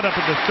caught up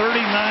at the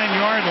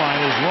 39-yard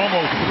line as Romo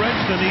threads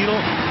the needle,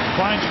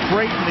 finds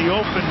Creighton, the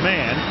open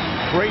man.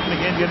 Creighton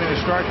again getting a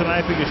start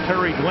tonight because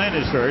Terry Glenn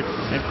is hurt,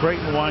 and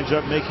Creighton winds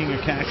up making a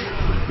catch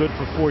good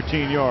for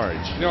 14 yards.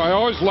 You know, I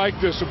always like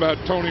this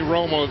about Tony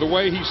Romo, the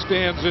way he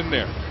stands in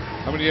there.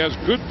 I mean, he has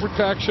good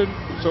protection,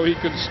 so he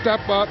can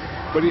step up,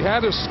 but he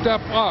had to step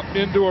up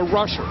into a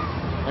rusher.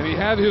 And he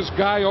had his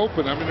guy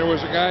open. I mean, there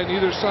was a guy on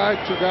either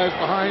side, two guys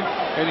behind,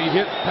 and he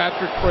hit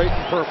Patrick Creighton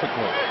perfectly.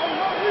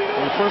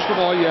 I mean, first of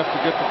all, you have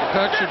to get the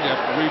protection, you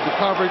have to read the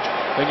coverage,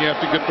 and you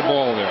have to get the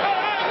ball there.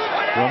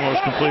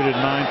 Romo's completed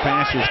 9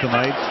 passes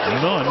tonight,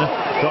 none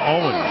to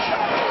Owens.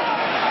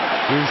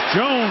 Here's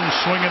Jones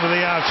swinging to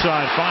the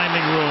outside,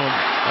 finding room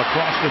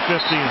across the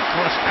 50 and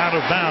thrust out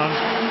of bounds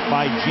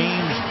by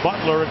James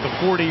Butler at the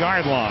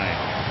 40-yard line.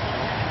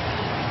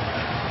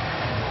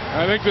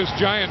 I think this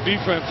Giant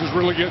defense is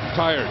really getting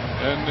tired.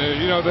 And,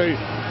 you know, they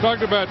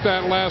talked about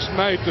that last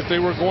night, that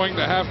they were going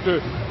to have to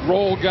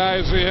roll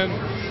guys in.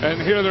 And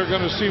here they're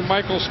going to see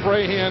Michael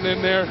Strahan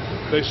in there.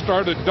 They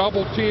start a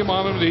double team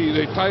on him.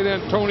 The tight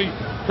end, Tony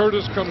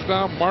Curtis, comes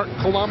down. Martin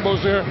Colombo's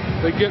there.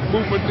 They get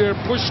movement there,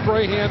 push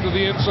Strahan to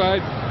the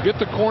inside,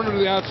 get the corner to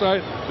the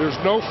outside. There's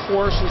no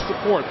force or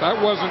support. That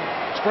wasn't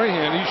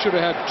Strahan. He should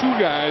have had 2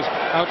 guys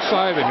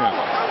outside of him.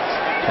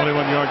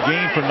 21-yard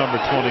gain for number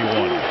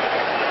 21.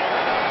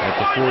 At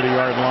the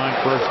 40-yard line,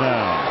 first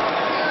down.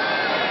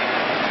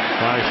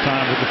 Buys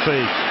time with the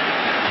fake.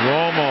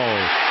 Romo.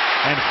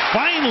 And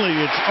finally,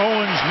 it's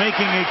Owens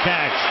making a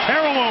catch.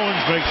 Terrell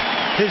Owens makes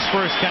his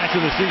first catch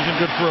of the season,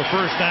 good for a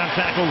first down,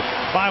 tackled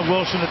by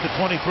Wilson at the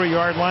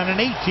 23-yard line, an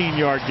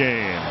 18-yard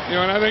gain.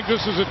 You know, and I think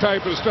this is the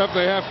type of stuff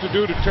they have to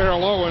do to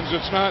Terrell Owens.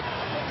 It's not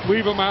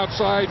leave him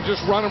outside,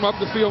 just run him up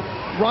the field,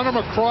 run him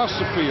across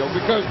the field,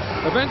 because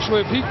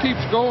eventually if he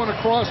keeps going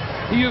across,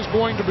 he is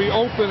going to be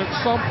open at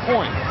some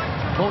point.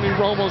 Tony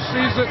Romo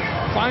sees it,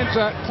 finds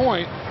that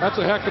point. That's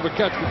a heck of a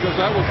catch, because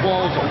that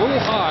ball is a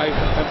little high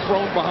and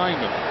thrown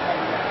behind him.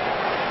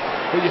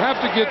 But you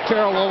have to get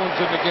Terrell Owens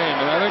in the game,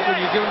 and I think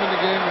when you get him in the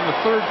game in the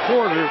third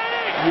quarter,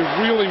 you've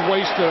really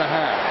wasted a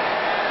half.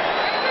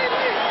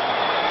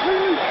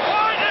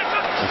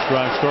 This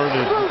drive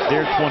started at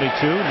their 22,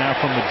 now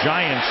from the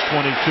Giants'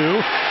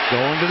 22,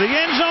 going to the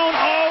end zone.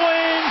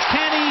 Owens,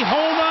 can he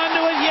hold on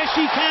to it? Yes,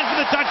 he can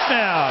for the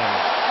touchdown.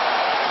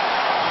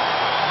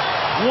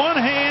 One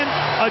hand,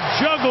 a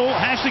juggle,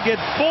 has to get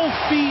both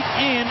feet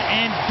in,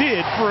 and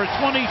did for a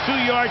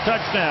 22-yard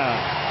touchdown.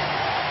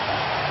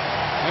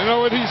 I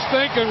know what he's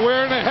thinking.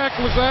 Where in the heck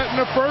was that in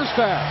the first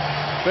half?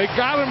 They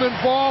got him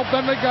involved,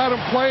 then they got him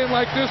playing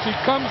like this. He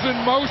comes in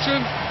motion,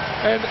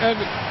 and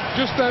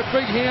just that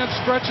big hand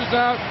stretches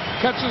out,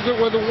 catches it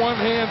with the one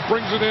hand,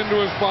 brings it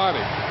into his body.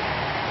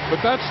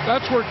 But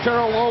that's where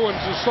Terrell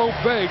Owens is so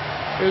big,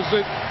 is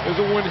that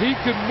when he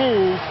can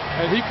move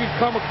and he can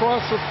come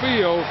across the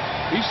field,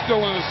 He's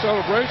still in his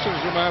celebration,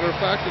 as a matter of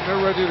fact, and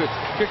they're ready to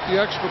kick the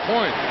extra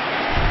point.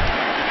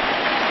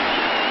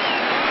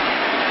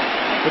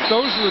 But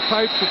those are the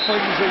types of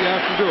things that you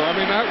have to do. I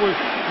mean, that was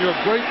a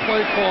great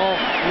play call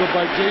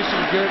by Jason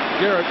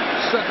Garrett,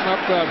 setting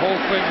up that whole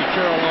thing to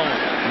Terrell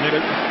Owens.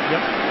 Yep.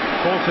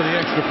 Call to the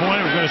extra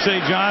point. I was going to say,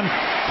 John,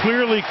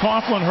 clearly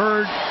Coughlin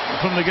heard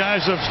from the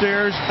guys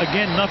upstairs.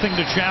 Again, nothing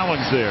to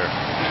challenge there.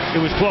 It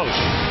was close.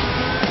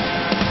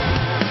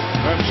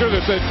 I'm sure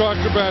that they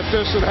talked about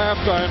this at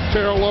halftime.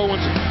 Terrell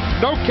Owens,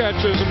 no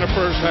catches in the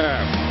first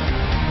half.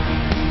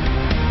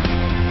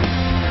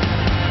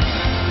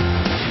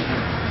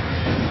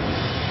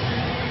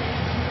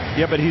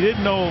 Yeah, but he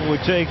didn't know it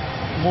would take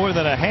more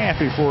than a half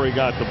before he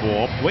got the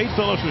ball. Wade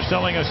Phillips was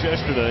telling us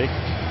yesterday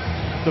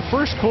the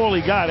first call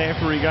he got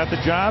after he got the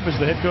job as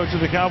the head coach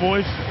of the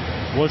Cowboys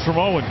was from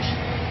Owens.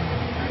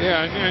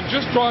 Yeah, and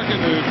just talking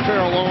to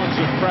Terrell Owens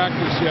in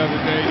practice the other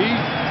day,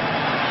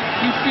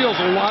 he feels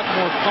a lot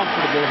more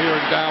comfortable here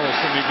in Dallas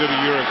than he did a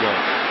year ago.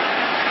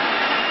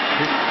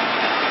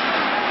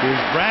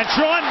 Here's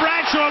Bradshaw, and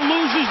Bradshaw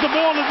loses the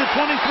ball at the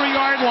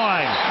 23-yard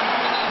line.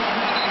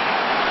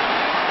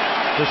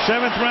 The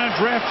 7th-round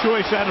draft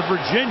choice out of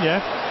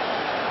Virginia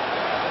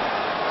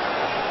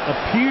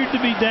appeared to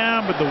be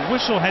down, but the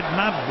whistle had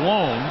not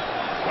blown.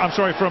 I'm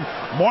sorry, from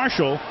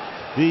Marshall,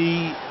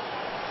 the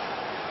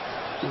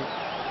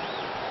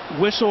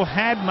whistle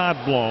had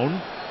not blown,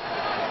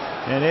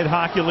 and Ed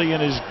Hockley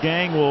and his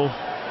gang will.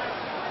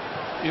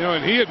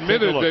 And he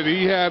admitted that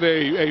he had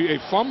a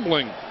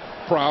fumbling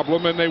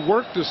problem, and they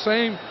worked the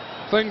same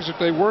things that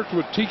they worked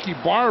with Tiki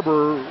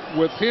Barber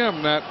with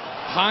him, that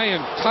high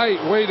and tight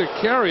way to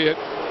carry it,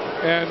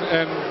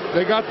 and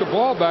they got the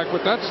ball back,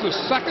 but that's the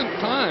second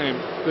time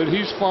that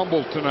he's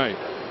fumbled tonight.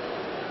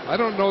 I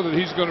don't know that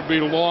he's going to be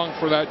long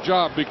for that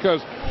job,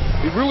 because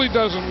he really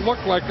doesn't look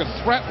like a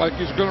threat, like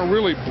he's going to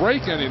really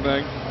break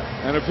anything.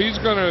 And if he's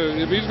going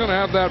to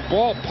have that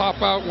ball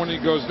pop out when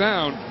he goes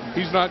down,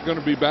 he's not going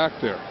to be back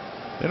there.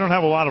 They don't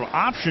have a lot of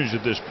options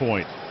at this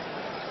point.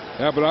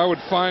 Yeah, but I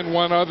would find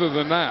one other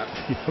than that.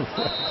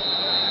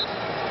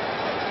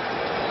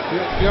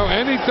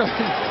 Anytime.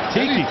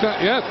 Tiki.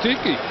 Yeah,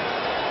 Tiki.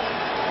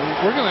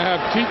 We're going to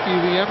have Tiki,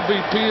 the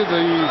MVP of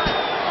the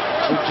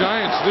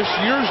Giants, this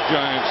year's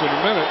Giants, in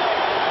a minute.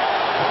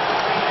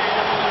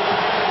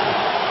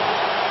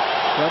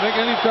 I think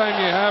anytime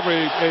you have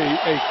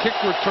a kick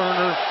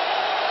returner,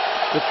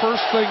 the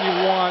first thing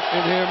you want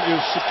in him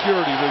is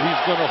security, that he's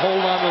going to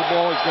hold on to the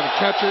ball, he's going to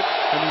catch it,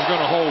 and he's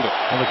going to hold it.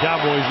 Well, the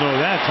Cowboys know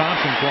that.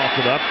 Thompson coughed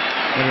it up,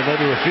 and it led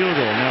to a field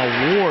goal. Now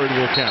Ward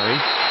will carry,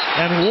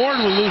 and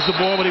Ward will lose the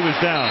ball, but he was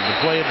down. The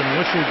play had been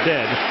whistled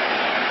dead.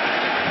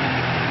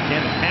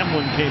 Ken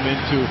Hamlin came in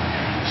to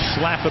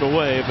slap it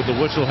away, but the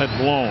whistle had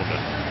blown.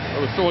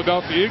 Well, the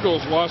Philadelphia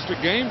Eagles lost a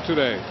game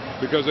today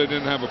because they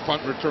didn't have a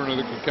punt returner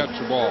that could catch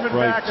the ball.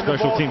 Right,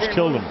 special teams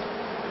killed them.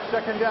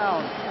 Second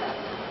down.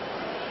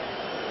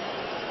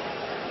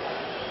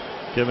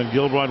 Kevin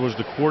Gilbride was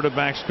the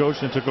quarterback's coach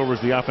and took over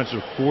as the offensive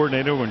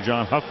coordinator when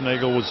John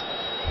Huffnagel was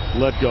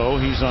let go.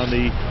 He's on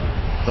the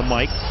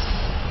mic.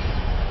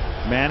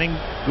 Manning,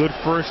 good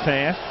first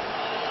half.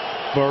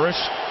 Burris,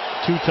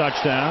 2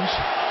 touchdowns.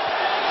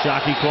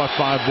 Shockey caught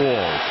 5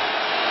 balls.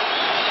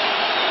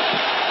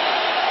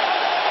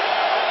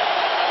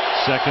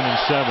 2nd and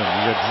 7.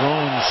 You got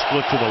Drones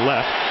split to the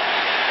left.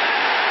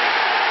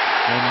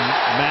 And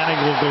Manning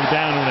will go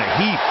down in a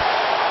heap.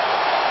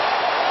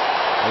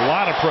 A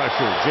lot of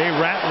pressure. Jay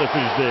Ratliff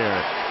is there.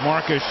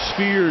 Marcus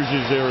Spears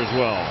is there as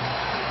well.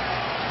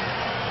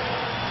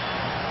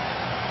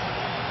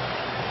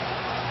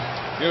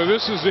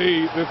 This is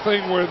the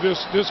thing where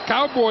this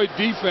Cowboy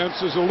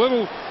defense is a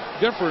little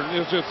different.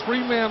 It's a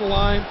 3-man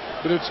line,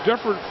 but it's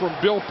different from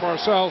Bill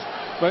Parcells.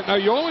 But now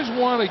you always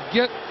want to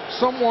get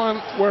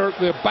someone where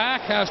the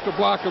back has to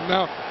block him.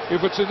 Now,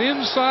 if it's an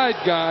inside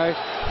guy,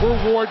 where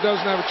Ward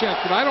doesn't have a chance.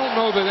 But I don't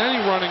know that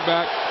any running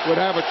back would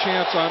have a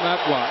chance on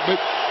that block. But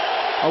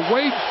a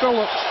Wade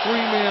Phillips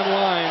 3-man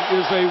line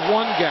is a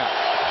 1-gap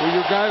where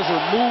your guys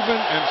are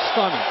moving and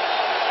stunning.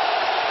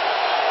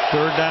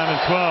 3rd down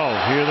and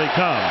 12. Here they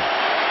come.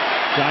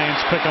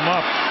 Giants pick them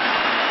up.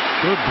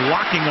 Good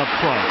blocking up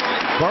front.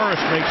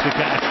 Burris makes the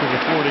catch to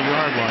the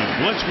 40-yard line.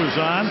 Blitz was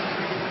on.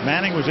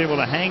 Manning was able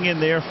to hang in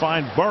there,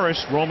 find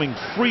Burris roaming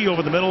free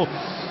over the middle,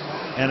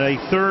 and a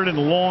 3rd and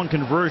long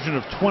conversion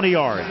of 20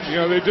 yards.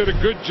 They did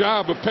a good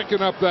job of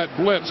picking up that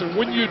blitz. And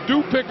when you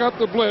do pick up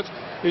the blitz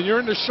and you're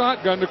in the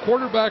shotgun, the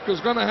quarterback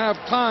is going to have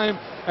time,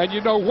 and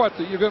you know what?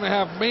 That you're going to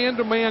have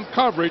man-to-man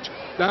coverage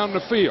down the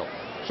field.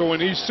 So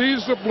when he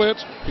sees the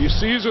blitz, he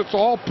sees it's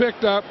all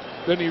picked up,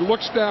 then he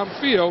looks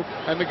downfield,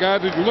 and the guy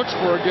that he looks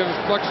for again is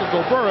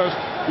Plexico Burris,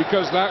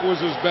 because that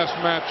was his best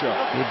matchup.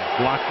 Good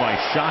block by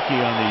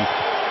Shockey on the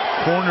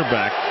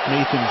cornerback,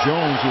 Nathan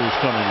Jones, who was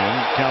coming in.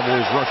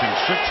 Cowboys rushing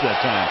 6 that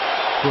time.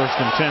 1st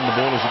and 10. The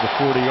ball is at the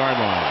 40-yard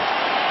line.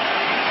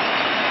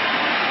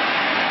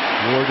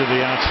 Ward to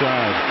the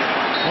outside.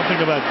 One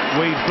thing about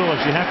Wade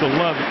Phillips, you have to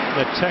love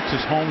that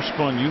Texas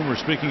homespun humor.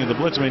 Speaking of the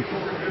blitz, I mean,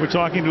 we're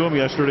talking to him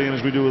yesterday, and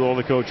as we do with all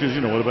the coaches,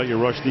 you know, what about your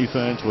rush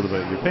defense? What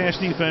about your pass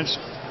defense?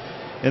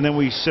 And then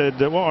we said,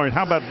 well, all right,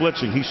 how about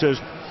blitzing? He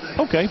says,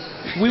 okay,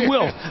 we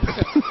will.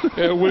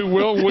 Yeah, we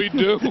will. We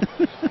do.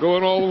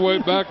 Going all the way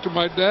back to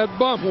my dad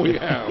bum, we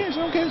have. Yes,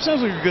 okay, it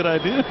sounds like a good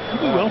idea.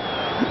 We will.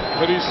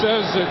 But he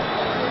says that,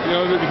 you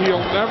know, that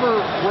he'll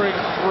never bring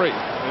 3.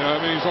 You know, I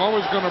mean, he's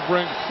always going to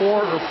bring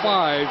 4 or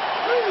 5,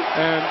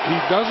 and he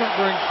doesn't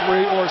bring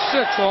 3 or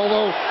 6.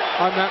 Although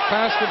on that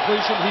pass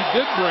completion, he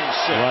did bring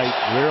 6. Right,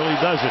 rarely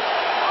does it.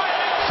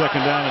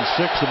 2nd down and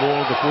 6, the ball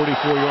at the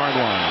 44-yard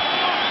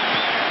line.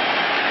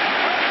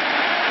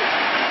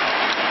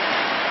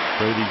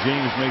 Brady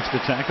James makes the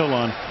tackle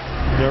on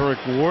Derek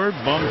Ward.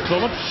 Bum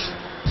Phillips.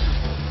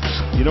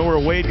 You know where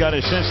Wade got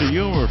his sense of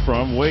humor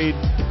from. Wade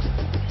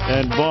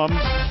and Bum.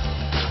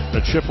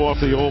 A chip off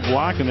the old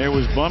block, and there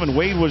was Bum. And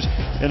Wade was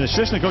an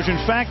assistant coach. In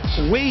fact,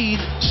 Wade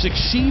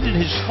succeeded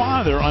his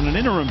father on an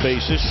interim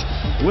basis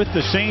with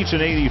the Saints in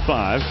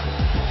 '85.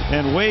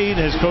 And Wade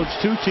has coached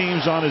 2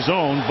 teams on his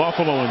own,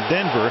 Buffalo and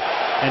Denver.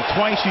 And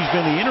twice he's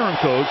been the interim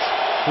coach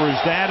for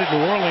his dad at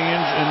New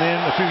Orleans. And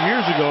then a few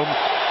years ago,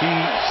 he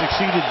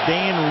succeeded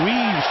Dan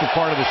Reeves for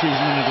part of the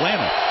season in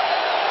Atlanta.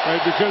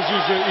 Right, because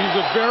he's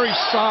a very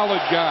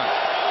solid guy.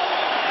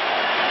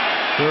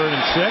 3rd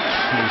and 6.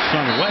 His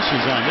son Wes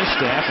is on this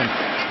staff, and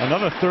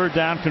another 3rd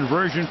down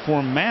conversion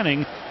for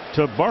Manning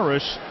to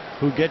Burris,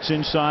 who gets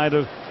inside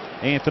of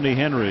Anthony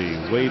Henry.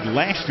 Wade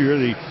last year,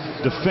 the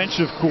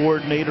defensive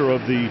coordinator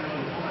of the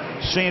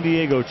San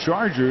Diego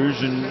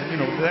Chargers, and you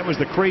know that was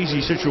the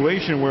crazy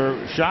situation where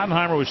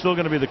Schottenheimer was still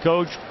going to be the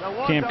coach.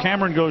 Cam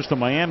Cameron goes to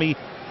Miami.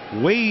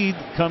 Wade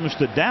comes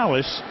to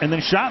Dallas, and then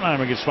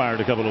Schottenheimer gets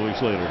fired a couple of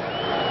weeks later.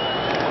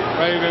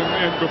 Right,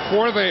 and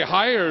before they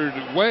hired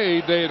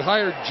Wade, they had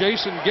hired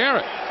Jason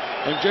Garrett.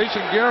 And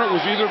Jason Garrett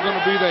was either going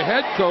to be the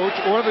head coach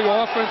or the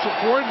offensive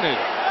coordinator.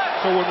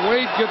 So when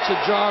Wade gets a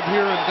job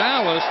here in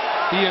Dallas,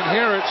 he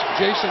inherits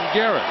Jason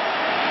Garrett.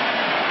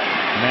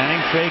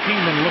 Manning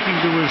faking, then looking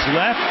to his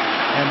left.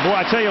 And boy,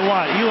 I tell you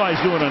what, Eli's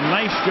doing a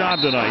nice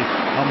job tonight.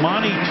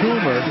 Amani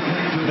Toomer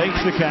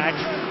makes the catch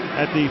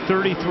at the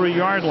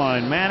 33-yard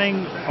line.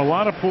 Manning, a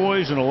lot of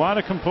poise and a lot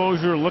of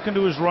composure, looking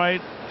to his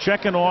right,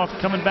 checking off,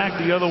 coming back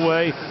the other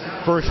way,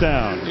 1st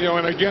down. You know,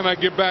 and again, I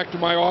get back to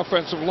my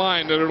offensive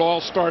line that it all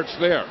starts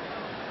there.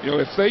 You know,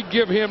 if they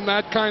give him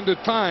that kind of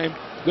time,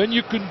 then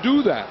you can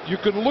do that. You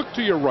can look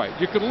to your right,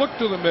 you can look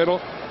to the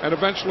middle, and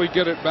eventually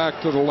get it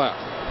back to the left.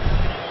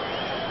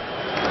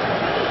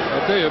 I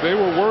tell you, they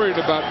were worried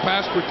about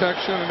pass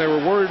protection, and they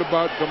were worried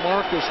about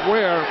DeMarcus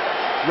Ware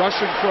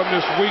rushing from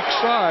this weak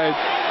side.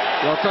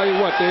 Well, I'll tell you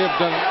what, they have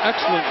done an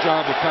excellent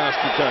job of pass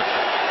protection.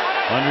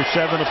 Under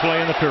 7 to play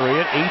in the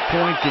period.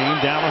 8-point game.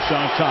 Dallas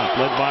on top,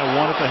 led by 1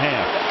 at the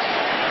half.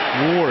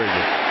 Ward.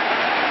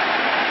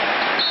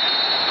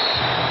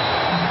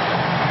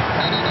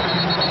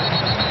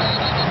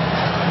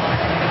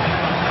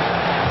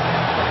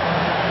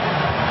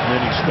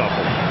 Mini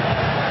scuffle.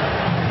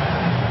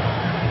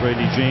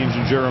 Brady James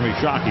and Jeremy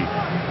Shockey.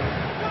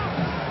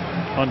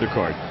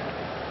 Undercard.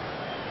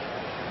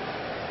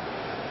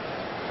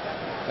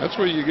 That's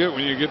what you get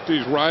when you get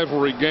these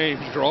rivalry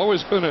games. You're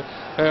always going to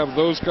have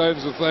those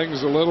kinds of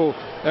things, a little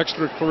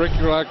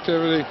extracurricular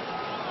activity,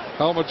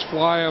 helmets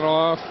flying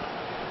off.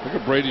 Look at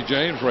Brady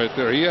James right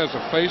there. He has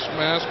a face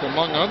mask,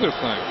 among other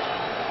things.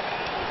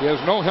 He has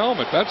no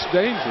helmet. That's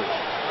dangerous.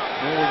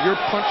 And when you're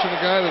punching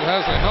a guy that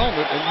has a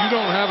helmet and you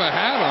don't have a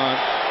hat on,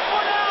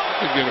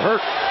 you get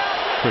hurt.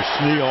 Chris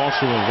Snee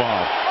also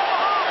involved.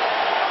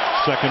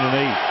 2nd and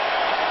 8.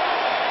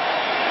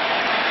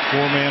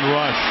 4-man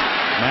rush.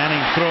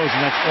 Manning throws,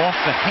 and that's off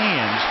the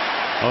hands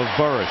of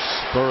Burris.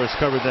 Burris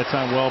covered that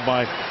time well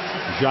by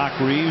Jacques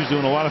Reeves,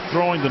 doing a lot of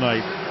throwing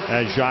tonight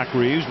as Jacques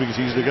Reeves because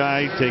he's the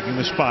guy taking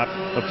the spot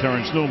of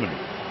Terrence Newman.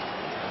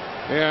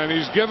 And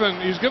he's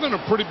given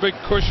a pretty big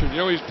cushion.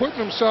 You know, he's putting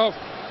himself,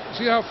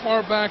 see how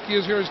far back he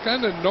is here? He's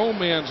kind of no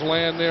man's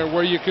land there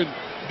where you can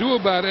do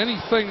about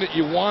anything that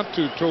you want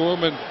to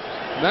him, and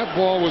that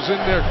ball was in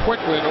there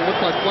quickly, and it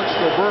looked like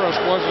Plexico Burris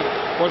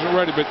wasn't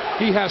ready, but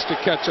he has to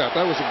catch up.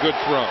 That was a good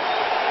throw.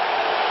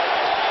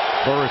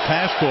 Burris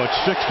has caught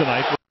 6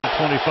 tonight with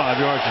 25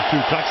 yards and 2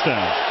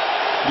 touchdowns.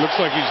 Looks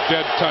like he's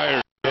dead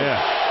tired.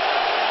 Yeah.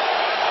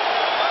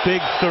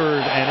 Big 3rd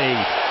and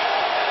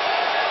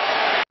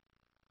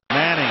 8.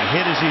 Manning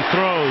hit as he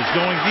throws,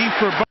 going deep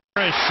for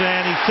Burris,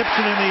 and he tips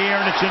it in the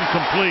air, and it's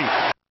incomplete.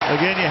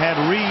 Again, you had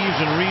Reeves,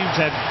 and Reeves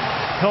had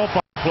help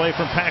on the play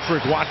from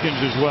Patrick Watkins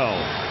as well.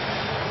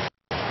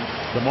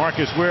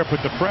 DeMarcus Ware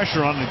put the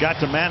pressure on and got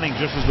to Manning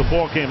just as the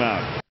ball came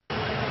out.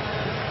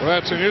 Well,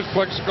 that's in his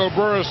Plexico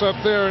Burris up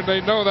there, and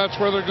they know that's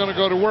where they're going to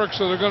go to work,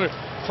 so they're going to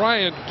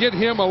try and get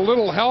him a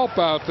little help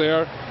out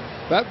there.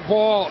 That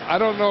ball, I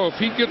don't know, if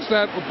he gets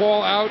that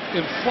ball out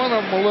in front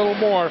of him a little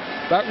more,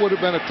 that would have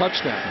been a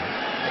touchdown.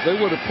 They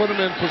would have put him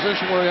in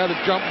position where he had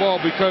a jump ball,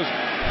 because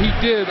he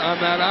did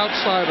on that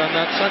outside, on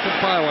that second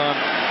pylon,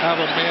 have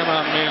a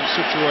man-on-man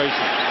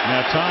situation.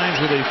 Now Times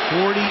with a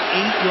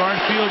 48-yard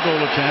field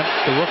goal attempt.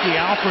 The rookie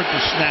Alford to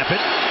snap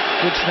it.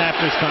 Good snap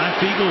this time.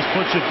 Fiegels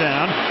puts it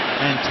down,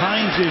 and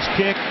Times'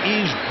 kick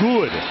is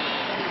good.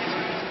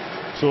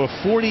 So a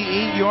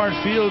 48-yard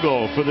field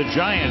goal for the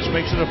Giants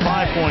makes it a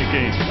 5-point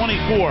game.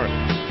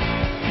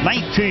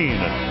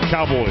 24-19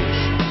 Cowboys.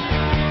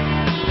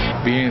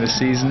 Beginning of the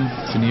season,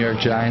 it's the New York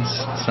Giants,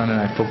 Sunday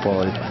Night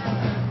Football. It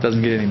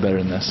doesn't get any better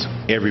than this.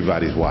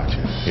 Everybody's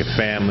watching. Your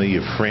family,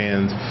 your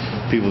friends,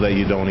 people that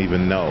you don't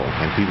even know,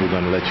 and people are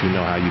going to let you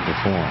know how you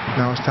perform.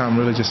 Now it's time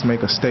really just to make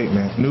a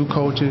statement. New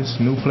coaches,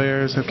 new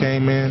players have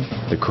came in.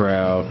 The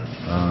crowd,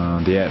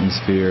 the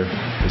atmosphere,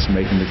 just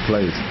making the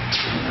plays.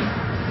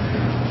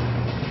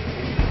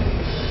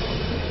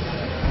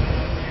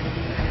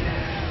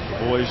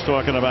 Boys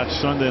talking about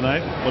Sunday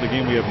night. What a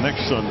game we have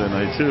next Sunday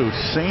night, too.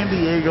 San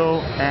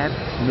Diego at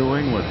New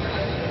England.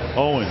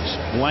 Owens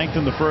blanked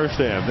in the first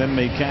half, then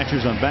made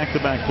catches on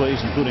back-to-back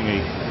plays, including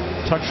a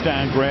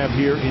touchdown grab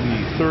here in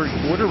the third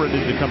quarter,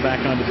 ready to come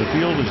back onto the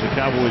field as the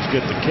Cowboys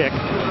get the kick.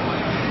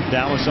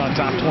 Dallas on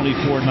top 24-19.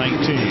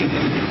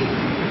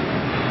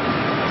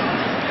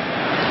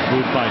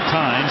 Moved by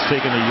Tynes,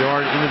 taking a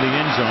yard into the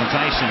end zone.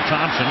 Tyson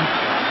Thompson,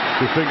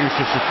 who figures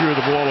to secure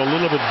the ball a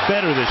little bit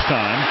better this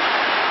time.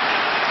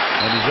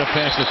 And he's up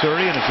past the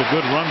 30, and it's a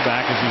good run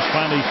back as he's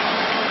finally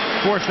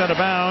forced out of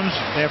bounds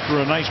after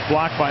a nice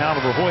block by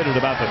Oliver Hoyt at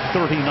about the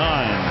 39.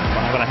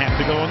 5.5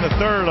 to go in the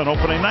third on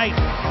opening night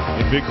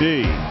in Big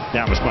D.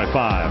 Dallas by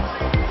 5.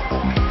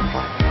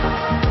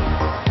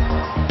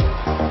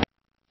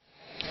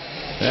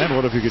 And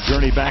what if you could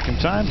journey back in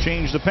time,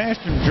 change the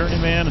past, and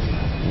journeyman,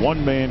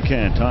 one man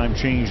can. Time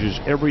changes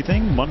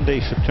everything.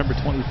 Monday, September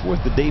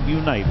 24th, the debut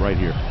night right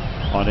here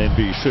on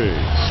NBC.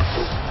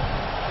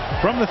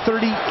 From the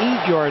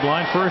 38-yard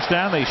line, first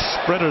down, they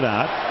spread it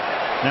out.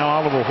 Now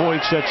Oliver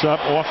Hoyt sets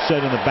up,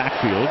 offset in the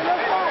backfield.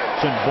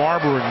 Send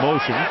Barber in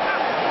motion.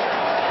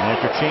 And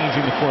after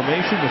changing the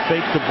formation, the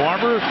fake to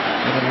Barber,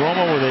 and then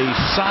Romo with a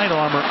side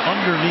armor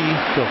underneath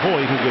to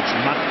Hoyt, who gets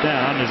knocked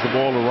down as the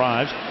ball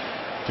arrives.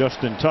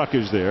 Justin Tuck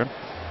is there.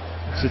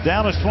 So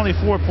Dallas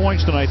 24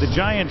 points tonight. The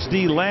Giants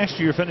D last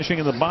year finishing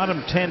in the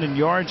bottom 10 in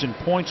yards and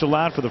points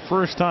allowed for the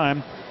first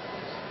time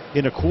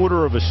in a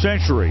quarter of a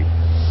century.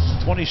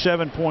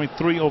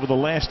 27.3 over the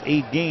last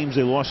 8 games.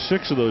 They lost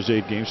 6 of those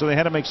 8 games, so they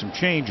had to make some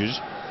changes.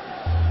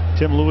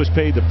 Tim Lewis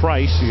paid the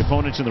price. The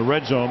opponents in the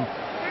red zone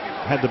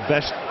had the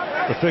best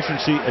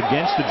efficiency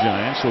against the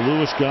Giants. So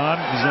Lewis gone.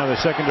 He's now the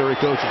secondary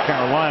coach of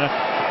Carolina.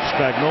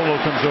 Spagnuolo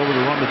comes over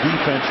to run the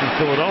defense in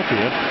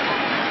Philadelphia.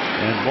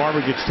 And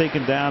Barber gets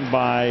taken down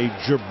by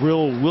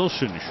Jabril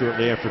Wilson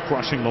shortly after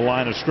crossing the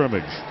line of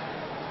scrimmage.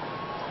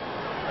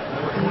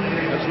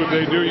 That's what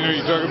they do. You know,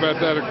 you talk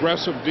about that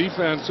aggressive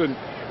defense, and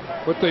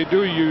what they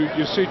do,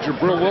 you see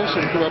Jabril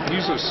Wilson come up.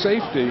 He's a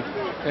safety,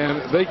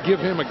 and they give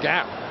him a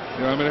gap.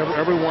 You know, I mean,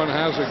 everyone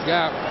has a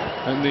gap,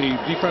 and the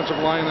defensive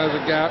line has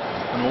a gap,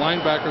 and the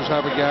linebackers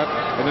have a gap,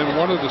 and then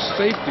one of the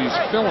safeties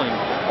filling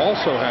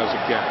also has a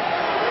gap.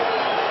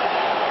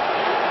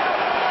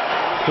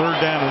 Third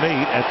down and 8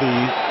 at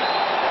the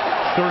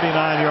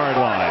 39-yard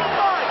line.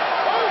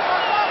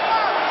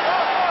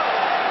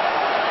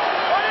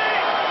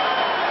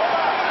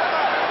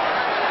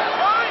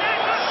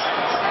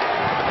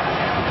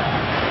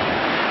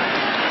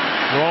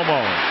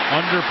 Romo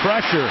under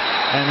pressure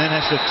and then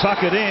has to tuck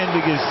it in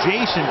because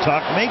Jason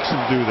Tuck makes him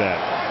do that.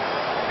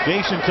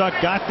 Jason Tuck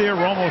got there.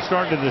 Romo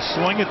started to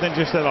sling it, then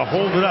just had to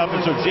hold it up.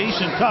 And so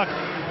Jason Tuck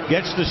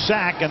gets the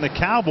sack, and the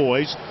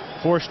Cowboys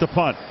forced to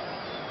punt.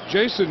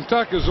 Jason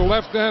Tuck is a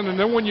left end, and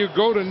then when you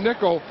go to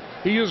nickel,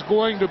 he is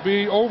going to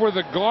be over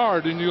the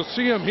guard, and you'll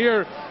see him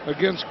here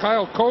against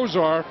Kyle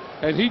Kozar,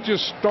 and he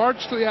just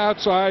starts to the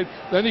outside,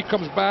 then he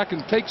comes back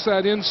and takes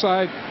that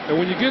inside, and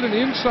when you get an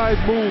inside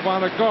move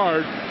on a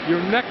guard,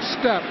 your next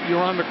step,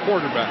 you're on the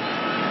quarterback.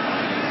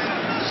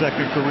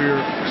 Second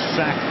career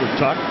sack for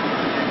Tuck.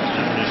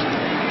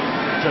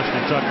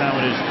 Justin Tuck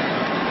now in his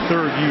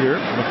third year.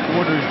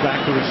 McWhorter's back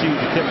to receive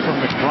the kick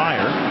from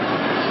McBriar.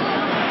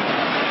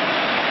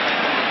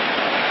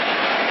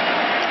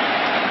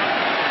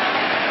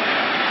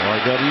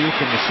 RW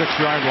from the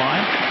 6-yard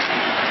line.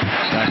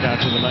 Back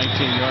out to the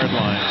 19-yard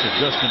line. So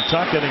Justin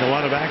Tuck getting a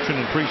lot of action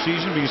in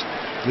preseason because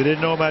they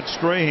didn't know about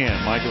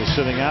Strahan. Michael's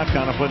sitting out,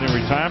 contemplating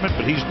retirement,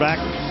 but he's back.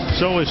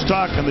 So is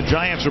Tuck, and the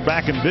Giants are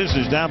back in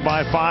business, down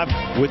by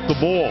 5 with the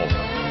ball.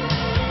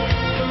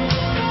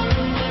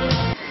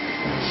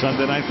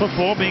 Sunday Night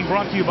Football being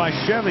brought to you by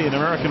Chevy and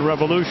American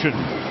Revolution.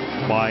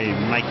 By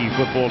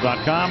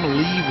NikeFootball.com,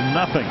 leave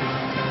nothing.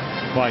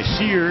 By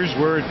Sears,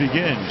 where it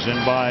begins,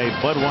 and by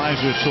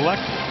Budweiser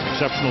Select,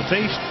 exceptional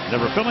taste,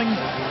 never filling,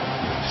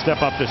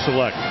 step up to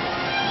Select.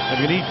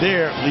 If you can eat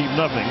there, leave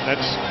nothing.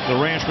 That's the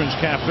Ranchman's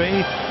Cafe,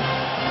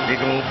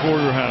 big old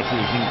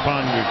porterhouses in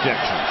Ponder,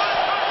 Texas.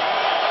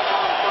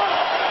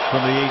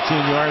 From the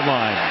 18-yard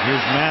line,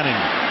 here's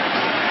Manning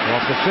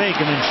off the fake,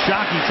 and then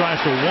Shockey tries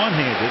to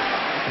one-hand it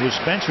with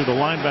Spencer, the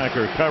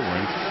linebacker,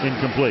 covering.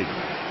 Incomplete.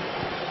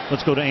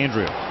 Let's go to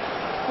Andrea.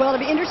 Well,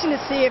 it'll be interesting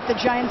to see if the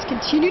Giants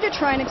continue to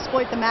try and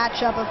exploit the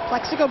matchup of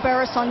Plexico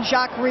Barris on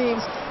Jacques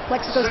Reeves.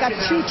 Plexico's got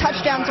 2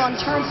 touchdowns on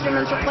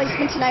Turnstreamer's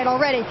replacement tonight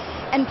already.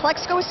 And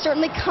Plexico is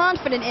certainly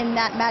confident in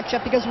that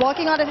matchup because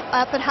walking out at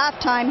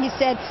halftime, he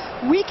said,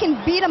 we can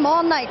beat them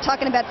all night,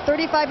 talking about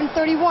 35 and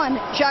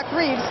 31, Jacques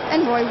Reeves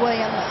and Roy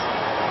Williams.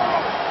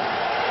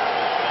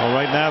 Well,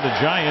 right now the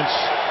Giants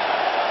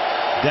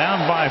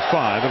down by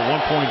 5, at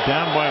one point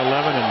down by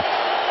 11 and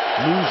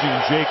losing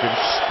Jacobs.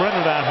 Spread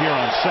it out here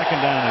on 2nd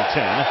down and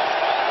 10.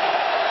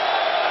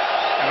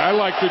 And I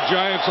like the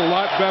Giants a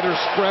lot better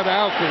spread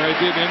out than they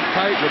did in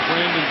tight with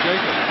Brandon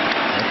Jacobs.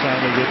 That time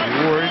they get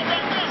worried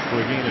for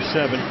a gain of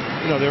 7.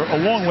 You know, they're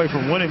a long way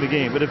from winning the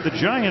game, but if the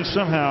Giants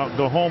somehow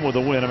go home with a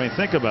win, I mean,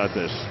 think about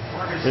this.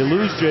 They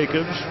lose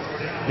Jacobs.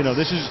 You know,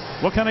 this is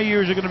what kind of year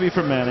is it going to be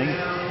for Manning?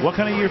 What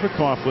kind of year for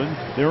Coughlin?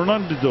 They're an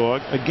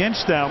underdog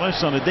against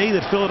Dallas on a day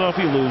that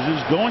Philadelphia loses,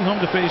 going home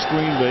to face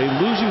Green Bay,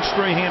 losing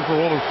Strahan for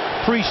all of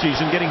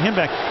preseason, getting him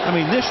back. I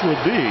mean, this would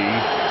be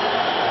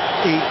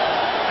a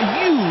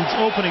huge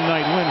opening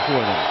night win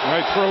for them.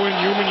 Right, throw in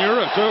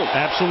Umanura, too.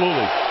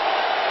 Absolutely.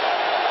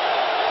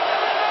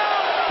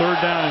 3rd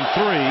down and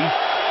 3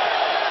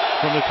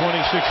 from the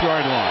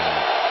 26-yard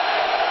line.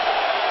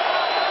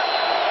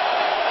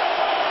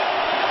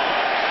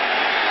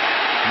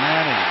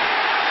 Manning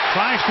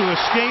tries to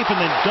escape and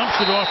then dumps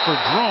it off for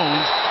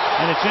Drones,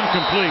 and it's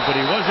incomplete, but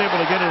he was able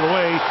to get it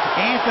away.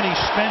 Anthony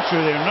Spencer,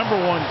 their #1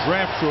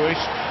 draft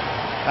choice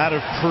out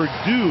of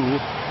Purdue,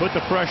 put the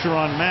pressure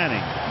on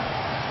Manning.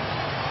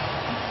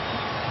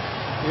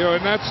 You know,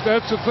 and that's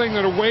the thing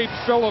that a Wade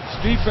Phillips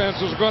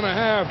defense is going to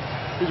have.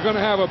 He's going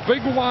to have a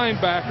big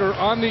linebacker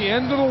on the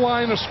end of the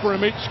line of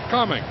scrimmage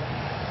coming,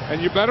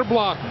 and you better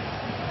block him.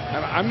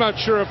 And I'm not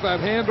sure if that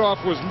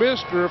handoff was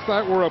missed or if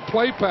that were a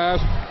play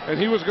pass and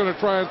he was going to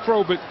try and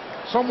throw, but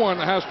someone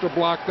has to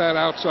block that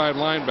outside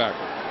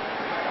linebacker.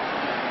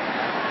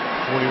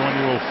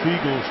 41-year-old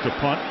Fiegels to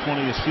punt,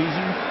 20th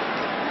season.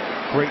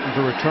 Creighton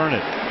to return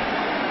it.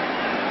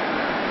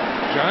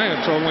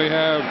 Giants only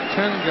have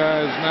 10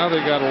 guys. Now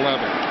they got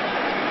 11.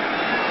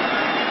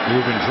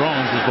 Reuben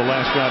Drones was the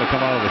last guy to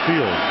come out of the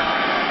field.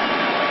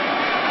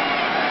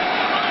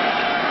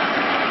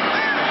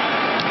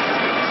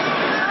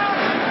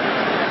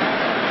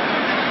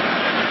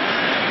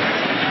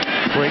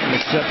 Creighton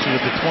accepts it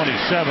at the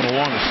 27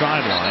 along the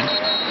sideline.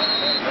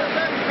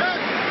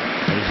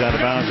 He's out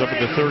of bounds up at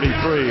the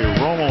 33.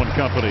 Romo and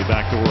company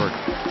back to work.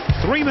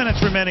 3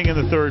 minutes remaining in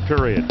the 3rd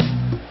period.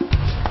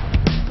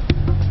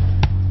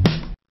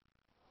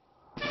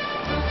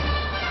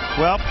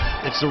 Well,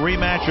 it's a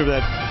rematch of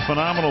that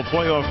phenomenal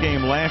playoff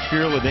game last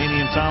year.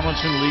 LaDainian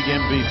Tomlinson, league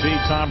MVP.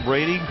 Tom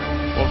Brady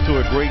off to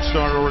a great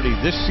start already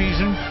this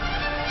season.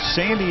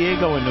 San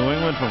Diego and New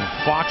England from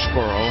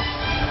Foxborough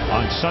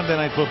on Sunday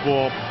Night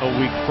Football a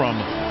week from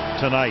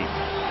tonight.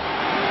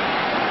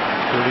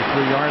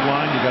 33-yard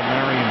line, you got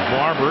Marion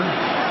Barber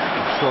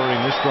starting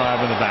this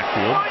drive in the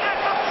backfield.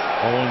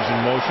 Owens in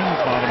motion,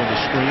 bottom of the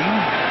screen.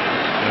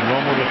 And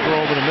Romo to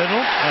throw over the middle.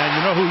 And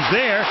you know who's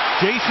there?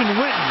 Jason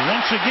Witten.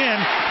 Once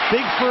again,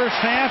 big first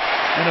half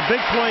and a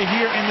big play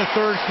here in the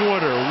 3rd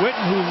quarter.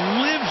 Witten, who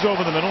lives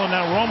over the middle, and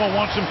now Romo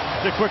wants him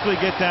to quickly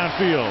get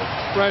downfield.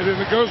 Right,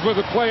 and it goes with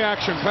a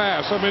play-action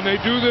pass. I mean,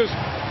 they do this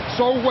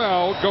so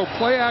well. Go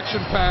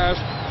play-action pass,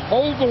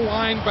 hold the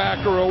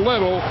linebacker a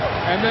little,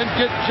 and then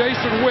get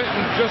Jason Witten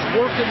just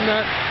working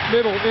that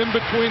middle in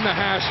between the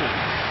hashes.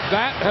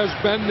 That has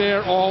been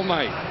there all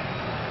night.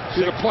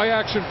 See the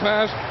play-action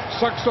pass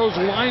sucks those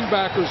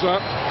linebackers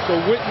up so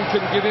Witten can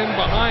get in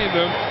behind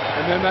them,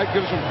 and then that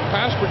gives him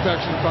pass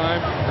protection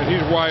time, and he's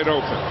wide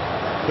open.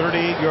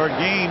 38-yard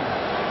gain.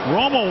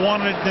 Romo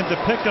wanted them to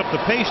pick up the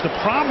pace. The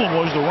problem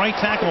was the right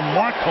tackle,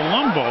 Mark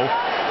Palumbo,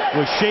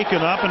 was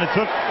shaken up, and it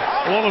took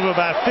all of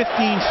about 15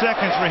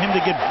 seconds for him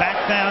to get back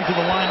down to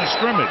the line of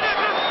scrimmage.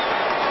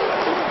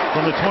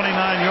 From the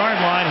 29-yard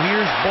line,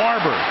 here's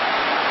Barber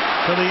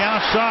to the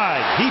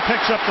outside. He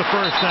picks up the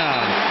 1st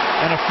down,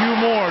 and a few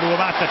more to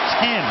about the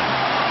 10.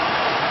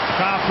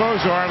 Kyle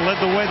Kozar led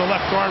the way, the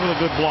left guard with a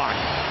good block.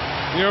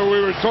 You know,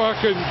 we were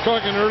talking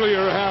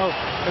earlier how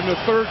in the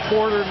 3rd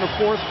quarter and the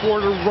 4th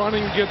quarter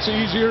running gets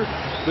easier.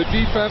 The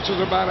defense is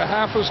about a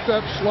half a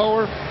step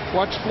slower.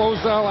 Watch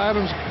Flozell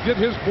Adams get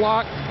his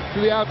block to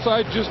the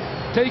outside, just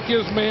take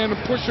his man and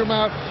push him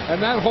out,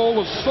 and that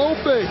hole is so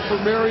big for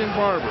Marion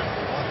Barber.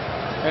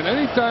 And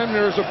anytime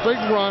there's a big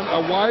run, a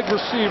wide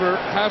receiver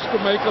has to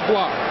make a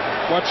block.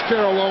 Watch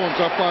Carroll Owens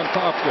up on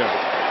top there.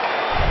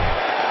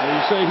 When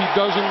you say he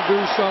doesn't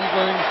do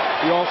something,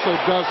 he also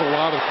does a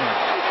lot of things.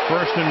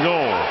 1st and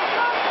goal.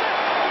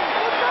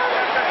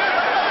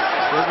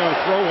 They're going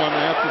to throw one.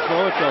 They have to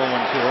throw it to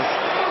Owens here.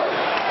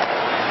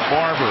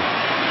 Barber.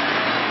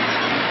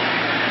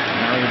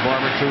 Marion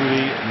Barber to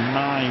the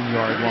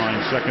 9-yard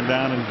line. 2nd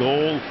down and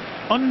goal.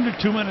 Under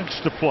 2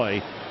 minutes to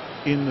play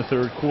in the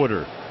 3rd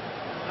quarter.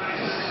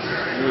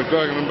 We were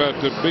talking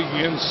about the big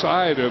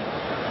inside of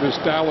this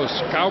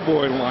Dallas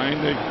Cowboy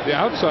line. The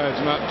outside's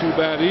not too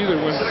bad either.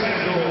 When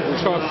we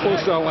saw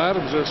Flozell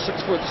Adams, they're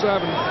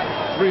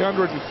 6'7",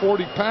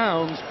 340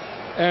 pounds.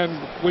 And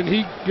when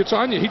he gets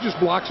on you, he just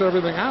blocks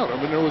everything out. I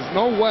mean, there was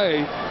no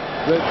way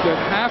that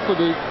half of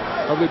the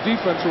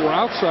defense who were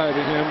outside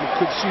of him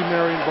could see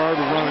Marion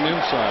Barber running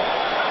inside.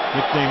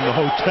 Nicknamed the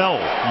Hotel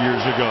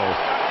years ago.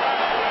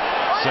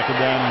 Second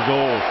down and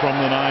goal from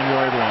the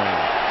 9-yard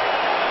line.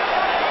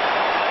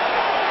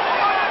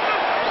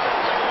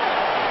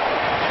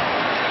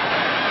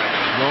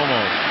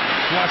 Romo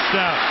flushed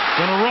out,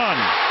 gonna run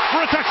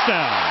for a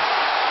touchdown.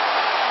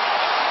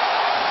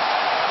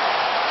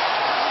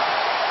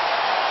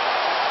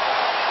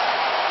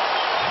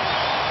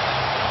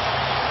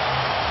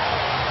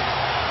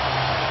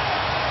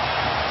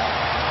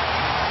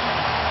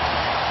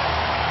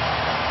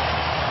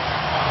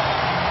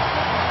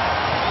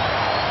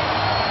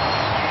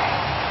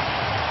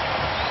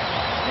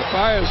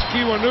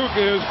 Kiwanuka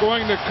is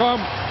going to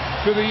come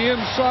to the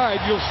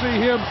inside. You'll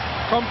see him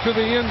come to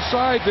the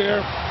inside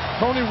there.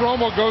 Tony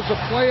Romo goes a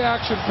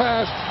play-action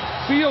pass,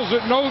 feels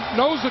it,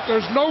 knows that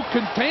there's no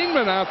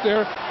containment out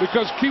there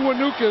because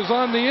Kiwanuka is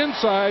on the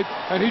inside,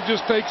 and he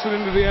just takes it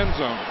into the end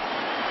zone.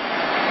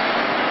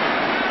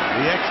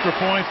 The extra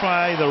point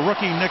by the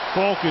rookie Nick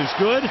Folk is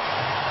good.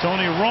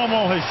 Tony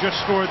Romo has just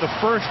scored the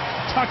first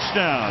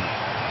touchdown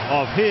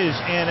of his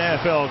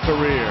NFL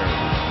career.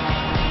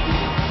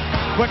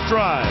 Quick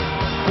drive,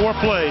 4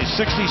 plays,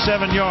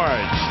 67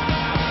 yards.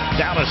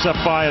 Dallas up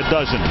by a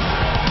dozen.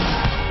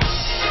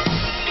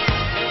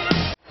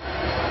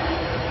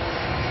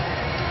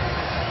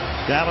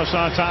 Dallas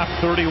on top,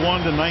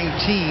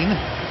 31-19.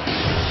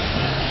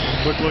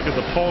 Quick look at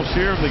the pulse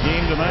here of the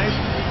game tonight.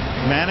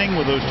 Manning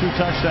with those 2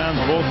 touchdowns,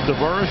 both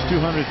diverse,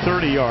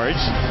 230 yards.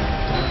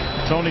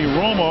 Tony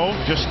Romo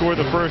just scored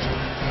the first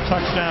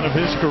touchdown of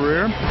his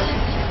career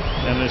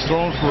and is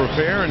thrown for a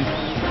pair. And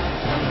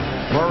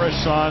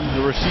Burris on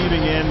the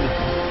receiving end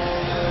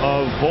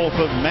of both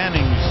of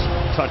Manning's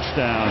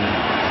touchdown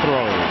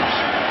throws.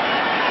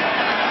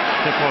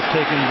 Kickoff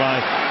taken by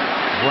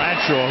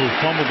Bradshaw, who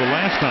fumbled the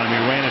last time. He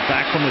ran it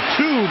back from the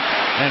 2,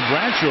 and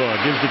Bradshaw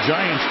gives the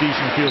Giants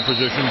decent field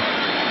position,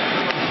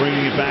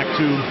 bringing it back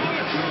to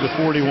the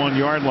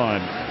 41-yard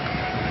line.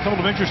 A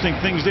couple of interesting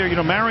things there. You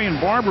know,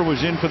 Marion Barber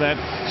was in for that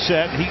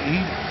set. He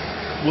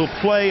will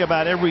play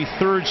about every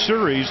 3rd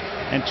series,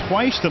 and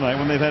twice tonight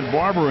when they've had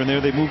Barber in there,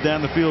 they moved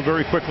down the field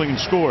very quickly and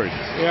scored.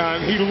 Yeah,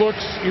 and he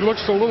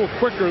looks a little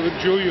quicker than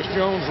Julius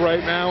Jones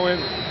right now,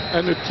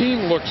 and the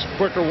team looks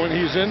quicker when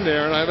he's in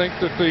there, and I think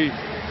that the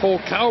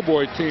whole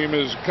Cowboy team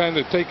is kind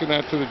of taking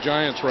that to the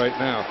Giants right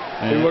now.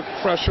 They look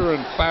fresher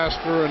and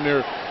faster, and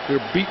they're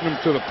beating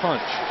them to the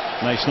punch.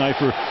 Nice night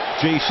for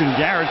Jason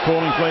Garrett,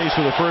 calling plays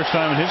for the first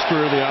time in his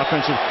career, the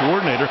offensive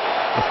coordinator.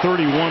 A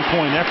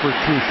 31-point effort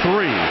through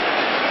 3.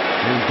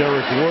 And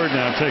Derek Ward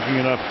now taking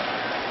it up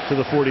to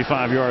the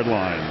 45-yard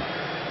line.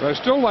 But I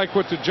still like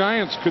what the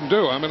Giants can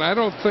do. I mean, I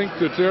don't think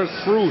that they're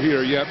through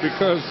here yet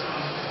because,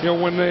 you know,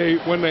 when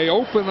they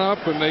open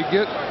up and they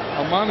get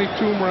Amani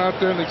Toomer out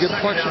there and they get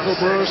Plexico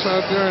Burris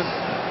out there,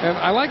 and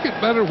I like it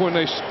better when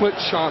they split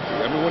Shockey.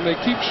 I mean, when they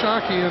keep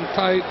Shockey in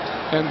tight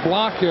and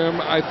block him,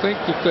 I think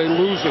that they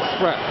lose a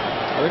threat.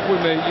 I think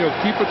when they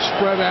keep it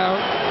spread out,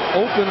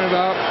 open it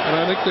up, and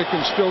I think they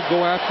can still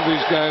go after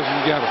these guys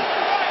and get them.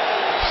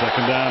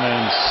 Second down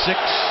and 6.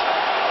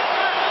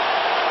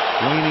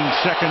 Waning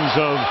seconds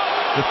of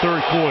the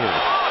 3rd quarter.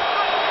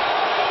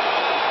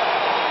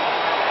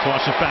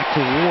 Toss it back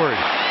to Ward.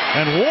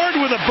 And Ward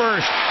with a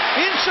burst.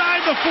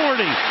 Inside the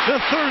 40, the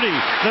 30,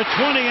 the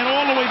 20, and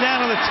all the way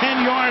down to the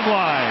 10-yard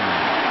line.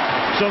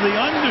 So the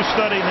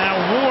understudy now,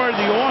 Ward,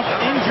 the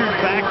off-injured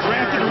back,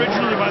 drafted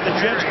originally by the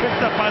Jets,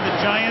 picked up by the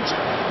Giants,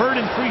 hurt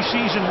in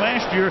preseason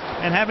last year,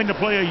 and having to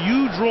play a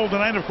huge role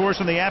tonight, of course,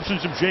 in the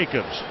absence of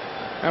Jacobs.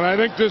 And I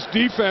think this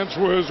defense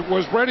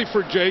was ready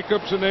for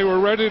Jacobs, and they were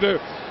ready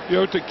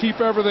to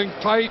keep everything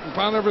tight and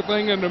pound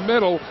everything in the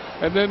middle,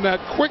 and then that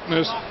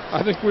quickness,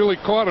 I think, really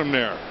caught him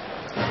there.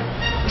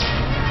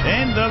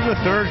 End of the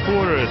 3rd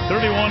quarter,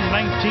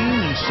 31-19,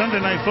 and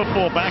Sunday Night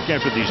Football back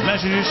after these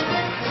messages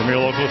from your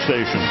local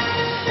station.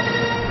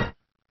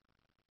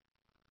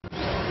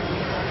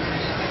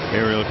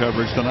 Aerial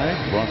coverage tonight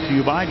brought to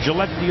you by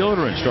Gillette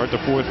Deodorant. Start the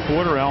 4th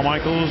quarter. Al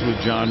Michaels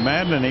with John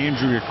Madden and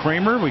Andrea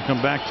Kramer. We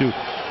come back to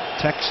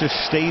Texas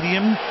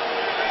Stadium.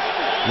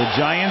 The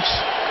Giants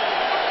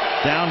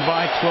down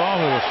by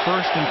 12. It was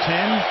 1st and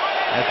 10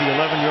 at the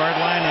 11-yard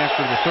line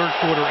after the 3rd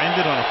quarter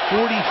ended on a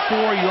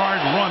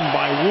 44-yard run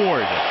by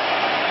Ward.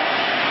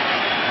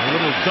 A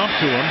little dump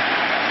to him.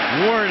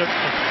 Ward, a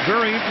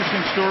very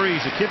interesting story.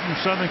 He's a kid from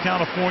Southern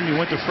California,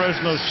 went to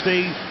Fresno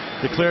State,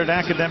 declared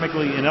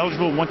academically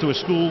ineligible, went to a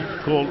school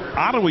called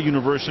Ottawa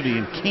University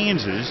in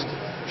Kansas.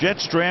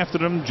 Jets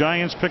drafted him.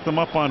 Giants picked him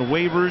up on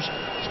waivers.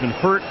 He's been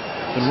hurt,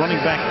 been running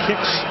back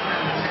kicks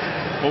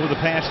over the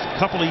past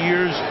couple of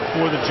years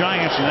for the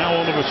Giants, and now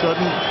all of a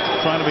sudden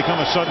trying to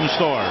become a sudden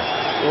star.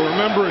 Well,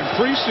 remember in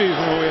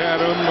preseason when we had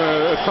him,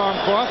 Tom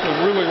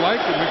Coughlin really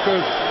liked him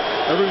because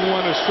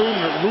everyone assumed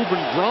that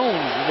Reuben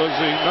Drones was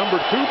the number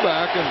 2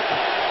 back, and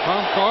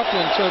Tom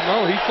Coughlin said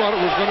no, he thought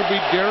it was going to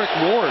be Derek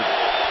Ward.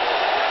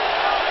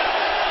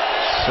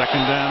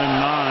 Second down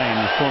and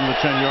 9 from the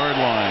 10-yard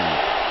line.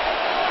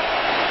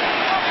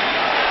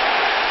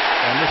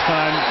 And this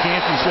time,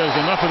 Canty says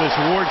enough of this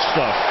Ward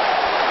stuff.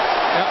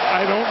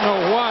 I don't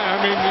know why. I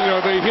mean,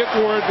 they hit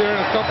Ward there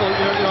in a couple,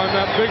 on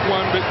that big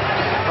one, but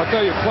I'll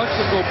tell you,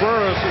 Plexico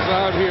Burris is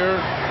out here,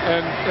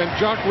 and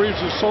Jock Reeves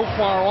is so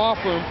far off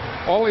him,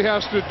 all he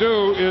has to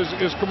do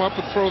is come up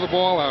and throw the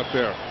ball out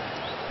there.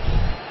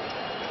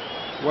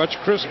 Watch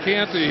Chris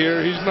Canty here.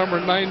 He's number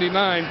 99.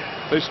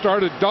 They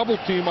started double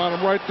team on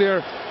him right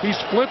there. He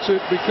splits it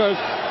because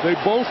they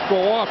both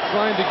go off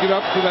trying to get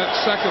up to that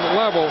second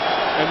level,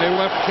 and they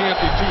left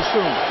Canty too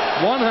soon.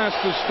 One has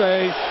to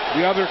stay,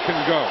 the other can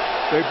go.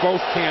 They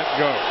both can't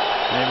go.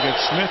 They've got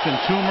Smith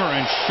and Toomer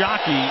and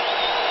Shockey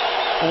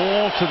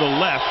all to the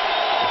left,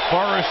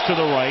 Forrest to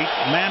the right,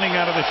 Manning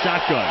out of the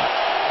shotgun.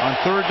 On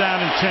third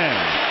down and 10,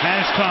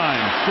 has time,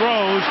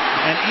 throws,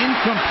 and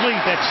incomplete.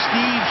 That's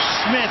Steve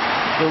Smith,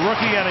 the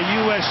rookie out of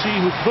USC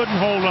who couldn't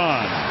hold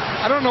on.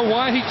 I don't know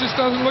why he just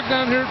doesn't look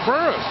down here at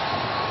Burris.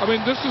 I mean,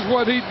 this is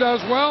what he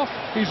does well.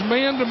 He's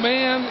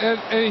man-to-man,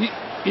 and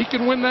he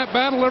can win that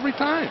battle every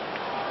time.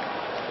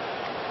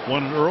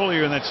 One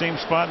earlier in that same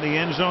spot in the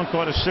end zone,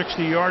 caught a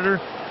 60-yarder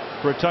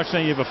for a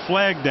touchdown. You have a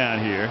flag down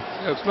here.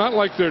 Yeah, it's not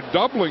like they're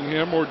doubling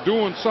him or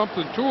doing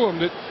something to him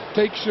that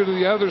takes you to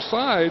the other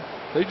side.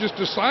 They just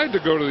decide to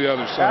go to the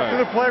other side.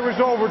 After the play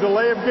was over,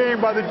 delay of game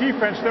by the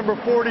defense, number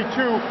 42,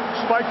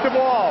 spiked the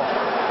ball.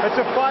 That's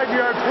a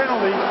 5-yard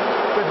penalty.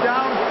 The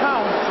down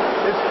counts.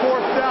 It's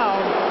fourth down.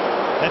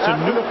 That's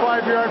after the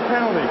 5-yard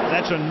penalty.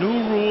 That's a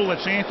new rule.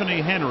 That's Anthony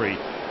Henry,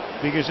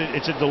 because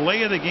it's a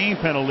delay of the game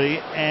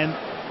penalty, and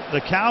the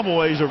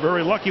Cowboys are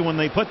very lucky when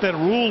they put that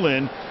rule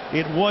in.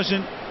 It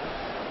wasn't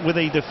with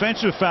a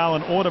defensive foul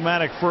an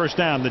automatic first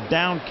down. The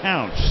down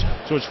counts,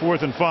 so it's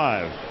 4th and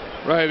 5.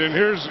 Right, and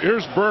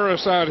here's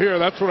Burris out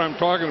here. That's what I'm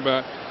talking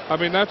about. I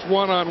mean, that's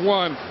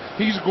one-on-one.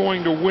 He's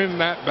going to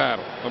win that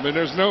battle. I mean,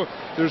 there's no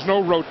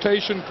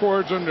rotation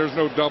towards him. There's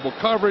no double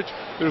coverage.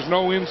 There's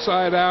no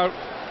inside out.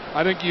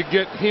 I think you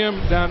get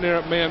him down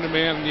there at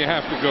man-to-man, and you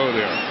have to go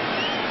there.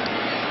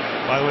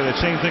 By the way, that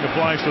same thing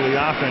applies to the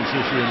offense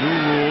this year. New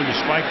rule: you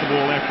spike the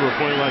ball after a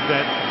play like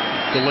that,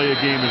 delay a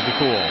game is the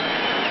call.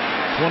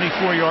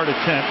 24-yard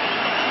attempt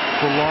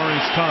for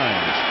Lawrence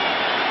Tynes.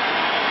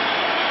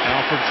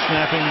 Alford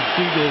snapping,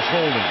 Fiegel's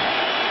holding.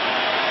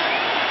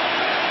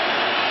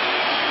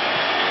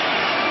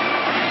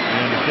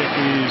 And the kick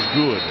is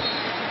good.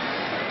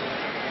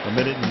 A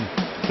minute and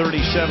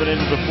 37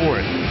 into the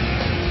fourth.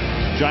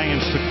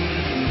 Giants to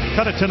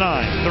cut it to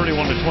 9,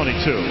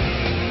 31-22.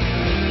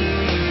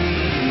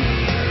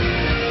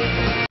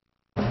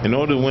 In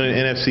order to win an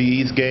NFC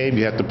East game,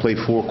 you have to play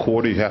 4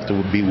 quarters. You have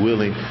to be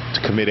willing to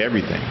commit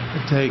everything.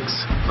 It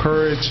takes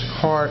courage,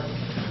 heart,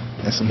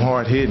 and some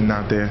hard hitting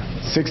out there.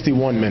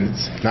 61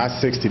 minutes, not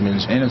 60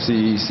 minutes. NFC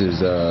East is,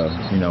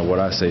 what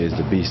I say is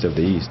the beast of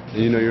the East.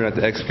 You're going to have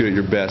to execute at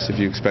your best if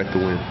you expect to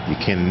win. You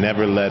can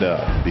never let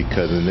up,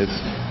 because in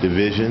this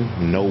division,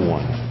 no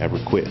one ever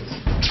quits.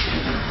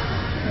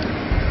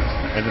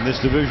 And in this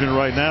division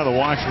right now, the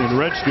Washington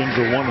Redskins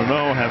are 1-0,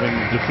 having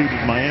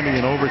defeated Miami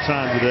in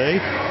overtime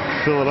today.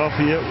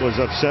 Philadelphia was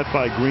upset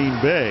by Green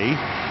Bay.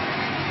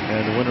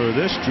 And the winner of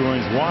this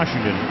joins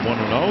Washington 1-0.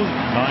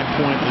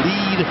 9-point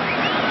lead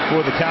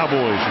for the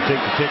Cowboys, who take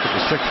the kick at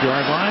the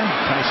 6-yard line.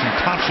 Tyson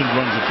Thompson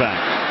runs it back.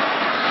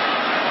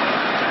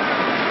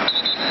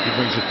 He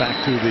brings it back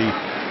to the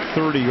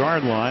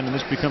 30-yard line, and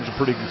this becomes a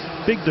pretty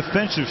big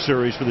defensive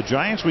series for the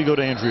Giants. We go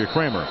to Andrea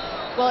Kramer.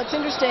 Well, it's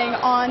interesting.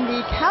 On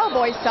the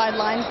Cowboys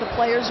sidelines, the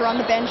players are on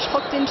the bench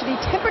hooked into the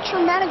temperature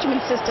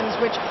management systems,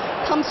 which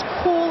pumps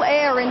cool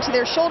air into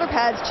their shoulder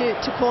pads to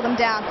cool them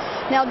down.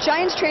 Now,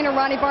 Giants trainer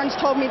Ronnie Barnes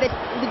told me that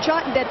the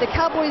Giants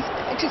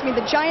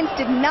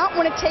did not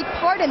want to take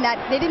part in that.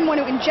 They didn't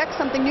want to inject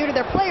something new to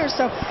their players.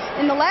 So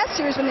in the last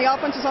series, when the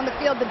offense was on the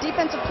field, the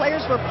defensive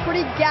players were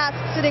pretty gassed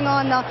sitting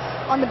on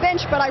the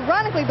bench. But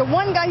ironically, the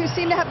one guy who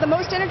seemed to have the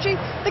most energy,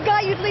 the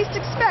guy you'd least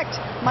expect,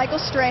 Michael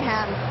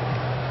Strahan.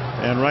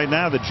 And right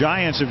now, the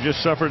Giants have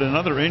just suffered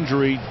another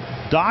injury.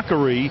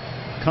 Dockery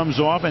comes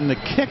off, and the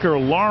kicker,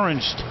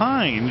 Lawrence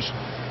Tynes,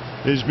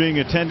 is being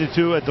attended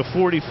to at the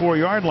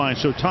 44-yard line.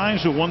 So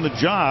Tynes, who won the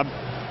job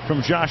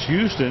from Josh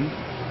Houston,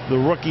 the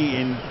rookie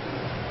in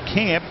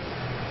camp,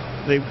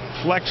 they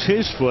flex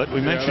his foot.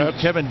 We mentioned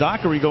Kevin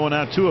Dockery going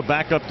out too, a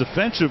backup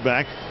defensive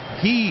back.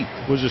 He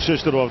was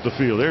assisted off the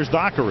field. There's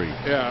Dockery.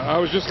 Yeah, I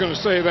was just going to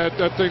say that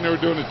thing they were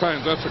doing at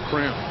Tynes, that's a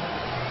cramp.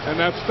 And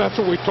that's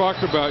what we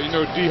talked about.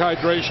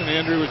 Dehydration.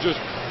 Andrew was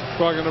just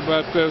talking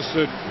about this,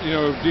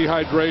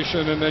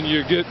 dehydration, and then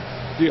you get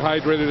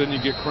dehydrated and you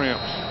get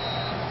cramps.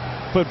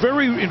 But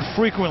very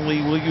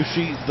infrequently will you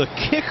see the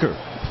kicker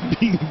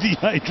being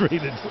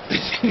dehydrated.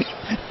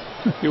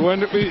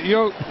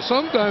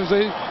 Sometimes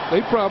they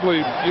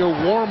probably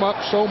warm up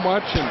so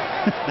much and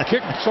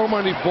kick so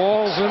many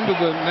balls into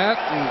the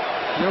net and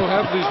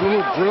have these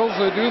little drills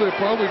they do. They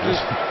probably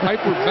just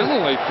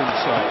hyperventilate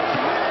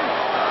themselves.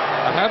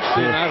 I have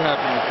seen that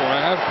happen before.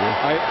 I've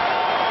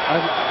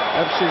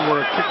seen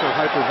where a kicker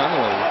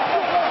hyperventilated.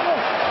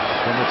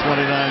 From the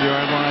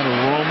 29-yard line,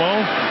 Romo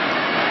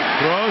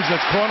throws.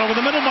 That's caught over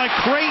the middle by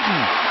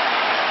Creighton.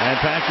 And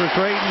Patrick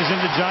Creighton is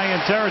into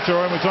Giant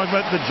territory. We talked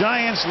about the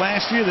Giants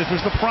last year. This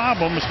was the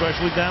problem,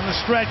 especially down the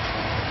stretch.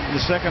 In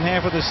the second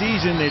half of the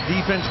season, their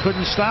defense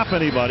couldn't stop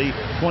anybody.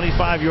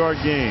 25-yard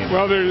game.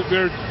 Well,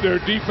 their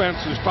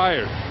defense is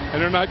tired,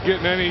 and they're not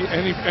getting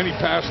any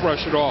pass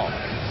rush at all.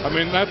 I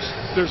mean,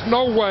 there's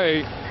no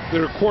way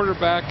that a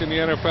quarterback in the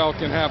NFL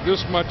can have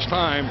this much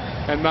time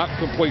and not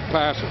complete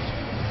passes.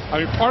 I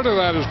mean, part of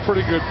that is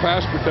pretty good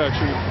pass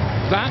protection.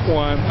 That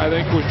one, I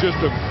think, was just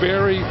a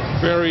very,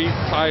 very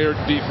tired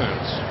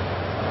defense.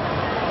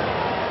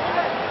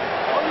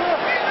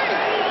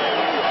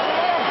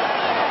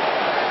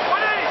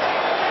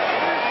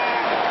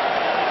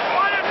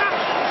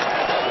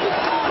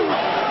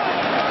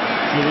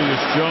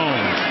 Julius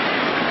Jones.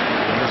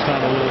 And this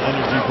time a little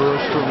energy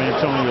burst from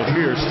Antonio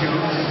Pierce,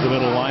 the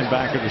middle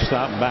linebacker, to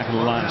stop back of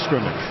the line of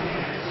scrimmage.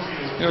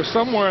 You know,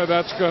 somewhere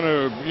that's going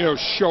to,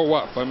 show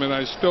up. I mean,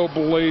 I still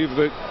believe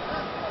that,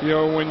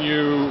 when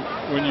you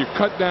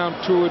cut down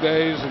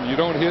two-a-days and you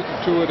don't hit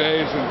in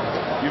two-a-days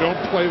and you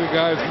don't play the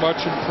guys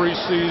much in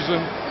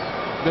preseason,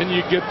 then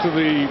you get to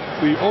the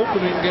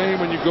opening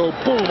game and you go,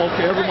 boom,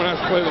 okay, everyone has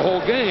to play the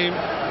whole game.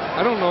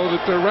 I don't know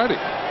that they're ready.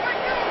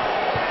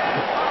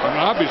 I mean,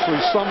 obviously,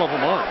 some of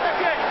them aren't.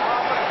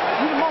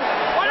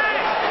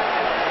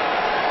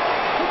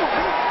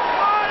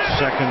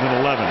 Second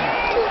and 11.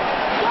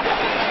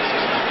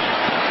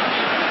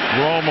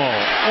 Romo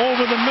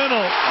over the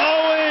middle.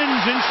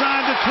 Owens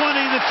inside the 20,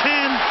 the 10,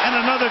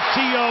 and another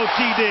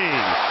TOTD.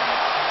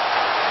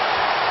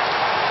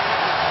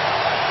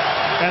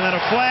 And then a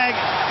flag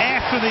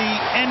after the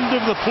end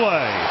of the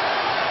play.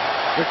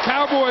 The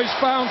Cowboys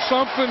found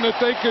something that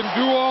they can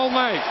do all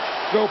night.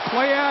 Go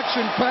play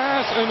action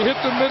pass and hit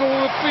the middle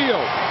of the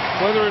field.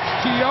 Whether it's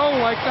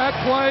T.O. like that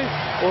play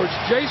or it's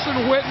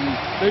Jason Witten,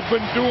 they've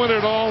been doing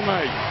it all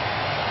night.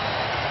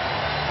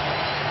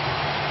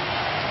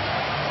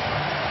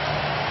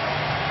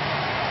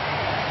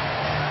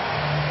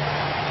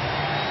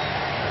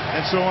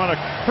 And so on a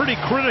pretty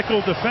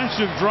critical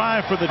defensive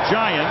drive for the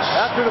Giants.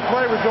 After the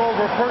play was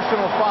over,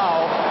 personal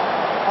foul.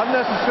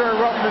 Unnecessary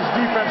roughness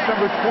defense,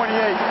 number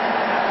 28.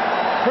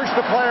 Pushed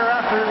the player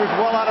after he was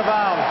well out of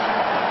bounds.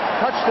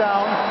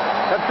 Touchdown.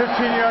 That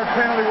 15-yard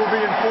penalty will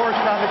be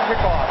enforced on the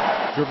kickoff.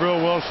 Jabril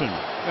Wilson.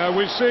 Now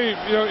we see,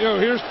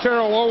 here's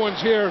Terrell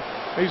Owens here.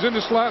 He's in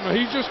the slot. Now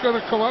he's just going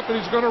to come up and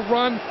he's going to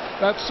run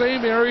that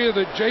same area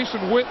that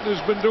Jason Witten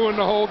has been doing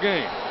the whole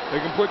game. They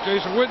can put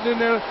Jason Witten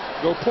in there,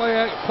 go play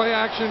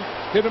action,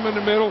 hit him in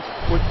the middle,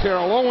 put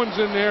Terrell Owens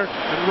in there,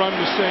 and run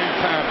the same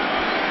pattern.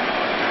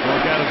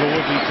 Delgado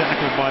would be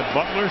tackled by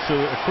Butler, so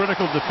a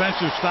critical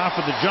defensive stop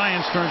for the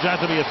Giants turns out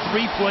to be a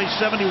three-play,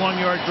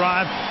 71-yard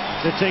drive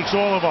that takes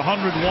all of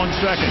 101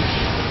 seconds.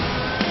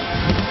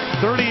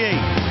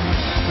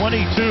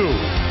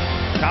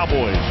 38-22,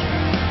 Cowboys.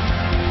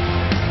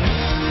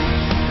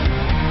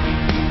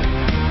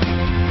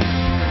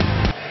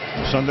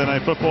 Sunday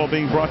Night Football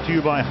being brought to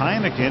you by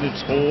Heineken.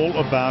 It's all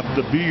about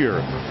the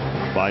beer.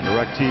 By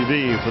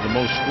DirecTV. For the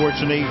most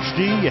sports in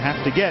HD, you have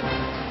to get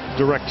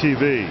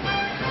DirecTV.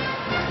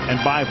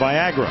 And by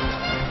Viagra.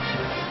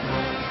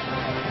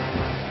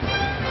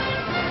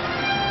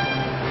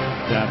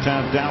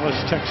 Downtown Dallas,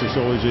 Texas,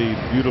 always a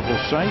beautiful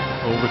sight.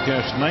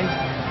 Overcast night.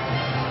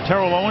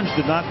 Terrell Owens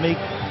did not make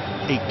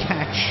a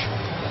catch.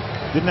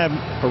 Didn't have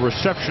a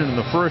reception in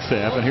the first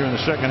half, and here in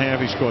the second half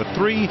he scored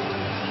 3,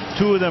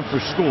 2 of them for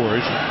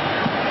scores.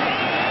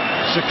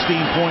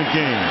 16-point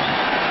game.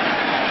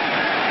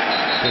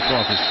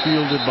 Kickoff is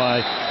fielded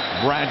by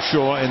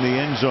Bradshaw in the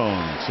end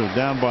zone. So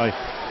down by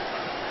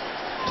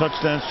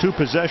touchdowns, 2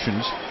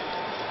 possessions.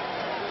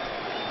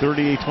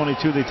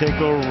 38-22, they take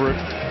over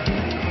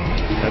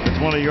at the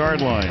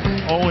 20-yard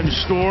line. Owens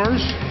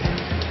scores,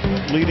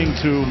 leading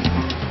to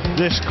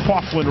this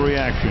Coughlin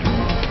reaction.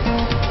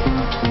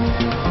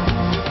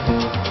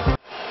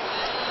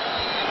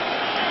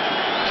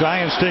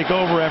 Giants take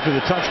over after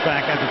the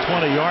touchback at the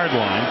 20-yard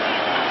line.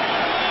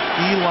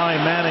 Eli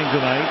Manning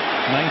tonight,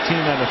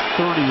 19 out of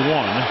 31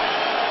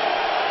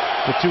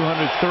 for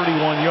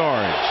 231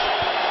 yards.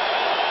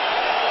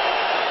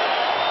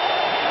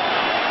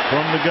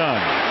 From the gun,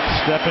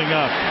 stepping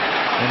up,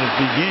 and it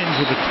begins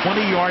with a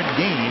 20-yard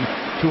gain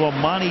to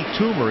Amani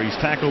Toomer. He's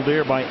tackled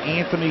there by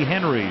Anthony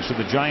Henry. So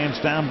the Giants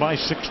down by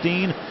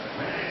 16.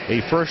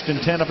 A 1st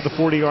and 10 up at the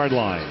 40-yard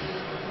line.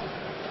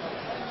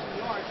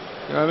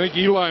 I think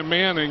Eli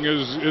Manning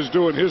is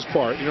doing his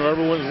part.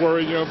 Everyone's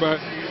worried about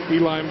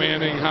Eli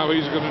Manning, how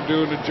he's going to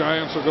do, and the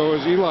Giants will go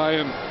as Eli.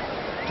 And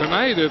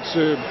tonight it's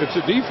a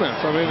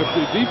defense. I mean, if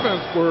the defense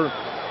were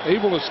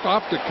able to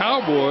stop the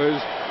Cowboys,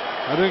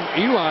 I think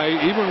Eli,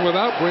 even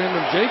without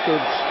Brandon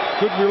Jacobs,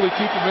 could really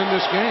keep him in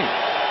this game.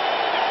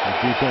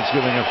 The defense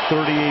giving up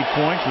 38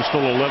 points with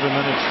still 11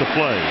 minutes to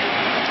play.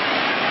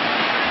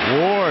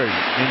 Ward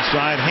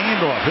inside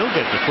handoff. He'll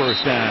get the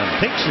first down.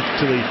 Takes it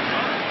to the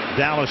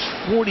Dallas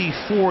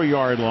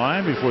 44-yard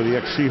line before the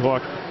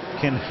ex-Seahawk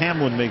Ken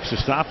Hamlin makes a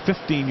stop.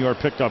 15-yard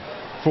pickup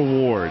for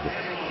Ward.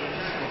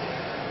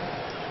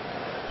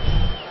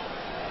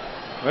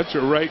 That's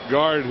your right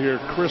guard here,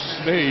 Chris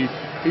Snee.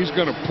 He's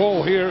going to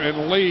pull here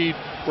and lead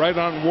right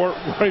on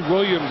Roy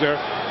Williams there.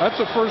 That's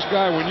the first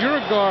guy. When you're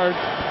a guard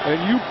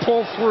and you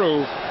pull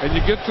through and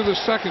you get to the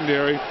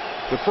secondary,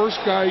 the first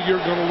guy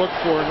you're going to look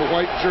for in the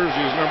white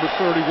jersey is number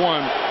 31,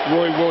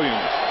 Roy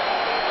Williams.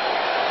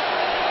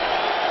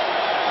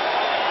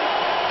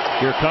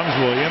 Here comes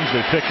Williams.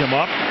 They pick him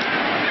up.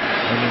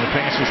 And then the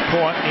pass is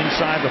caught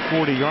inside the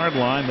 40-yard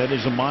line. That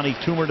is Amani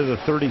Toomer to the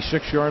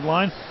 36-yard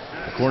line.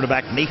 The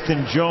quarterback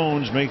Nathan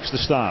Jones makes the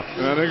stop.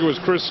 And I think it was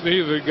Chris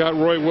Snee that got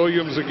Roy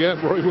Williams again.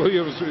 Roy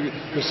Williams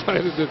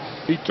decided that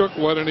he took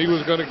one and he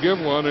was going to give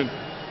one. And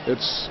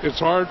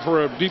it's hard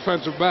for a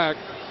defensive back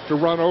to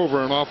run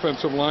over an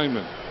offensive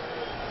lineman.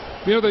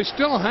 You know, they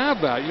still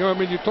have that. You know, I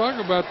mean, you talk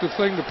about the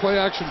play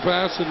action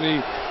pass and the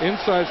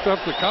inside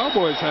stuff the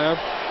Cowboys have.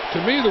 To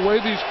me, the way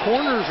these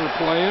corners are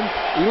playing,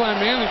 Eli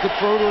Manning could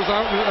throw those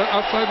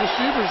outside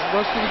receivers the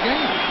rest of the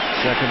game.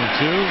 2nd and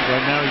 2.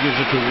 Right now he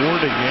gives it to Ward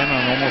again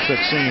on almost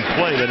that same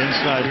play. That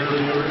inside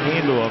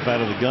handoff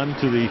out of the gun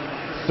to the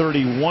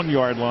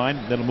 31-yard line.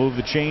 That'll move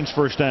the chains.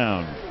 First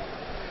down.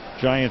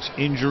 Giants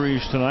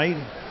injuries tonight.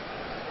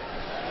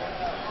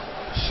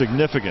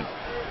 Significant.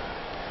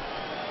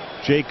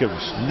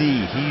 Jacobs,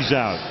 knee, he's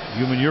out.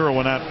 Umanura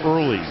went out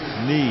early.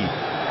 Knee.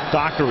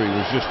 Dockery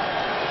was just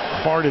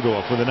carted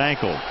off with an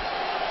ankle.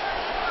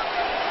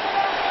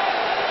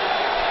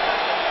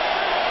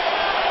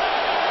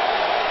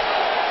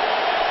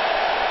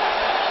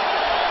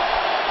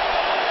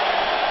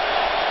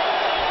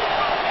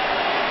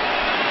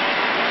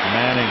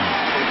 Manning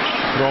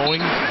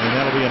throwing, and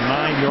that'll be a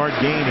 9-yard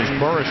gain as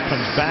Burris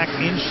comes back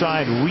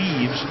inside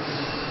Reeves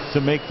to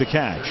make the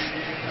catch.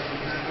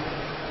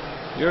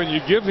 You know,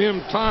 you give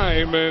him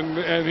time,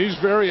 and he's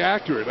very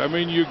accurate. I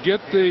mean, you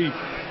get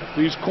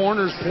these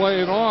corners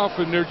playing off,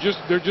 and they're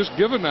just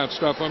giving that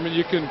stuff. I mean,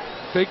 you can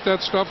take that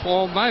stuff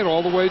all night,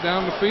 all the way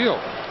down the field.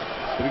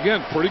 But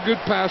again, pretty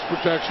good pass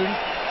protection.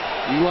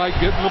 Eli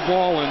getting the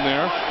ball in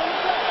there.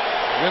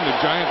 Again, the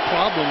Giant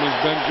problem has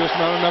been just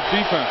not enough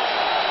defense.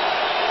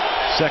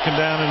 2nd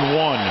down and 1.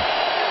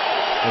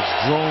 It's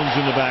Drones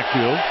in the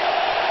backfield.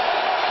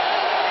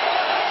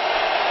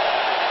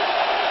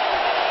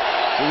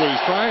 So what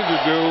he's trying to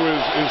do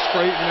is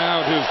straighten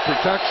out his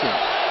protection.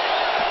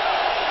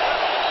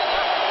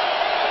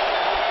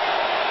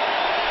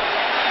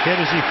 Hit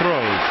as he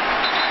throws.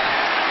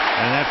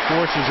 And that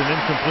forces an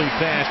incomplete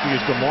pass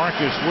because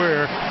DeMarcus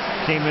Ware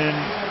came in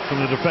from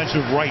the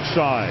defensive right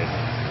side.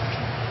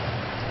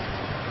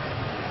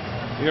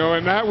 You know,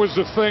 and that was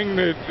the thing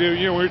that,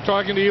 you know, we were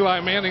talking to Eli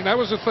Manning, that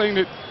was the thing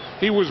that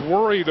he was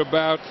worried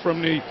about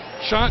from the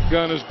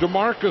shotgun is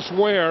DeMarcus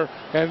Ware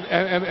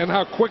and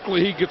how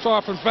quickly he gets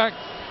off. In fact,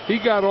 he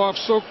got off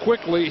so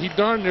quickly, he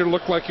darn near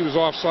looked like he was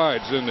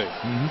offsides, didn't he?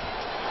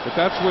 But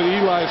that's what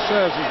Eli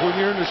says, is when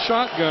you're in the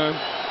shotgun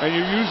and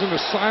you're using a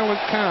silent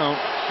count,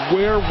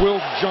 Ware will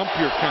jump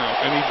your count,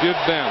 and he did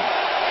then.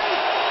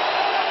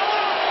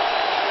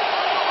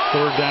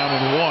 3rd down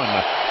and 1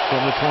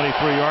 from the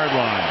 23-yard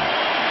line.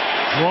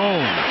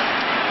 Drone,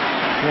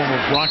 former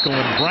Bronco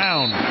and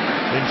Brown,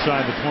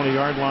 inside the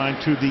 20-yard line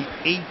to the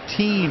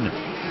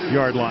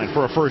 18-yard line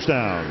for a first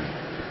down.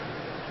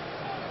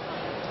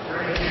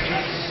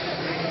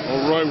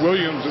 Well, Roy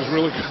Williams is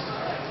really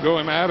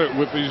going at it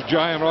with these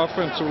Giant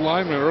offensive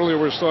linemen.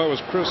 Earlier we saw it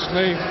was Chris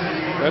Snee.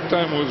 That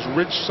time it was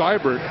Rich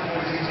Seibert.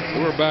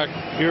 We were back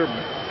here.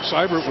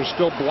 Seibert was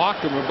still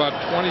blocking about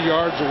 20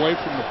 yards away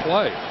from the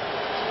play.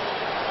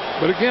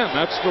 But again,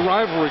 that's the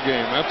rivalry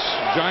game. That's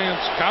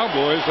Giants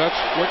Cowboys. That's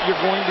what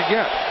you're going to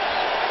get.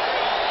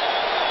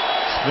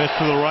 Smith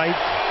to the right.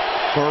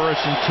 Burris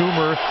and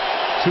Toomer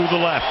to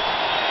the left.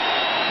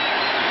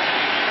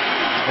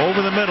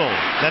 Over the middle.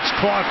 That's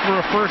caught for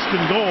a 1st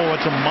and goal.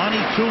 It's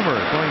Amani Toomer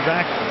coming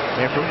back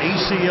after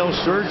ACL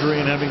surgery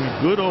and having a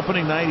good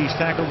opening night. He's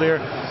tackled there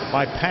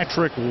by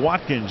Patrick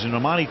Watkins. And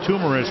Amani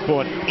Toomer has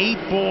caught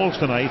 8 balls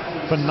tonight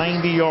for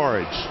 90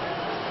 yards.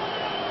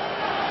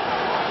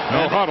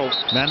 No huddle.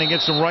 Manning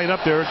gets him right up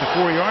there at the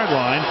 4-yard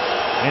line.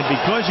 And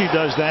because he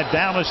does that,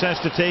 Dallas has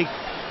to take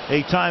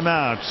a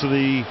timeout. So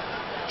the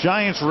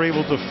Giants were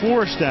able to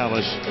force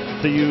Dallas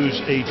to use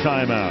a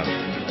timeout.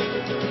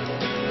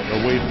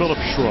 A Wade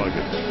Phillips shrug.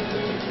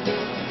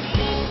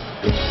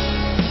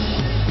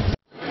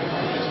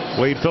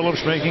 Wade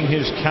Phillips making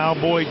his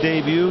Cowboy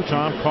debut.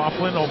 Tom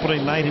Coughlin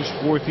opening night, his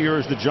 4th year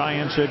as the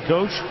Giants head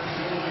coach.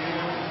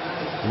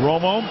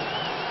 Romo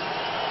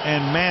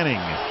and Manning.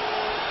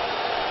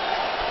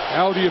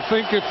 Al, do you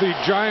think if the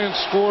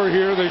Giants score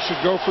here, they should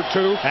go for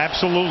 2?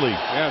 Absolutely.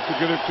 Yeah, to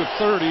get it to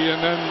 30,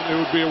 and then it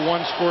would be a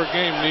 1-score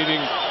game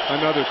needing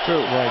another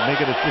 2. Right,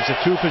 make it it's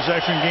a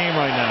 2-possession game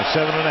right now.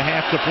 7.5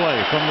 to play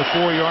from the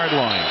 4-yard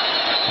line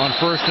on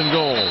 1st and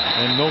goal,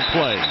 and no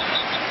play.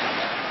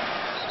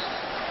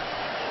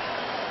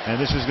 And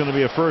this is going to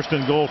be a 1st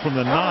and goal from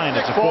the 9.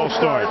 It's a false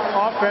start.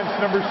 Offense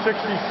number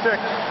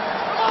 66.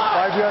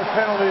 5-yard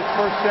penalty, it's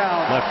 1st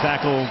down. Left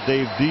tackle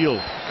Dave Deal.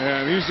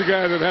 And he's the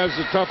guy that has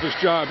the toughest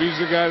job. He's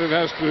the guy that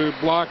has to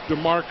block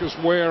DeMarcus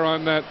Ware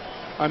on that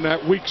on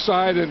that weak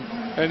side,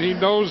 and he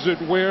knows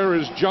that Ware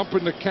is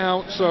jumping the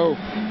count, so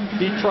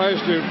he tries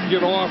to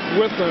get off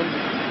with him.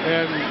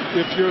 And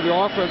if you're the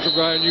offensive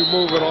guy and you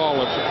move at all,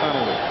 it's a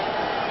penalty.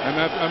 And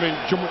that, I mean,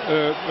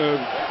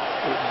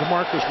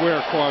 DeMarcus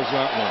Ware caused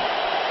that one.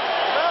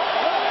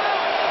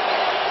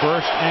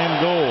 First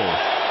and goal.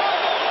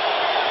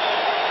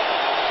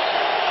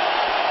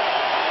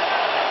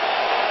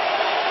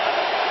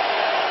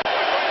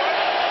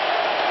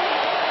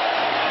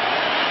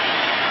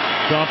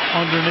 Dump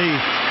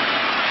underneath.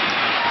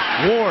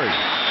 Ward,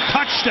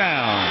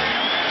 touchdown.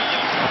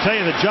 I'll tell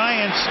you, the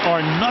Giants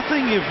are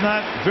nothing if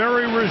not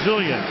very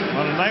resilient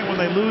on a night when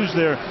they lose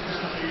their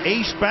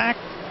ace back.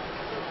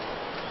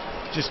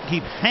 Just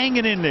keep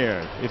hanging in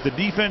there. If the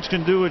defense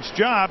can do its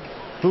job,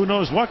 who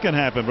knows what can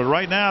happen. But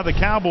right now the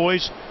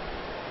Cowboys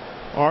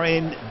are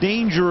in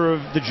danger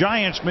of the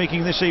Giants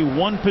making this a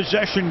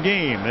one-possession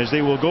game, as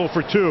they will go for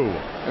two.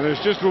 And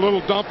it's just a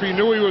little dump. He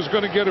knew he was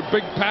going to get a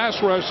big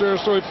pass rush there,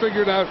 so he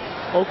figured out,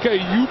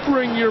 okay, you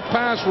bring your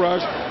pass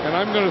rush, and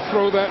I'm going to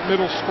throw that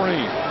middle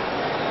screen.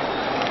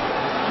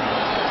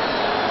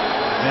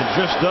 And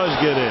just does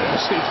get in.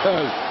 Yes, he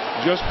does.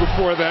 Just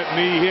before that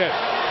knee hit,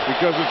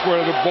 because it's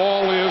where the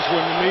ball is when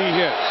the knee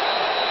hits.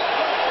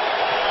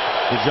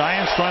 The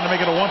Giants trying to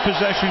make it a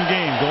one-possession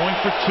game, going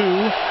for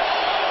two,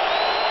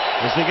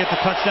 as they get the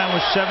touchdown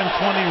with 7:20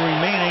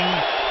 remaining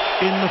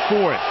in the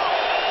fourth.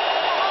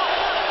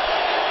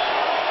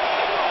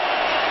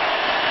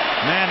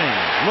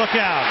 Manning, look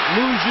out,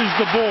 loses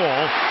the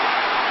ball,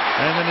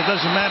 and then it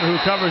doesn't matter who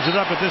covers it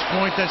up at this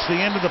point. That's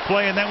the end of the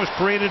play, and that was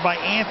created by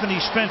Anthony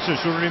Spencer.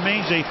 So it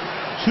remains a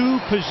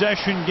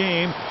two-possession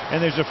game,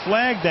 and there's a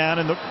flag down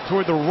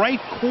toward the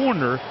right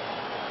corner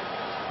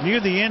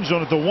near the end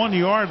zone at the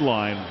 1-yard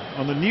line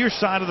on the near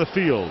side of the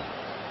field.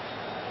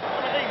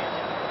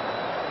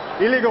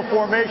 Illegal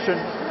formation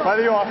by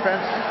the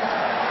offense.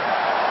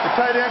 The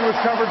tight end was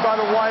covered by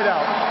the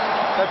wideout.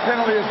 That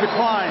penalty is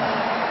declined.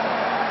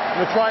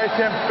 The try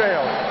attempt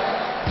failed.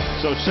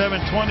 So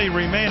 7:20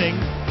 remaining.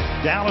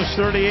 Dallas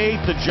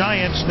 38, the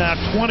Giants now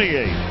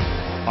 28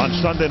 on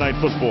Sunday Night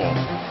Football.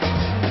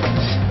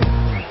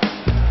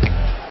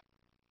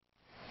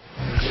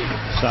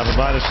 Stopping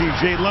by to see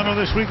Jay Leno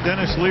this week.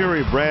 Dennis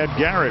Leary, Brad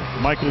Garrett,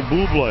 Michael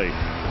Bublé,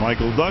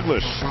 Michael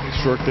Douglas,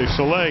 Cirque du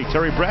Soleil,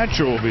 Terry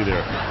Bradshaw will be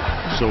there.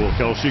 So will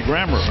Kelsey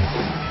Grammer.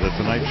 The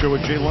Tonight Show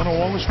with Jay Leno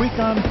all this week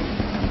on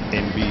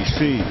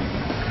NBC.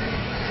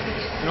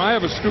 You know, I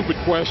have a stupid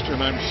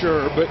question, I'm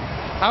sure, but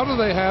how do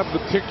they have the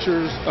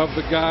pictures of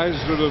the guys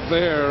that are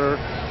there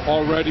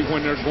already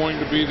when they're going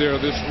to be there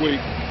this week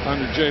on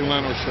the Jay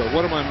Leno Show?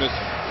 What am I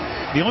missing?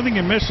 The only thing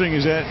you're missing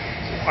is that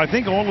I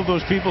think all of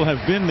those people have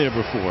been there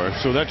before,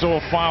 so that's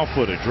all file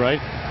footage, right?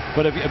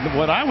 But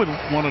what I would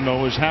want to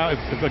know is how,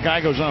 if a guy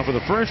goes on for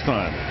the first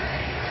time,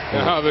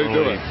 and how they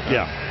do it.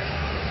 Yeah.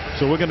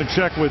 So we're going to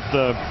check with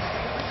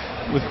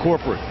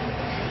corporate.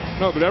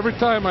 No, but every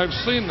time I've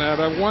seen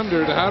that, I've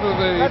wondered how do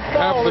they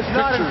have the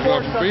pictures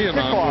of them being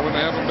on when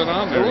they haven't been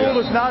on there yet. The rule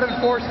yet. does not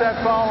enforce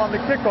that foul on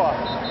the kickoff.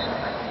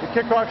 The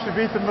kickoff should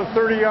be from the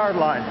 30-yard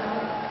line.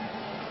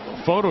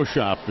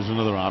 Photoshop is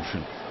another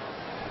option.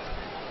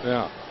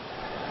 Yeah.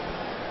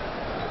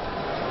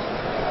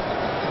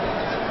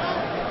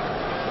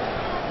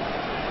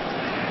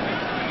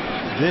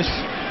 This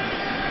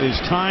is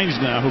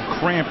Tynes now, who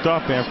cramped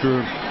up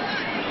after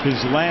his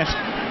last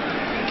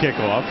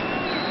kickoff.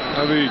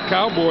 Now the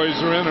Cowboys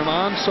are in an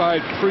onside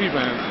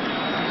prevent,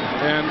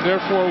 and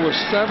therefore with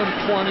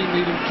 7:20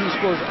 needing two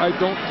scores, I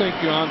don't think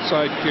the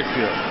onside kick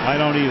here. I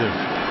don't either.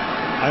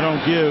 I don't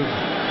give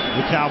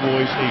the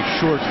Cowboys a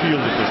short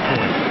field at this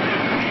point.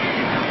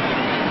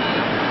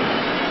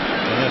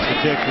 And that's the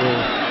kick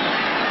will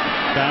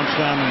bounce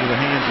down into the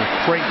hands of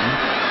Creighton.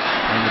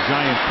 And the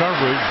Giant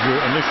coverage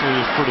initially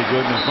is pretty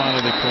good, and then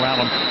finally they corral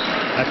him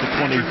at the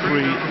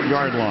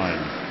 23-yard line.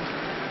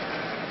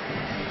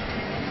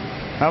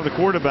 How have the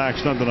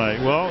quarterbacks done tonight?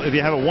 Well, if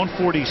you have a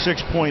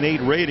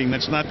 146.8 rating,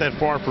 that's not that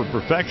far from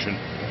perfection.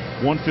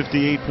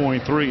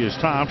 158.3 is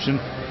tops. And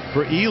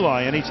for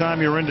Eli,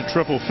 anytime you're into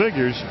triple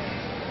figures,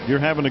 you're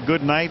having a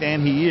good night,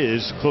 and he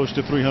is close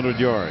to 300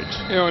 yards.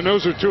 You know, and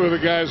those are two of the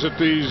guys that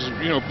these,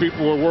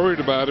 people were worried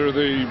about, or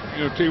the,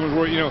 team was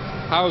worried,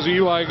 how's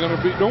Eli going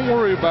to be? Don't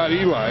worry about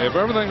Eli. If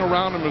everything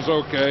around him is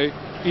okay,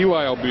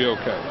 Eli will be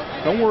okay.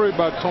 Don't worry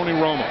about Tony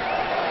Romo.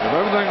 If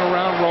everything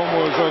around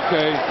Romo is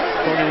okay,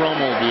 Tony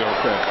Romo will be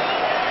okay.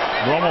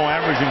 Romo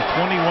averaging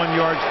 21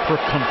 yards per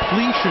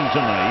completion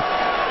tonight.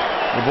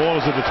 The ball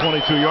is at the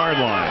 22-yard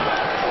line.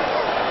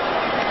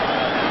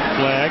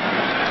 Flag.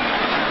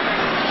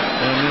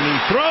 And then he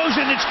throws,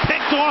 and it's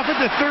picked off at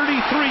the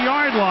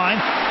 33-yard line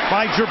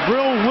by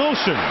Jabril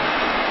Wilson.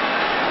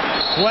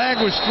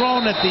 Flag was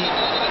thrown at the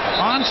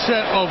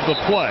onset of the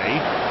play.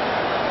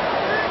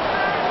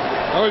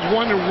 I always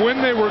wondered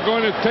when they were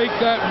going to take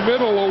that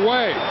middle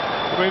away.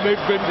 I mean,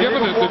 they've been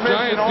given it the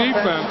Giant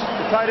defense.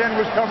 The tight end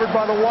was covered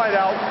by the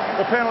wideout.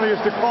 The penalty is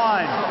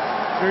declined.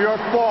 New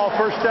York ball,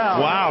 first down.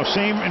 Wow,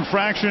 same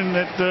infraction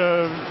that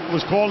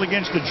was called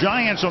against the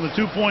Giants on the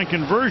two-point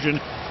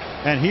conversion.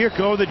 And here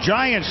go the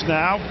Giants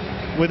now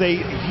with a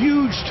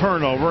huge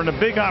turnover and a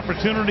big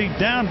opportunity,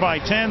 down by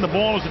 10. The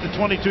ball is at the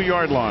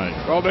 22-yard line.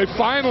 Well, they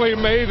finally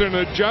made an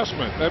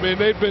adjustment. I mean,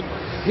 they've been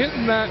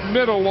hitting that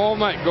middle all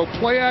night. Go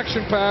play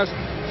action pass,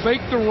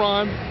 fake the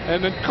run,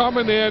 and then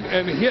coming in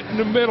and hitting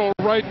the middle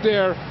right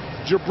there.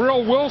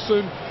 Jabril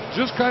Wilson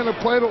just kind of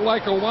played it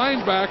like a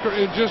linebacker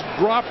and just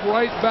dropped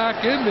right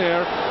back in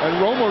there,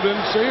 and Romo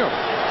didn't see him.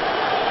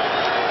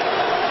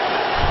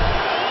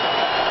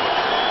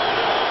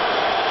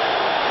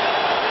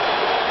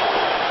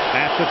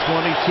 At the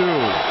 22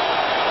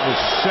 with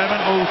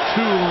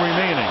 7:02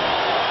 remaining.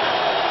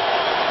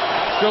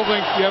 Still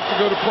think you have to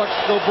go to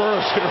Plexico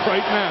Burress here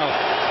right now.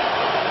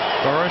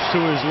 Burress to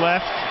his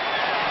left.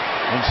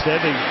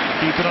 Instead, they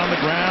keep it on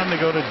the ground. They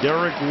go to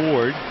Derek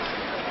Ward.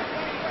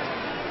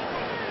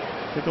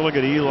 Take a look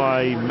at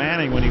Eli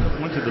Manning when he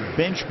went to the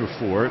bench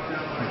before it.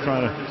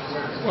 Trying to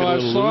get a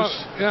little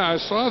loose. Yeah, I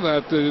saw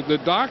that. The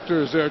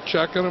doctor is there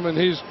checking him, and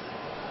he's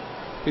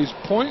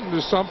pointing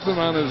to something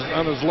on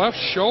his left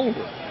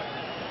shoulder.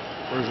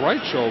 Or his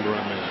right shoulder,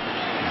 I mean.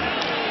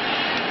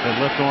 That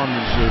left arm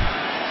is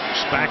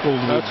spackled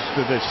with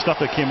the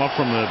stuff that came up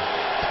from the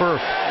turf.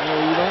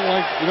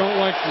 You don't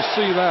like to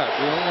see that.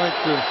 You don't like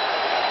to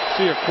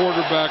see a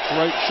quarterback's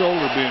right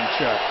shoulder being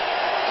checked.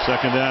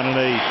 2nd down and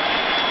 8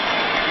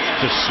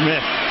 to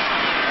Smith.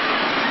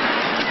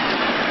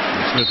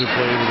 And Smith had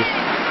played with the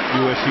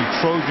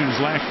USC Trojans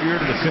last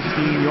year to the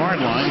 15-yard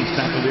line. He's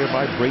tackled there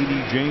by Brady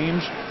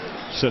James,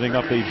 setting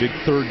up a big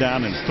 3rd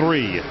down and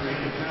 3.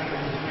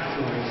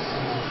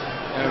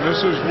 And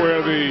this is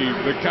where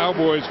the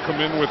Cowboys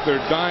come in with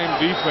their dime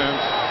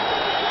defense,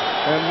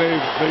 and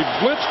they've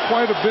blitzed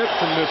quite a bit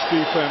from this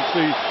defense.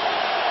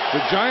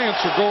 The Giants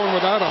are going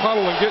without a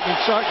huddle and getting in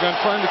shotgun,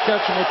 trying to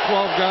catch them with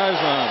 12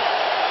 guys on.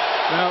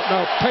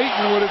 Now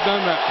Peyton would have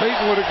done that.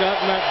 Peyton would have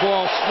gotten that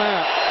ball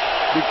snapped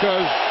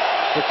because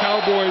the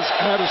Cowboys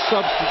had a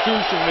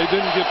substitution. They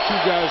didn't get 2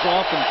 guys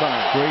off in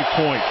time. Great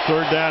point.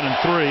 3rd down and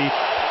 3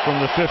 from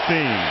the 15.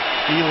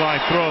 Eli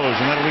throws,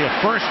 and that'll be a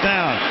 1st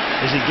down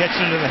as he gets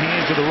into the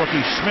hands of the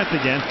rookie Smith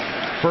again.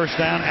 1st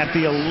down at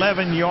the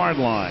 11-yard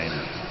line.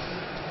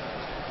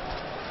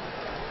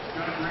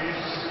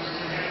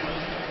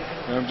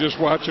 I'm just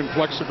watching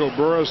Plexico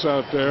Burress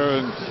out there,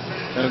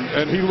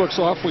 and he looks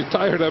awfully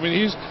tired. I mean,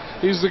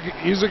 he's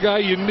the guy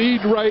you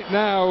need right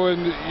now,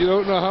 and you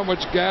don't know how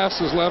much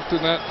gas is left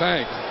in that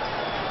tank.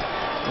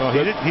 Well,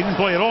 he didn't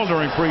play at all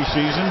during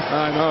preseason.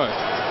 I know it.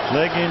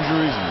 Leg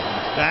injuries and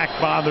back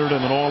bothered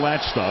him and all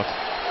that stuff.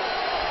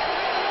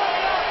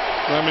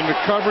 I mean, the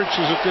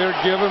coverages that they're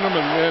giving him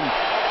and then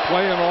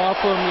playing off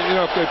him,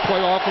 if they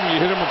play off him, you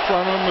hit him in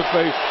front of him. If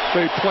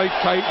they play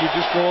tight, you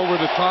just go over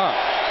the top.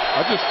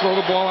 I'll just throw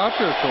the ball out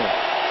there to him.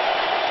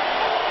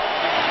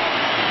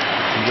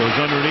 He goes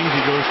underneath,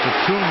 he goes to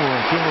Toomer,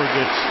 and Toomer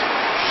gets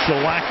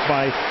shellacked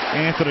by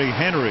Anthony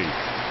Henry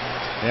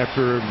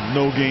after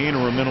no gain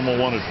or a minimal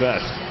one at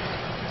best.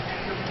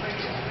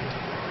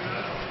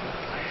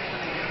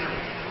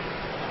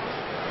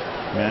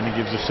 Manning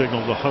gives the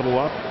signal to huddle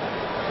up.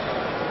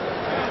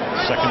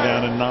 2nd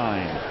down and 9.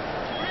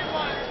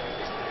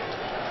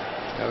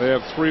 Yeah, they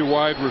have 3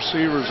 wide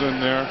receivers in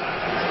there.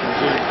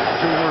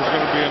 Toomer's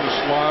going to be in the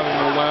slot on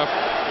the left.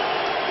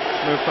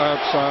 Smith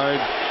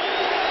outside.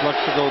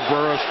 Plexico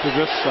Burress to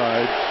this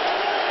side.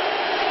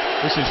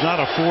 This is not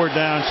a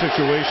 4-down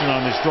situation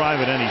on this drive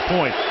at any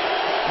point.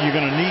 You're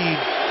going to need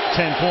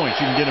 10 points.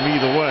 You can get them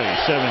either way,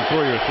 7-3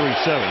 or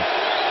 3-7.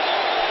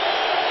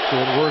 So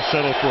at worst,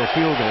 settle for a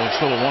field goal.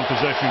 It's still a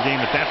 1-possession game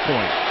at that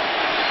point.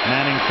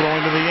 Manning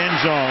throwing to the end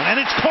zone, and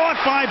it's caught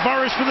by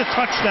Burress for the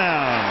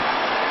touchdown.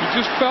 You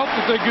just felt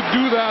that they could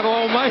do that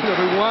all night. I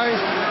mean, why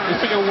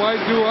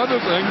do other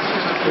things?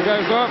 The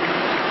guy's up.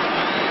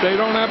 They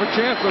don't have a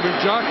chance. I mean,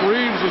 Jock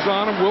Reeves is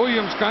on him.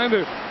 Williams kind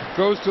of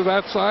goes to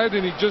that side,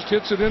 and he just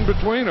hits it in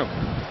between them.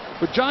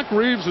 But Jock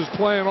Reeves is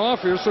playing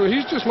off here, so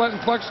he's just letting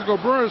Plexico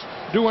Burress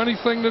do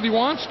anything that he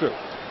wants to.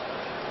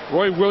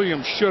 Roy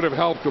Williams should have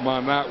helped him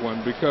on that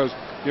one because,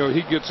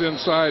 he gets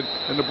inside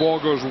and the ball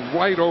goes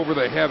right over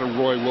the head of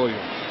Roy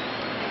Williams.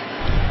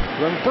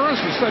 When Burress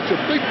is such a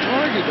big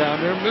target down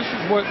there, and this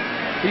is what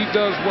he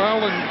does well,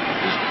 and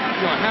just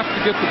have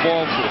to get the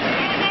ball to him.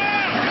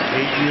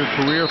 8-year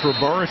career for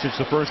Burress. It's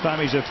the first time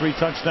he's had 3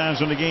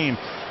 touchdowns in a game.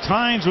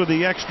 Tynes with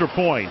the extra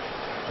point.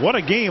 What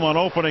a game on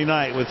opening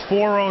night with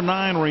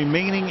 4:09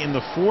 remaining in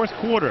the 4th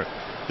quarter.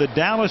 The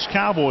Dallas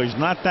Cowboys,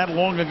 not that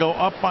long ago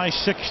up by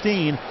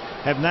 16,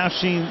 have now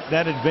seen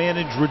that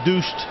advantage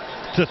reduced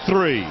to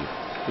 3.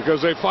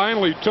 Because they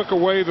finally took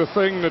away the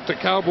thing that the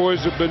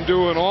Cowboys have been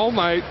doing all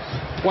night,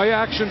 play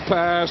action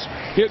pass,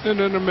 hitting it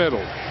in the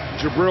middle.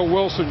 Jabril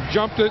Wilson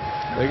jumped it,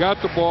 they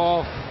got the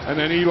ball, and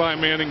then Eli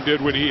Manning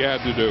did what he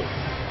had to do.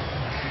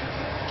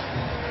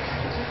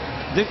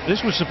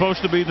 This was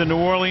supposed to be the New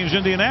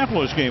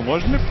Orleans-Indianapolis game,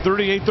 wasn't it?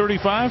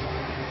 38-35?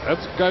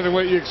 That's kind of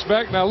what you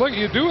expect. Now, look,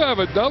 you do have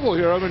a double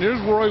here. I mean,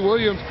 here's Roy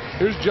Williams,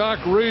 here's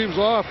Jock Reeves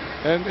off,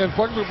 and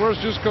Plexico Burress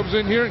just comes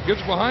in here and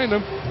gets behind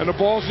him, and the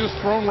ball's just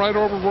thrown right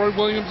over Roy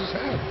Williams'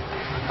 head.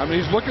 I mean,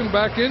 he's looking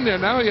back in there.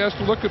 Now he has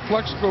to look at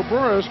Plexico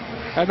Burress.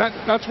 And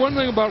that's one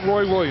thing about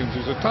Roy Williams.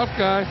 He's a tough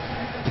guy,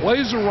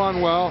 plays the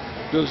run well,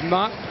 does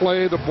not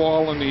play the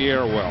ball in the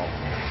air well.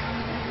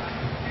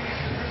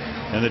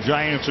 And the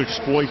Giants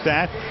exploit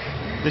that.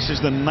 This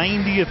is the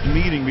 90th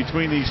meeting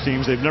between these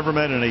teams. They've never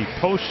met in a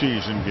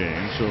postseason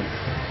game. So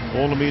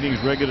all the meetings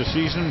regular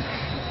season.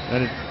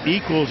 And it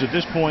equals at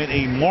this point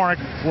a mark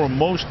for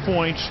most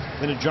points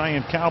in a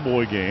Giant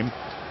Cowboy game.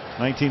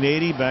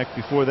 1980, back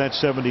before that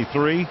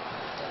 73.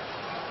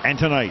 And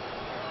tonight.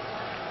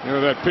 You know,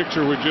 that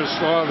picture we just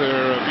saw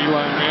there of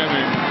Eli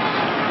Manning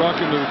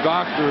talking to the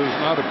doctor is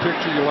not a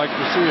picture you like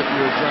to see if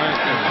you're a Giant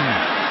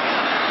fan.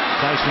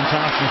 Tyson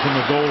Thompson from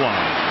the goal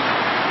line.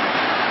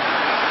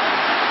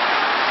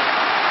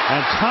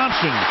 And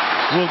Thompson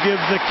will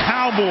give the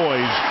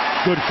Cowboys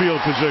good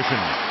field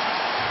position.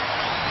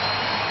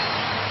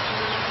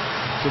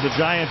 So the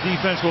Giant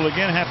defense will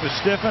again have to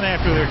stiffen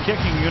after their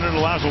kicking unit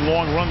allows a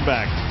long run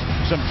back.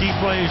 Some key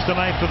plays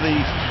tonight for the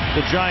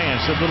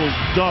Giants. A little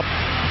dump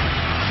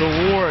to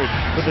Ward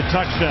for the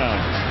touchdown.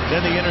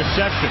 Then the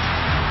interception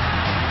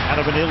out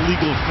of an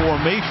illegal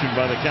formation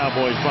by the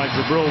Cowboys by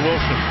Jabril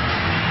Wilson.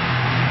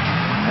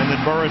 And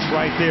then Burress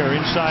right there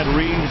inside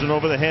Reeves and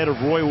over the head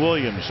of Roy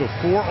Williams. So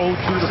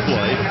 4:02 to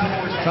play.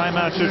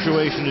 Timeout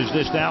situation is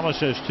this. Dallas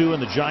has 2 and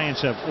the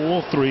Giants have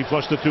all 3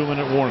 plus the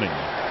 2-minute warning.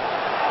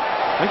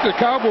 I think the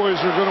Cowboys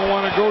are going to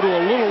want to go to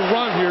a little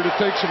run here to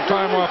take some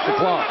time off the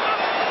clock.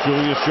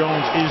 Julius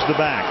Jones is the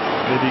back.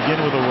 They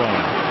begin with a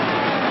run.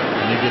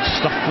 And they get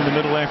stuffed in the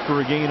middle after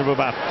a gain of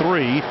about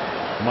 3.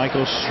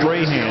 Michael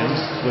Strahan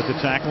with the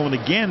tackle. And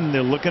again,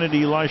 they're looking at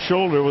Eli's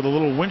shoulder with a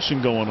little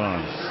wincing going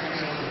on.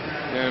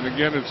 And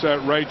again, it's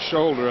that right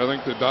shoulder. I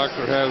think the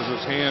doctor has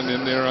his hand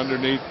in there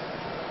underneath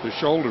the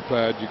shoulder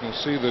pad. You can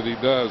see that he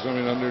does. I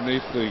mean,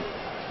 underneath the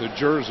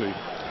jersey.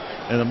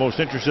 And the most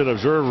interested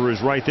observer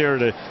is right there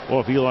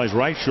off Eli's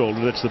right shoulder.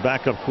 That's the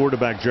backup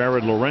quarterback,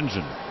 Jared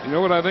Lorenzen. You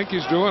know what I think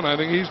he's doing? I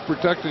think he's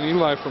protecting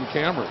Eli from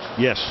cameras.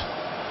 Yes.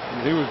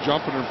 And he was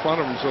jumping in front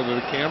of him so that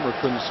the camera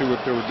couldn't see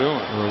what they were doing.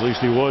 Or at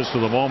least he was for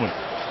the moment.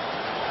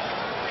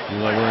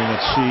 Eli wearing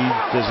that C,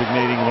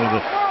 designating one of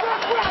the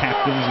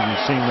captains, and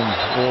you've seen them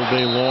all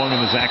day long. And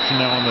his action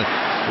now on the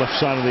left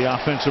side of the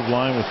offensive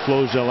line with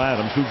Flozell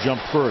Adams, who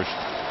jumped first.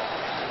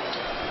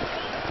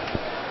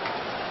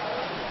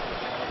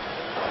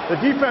 The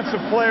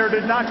defensive player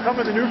did not come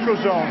in the neutral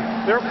zone.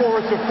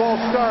 Therefore, it's a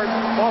false start.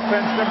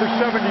 Offense number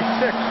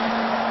 76.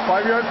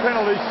 5-yard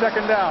penalty,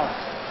 second down.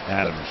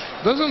 Adams.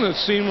 Doesn't it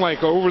seem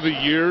like over the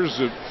years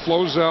that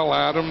Flozell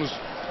Adams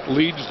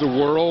leads the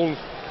world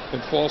in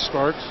false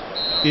starts?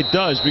 It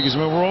does, because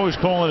I mean, we're always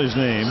calling his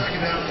name.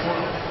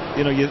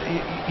 You know,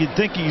 you'd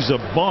think he's a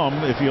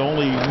bum if you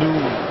only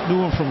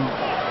knew him from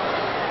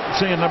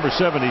saying number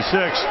 76,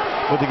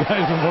 but the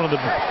guy's been one of the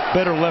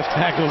better left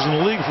tackles in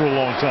the league for a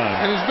long time.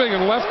 And he's big,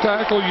 and left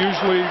tackle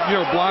usually, you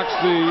know, blocks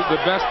the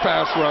best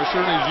pass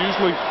rusher, and he's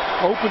usually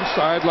open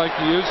side like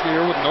he is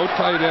here with no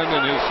tight end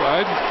in his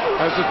side.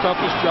 Has the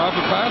toughest job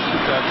of pass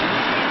protection.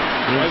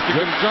 Tries to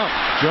get a jump.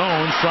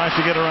 Jones tries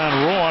to get around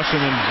Ross,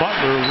 and then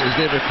Butler is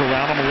there to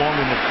corral him along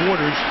in the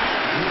quarters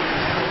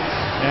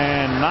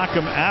and knock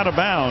him out of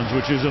bounds,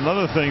 which is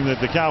another thing that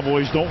the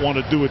Cowboys don't want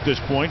to do at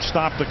this point.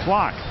 Stop the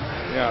clock.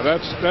 Yeah,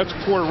 that's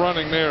poor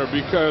running there,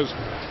 because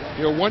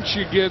you know, once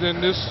you get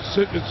in this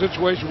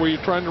situation where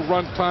you're trying to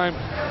run time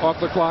off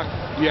the clock,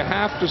 you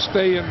have to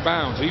stay in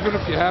bounds. Even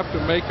if you have to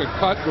make a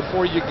cut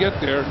before you get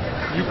there,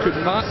 you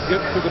could not get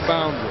to the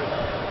boundary.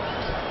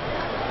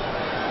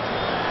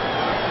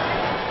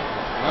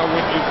 Now,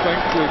 when you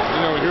think that,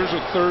 you know, here's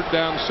a third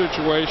down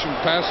situation,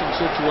 passing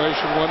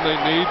situation, one they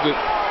need, that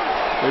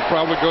they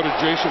probably go to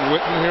Jason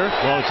Witten here.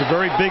 Well, it's a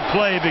very big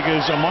play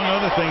because, among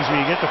other things,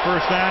 when you get the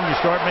first down, you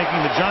start making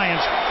the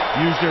Giants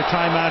use their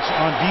timeouts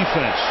on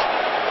defense.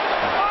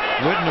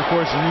 Witten, of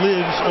course,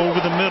 lives over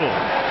the middle.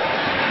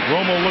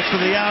 Romo looks to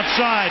the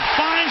outside,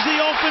 finds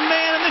the open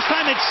man, and this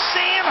time it's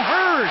Sam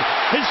Hurd.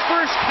 His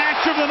first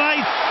catch of the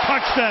night,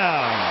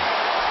 touchdown.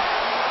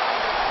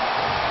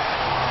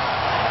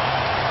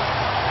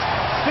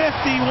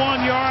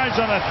 51 yards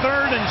on a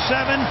 3rd and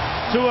 7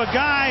 to a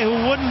guy who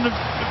wouldn't have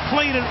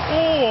played at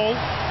all,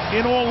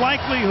 in all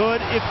likelihood,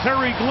 if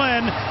Terry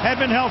Glenn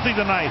had been healthy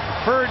tonight.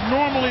 Hurd,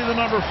 normally the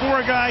number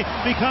 4 guy,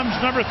 becomes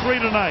number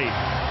 3 tonight.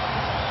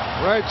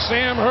 Right,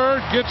 Sam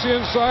Hurd gets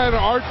inside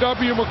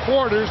R.W.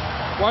 McQuarters.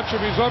 Watch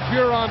him, he's up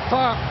here on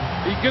top.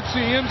 He gets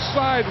the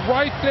inside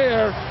right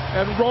there,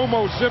 and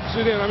Romo zips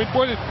it in. I mean,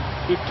 boy,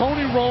 did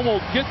Tony Romo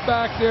get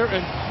back there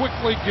and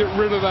quickly get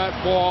rid of that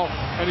ball,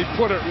 and he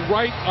put it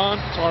right on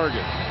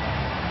target.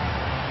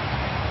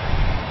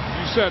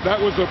 You said that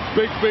was a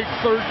big, big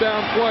third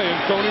down play, and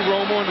Tony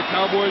Romo and the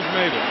Cowboys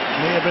made it.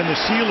 May have been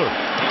the sealer.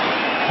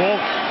 Falk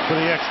for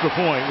the extra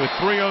point with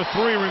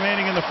 3:03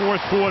 remaining in the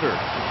 4th quarter.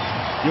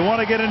 You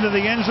want to get into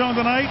the end zone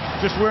tonight?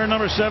 Just wear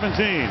number 17.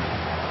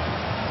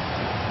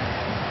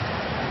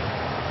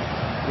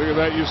 Look at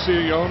that. You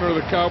see the owner of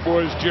the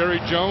Cowboys,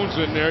 Jerry Jones,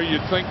 in there.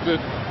 You'd think that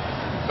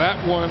that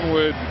one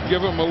would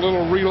give him a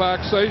little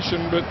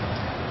relaxation, but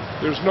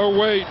There's no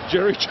way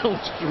Jerry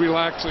Jones is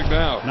relaxing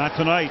now. Not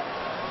tonight.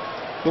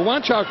 But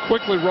watch how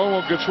quickly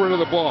Romo gets rid of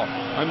the ball.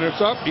 And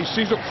it's up. He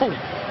sees it. Boom.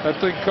 That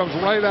thing comes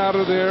right out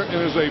of there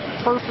and is a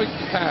perfect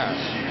pass.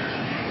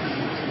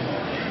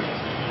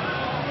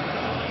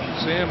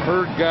 Sam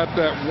Hurd got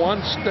that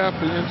one step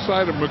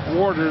inside of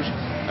McWhorter's,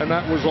 and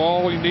that was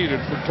all he needed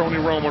for Tony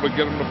Romo to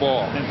get him the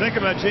ball. And think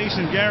about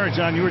Jason Garrett,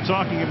 John. You were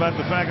talking about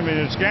the fact,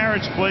 it's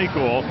Garrett's play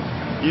call.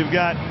 You've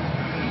got,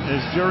 as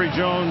Jerry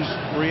Jones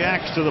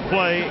reacts to the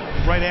play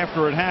right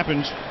after it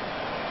happens,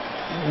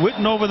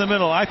 Witten over the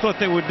middle. I thought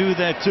they would do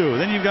that too.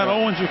 Then you've got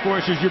Owens, of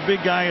course, as your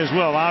big guy as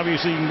well.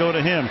 Obviously, you can go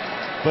to him.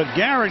 But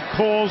Garrett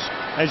calls,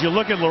 as you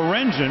look at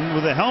Lorenzen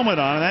with a helmet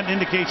on, and that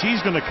indicates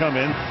he's going to come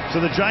in. So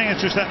the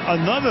Giants just have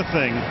another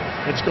thing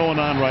that's going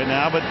on right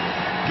now. But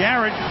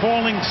Garrett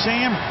calling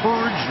Sam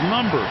Hurd's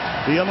number.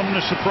 The element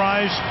of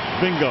surprise,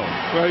 bingo.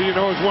 Well,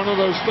 it's one of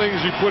those things,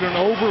 you put an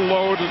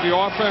overload at the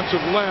offensive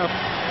left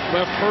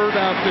Hurd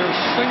out there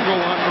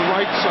single on the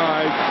right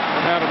side,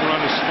 and had him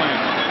run a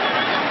slant.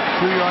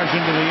 2 yards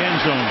into the end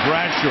zone,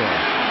 Bradshaw.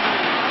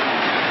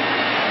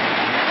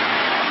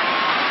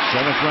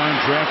 7th round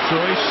draft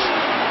choice.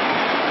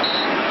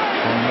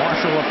 From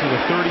Marshall up to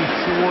the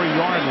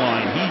 34-yard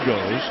line he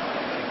goes.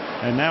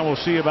 And now we'll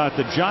see about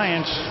the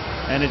Giants,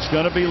 and it's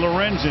going to be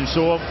Lorenzen.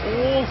 So of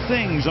all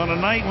things, on a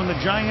night when the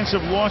Giants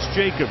have lost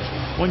Jacobs,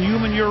 when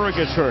Umenyiora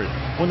gets hurt,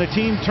 when the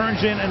team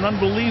turns in an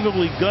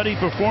unbelievably gutty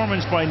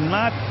performance by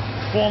not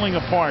falling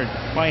apart,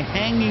 by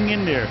hanging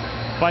in there,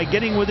 by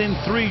getting within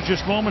 3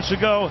 just moments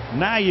ago,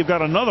 now you've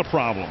got another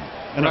problem.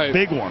 And a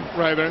big one.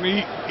 Right, and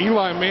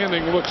Eli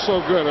Manning looks so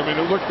good.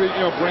 It looked at,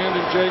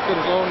 Brandon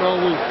Jacobs, oh no,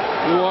 we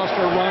lost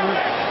our runner.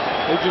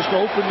 They just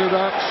opened it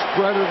up,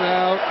 spread it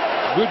out,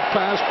 good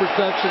pass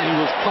protection. He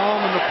was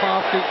calm in the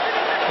pocket.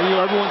 And,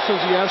 everyone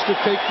says he has to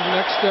take the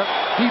next step.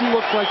 He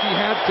looked like he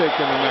had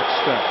taken the next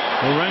step.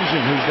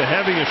 Lorenzen, who's the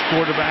heaviest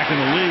quarterback in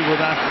the league,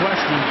 without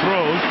question,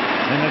 throws,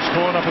 and that's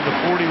caught up at the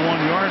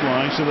 41-yard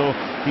line. So though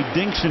he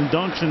dinks and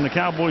dunks, and the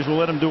Cowboys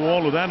will let him do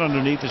all of that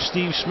underneath, as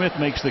Steve Smith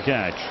makes the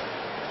catch.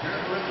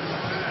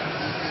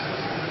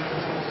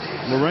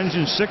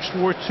 Lorenzen,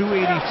 6'4",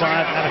 285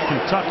 out of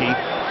Kentucky.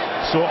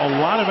 Saw a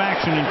lot of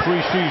action in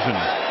preseason.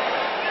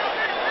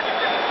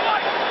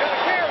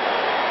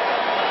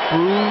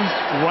 Bruised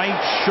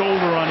right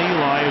shoulder on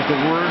Eli is the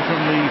word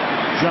from the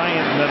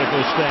Giant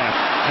medical staff.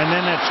 And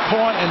then that's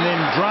caught and then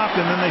dropped,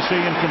 and then they say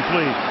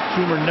incomplete.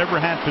 Schumer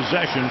never had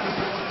possession.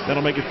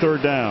 That'll make it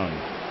 3rd down.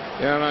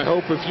 And I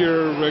hope if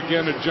you're,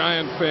 again, a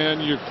Giant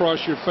fan, you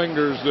cross your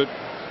fingers that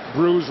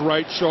bruised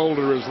right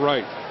shoulder is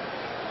right.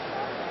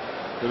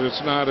 That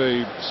it's not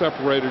a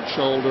separated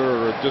shoulder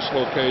or a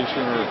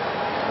dislocation or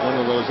one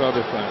of those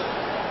other things.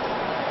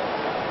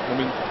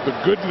 The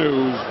good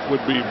news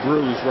would be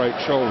bruised right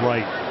shoulder.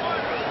 Right.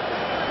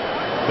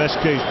 Best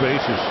case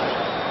basis.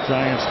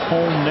 Giants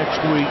home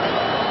next week.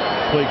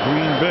 Play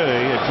Green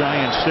Bay at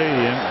Giant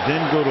Stadium.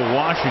 Then go to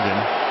Washington.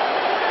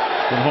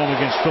 Then home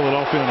against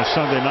Philadelphia on a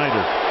Sunday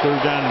nighter.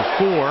 3rd down and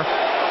 4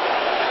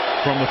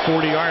 from the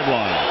 40-yard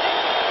line.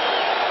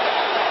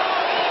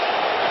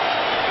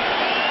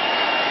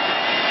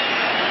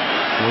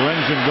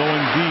 Lorenzen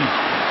going deep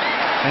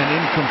and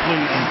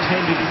incomplete,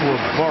 intended for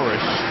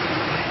Burris.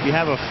 You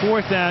have a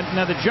 4th down.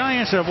 Now the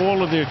Giants have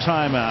all of their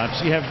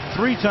timeouts. You have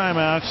 3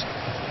 timeouts,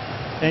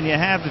 and you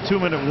have the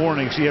 2-minute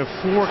warning. So you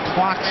have 4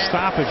 clock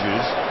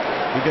stoppages.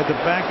 You got the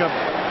backup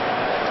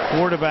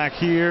quarterback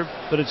here,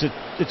 but it's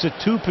a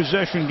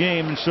 2-possession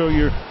game, and so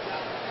you're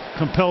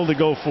compelled to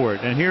go for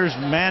it. And here's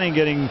Manning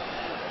getting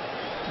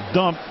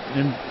dumped,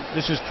 and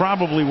this is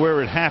probably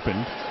where it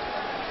happened.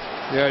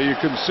 Yeah, you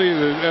can see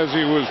that as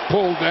he was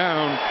pulled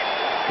down,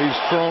 he's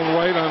thrown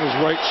right on his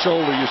right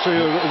shoulder. You see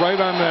right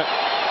on that.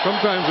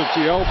 Sometimes it's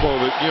the elbow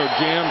that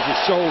jams the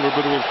shoulder,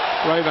 but it was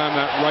right on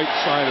that right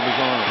side of his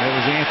arm. That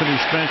was Anthony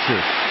Spencer.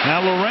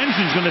 Now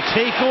Lorenzen's going to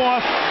take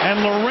off,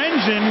 and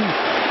Lorenzen,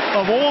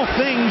 of all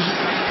things,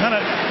 kind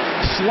of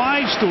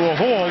slides to a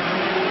halt.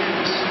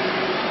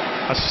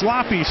 A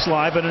sloppy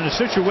slide, but in a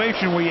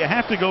situation where you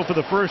have to go for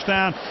the 1st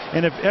down,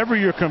 and if ever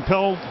you're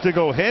compelled to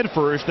go head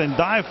first and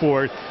dive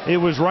for it, it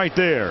was right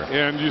there.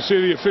 And you see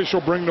the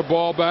official bring the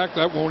ball back.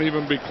 That won't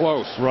even be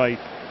close. Right.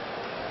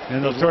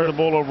 And they'll turn the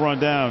ball over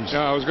on downs.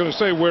 Yeah, I was going to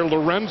say, where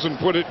Lorenzen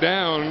put it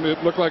down,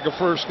 it looked like a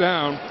 1st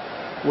down.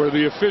 Where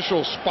the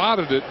official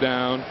spotted it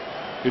down,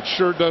 it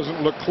sure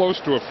doesn't look close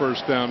to a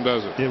 1st down,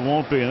 does it? It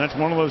won't be, and that's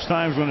one of those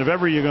times when if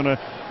ever you're gonna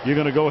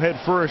go head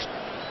first,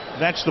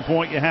 that's the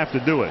point you have to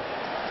do it.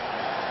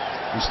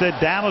 Instead,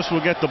 Dallas will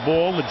get the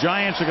ball. The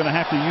Giants are going to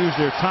have to use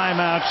their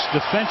timeouts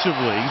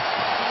defensively.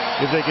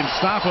 If they can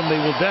stop them,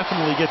 they will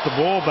definitely get the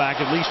ball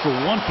back, at least for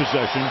 1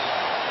 possession.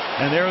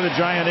 And there are the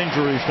Giant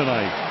injuries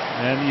tonight.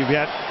 And you've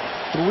got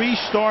 3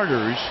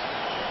 starters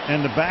and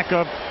the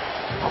backup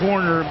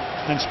corner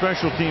and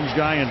special teams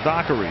guy in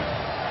Dockery.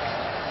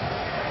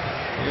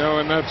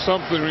 And that's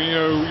something,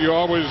 you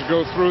always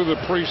go through the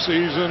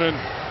preseason, and,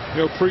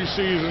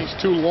 preseason's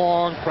too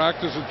long,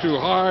 practice is too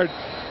hard.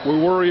 We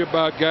worry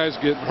about guys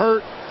getting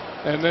hurt,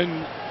 and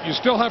then you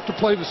still have to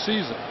play the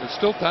season. It's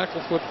still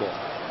tackle football.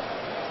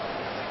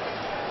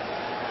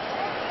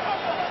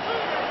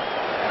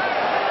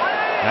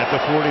 At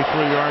the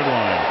 43-yard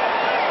line.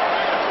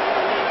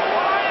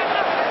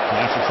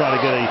 Giants will try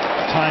to get a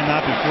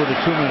timeout before the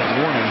 2-minute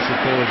warning. So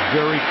pull it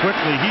very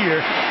quickly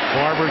here.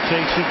 Barber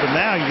takes it, but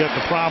now you got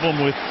the problem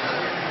with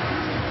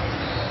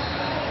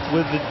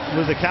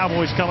the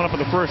Cowboys coming up with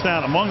the first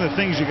down. Among the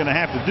things you're going to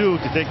have to do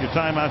to take your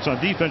timeouts on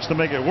defense to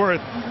make it worth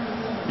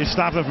is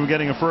stop them from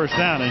getting a first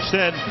down.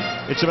 Instead,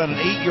 it's about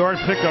an 8-yard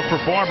pickup for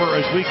Barber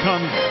as we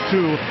come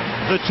to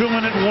the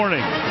 2-minute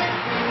warning.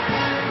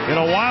 In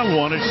a wild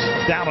one, it's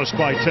Dallas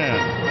by 10.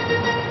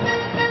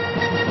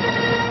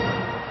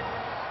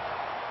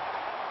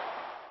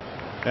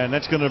 And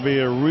that's going to be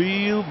a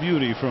real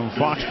beauty from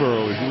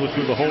Foxborough as you look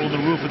through the hole in the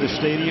roof of the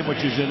stadium,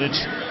 which is in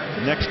its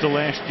next to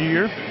last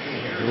year.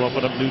 We'll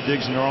open up new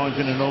digs in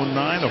Arlington in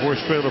 09. The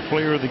horse trailer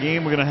player of the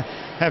game. We're going to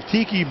have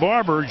Tiki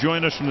Barber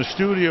join us from the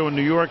studio in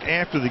New York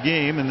after the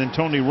game. And then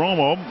Tony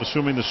Romo,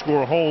 assuming the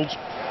score holds,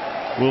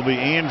 will be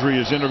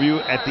Andrea's interview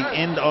at the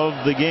end of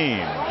the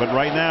game. But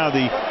right now,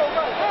 the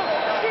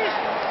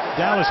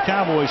Dallas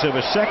Cowboys have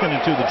a 2nd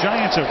and 2. The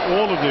Giants have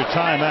all of their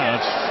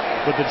timeouts,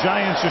 but the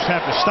Giants just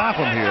have to stop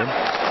them here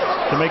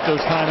to make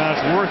those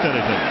timeouts worth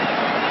anything.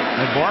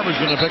 And Barber's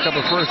going to pick up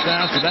a first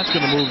down, so that's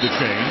going to move the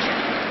chains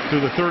to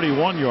the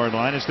 31-yard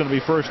line. It's going to be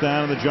first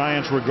down, and the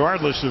Giants,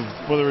 regardless of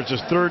whether it's a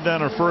third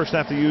down or first,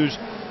 have to use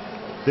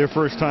their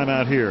first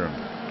timeout here.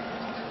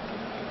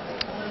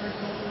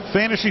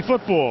 Fantasy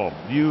football.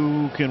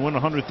 You can win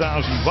 $100,000.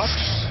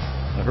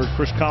 I heard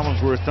Chris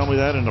Collinsworth tell me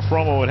that in the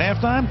promo at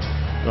halftime.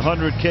 The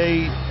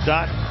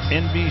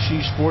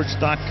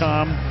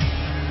 100K.NBCSports.com.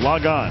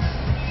 Log on.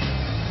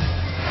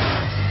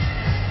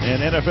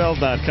 And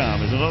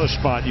NFL.com is another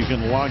spot you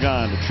can log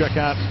on to check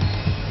out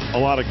a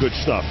lot of good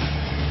stuff.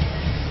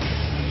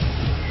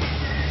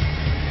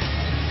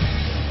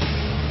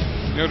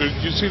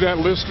 Did you see that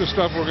list of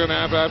stuff we're going to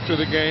have after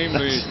the game?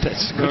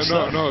 That's good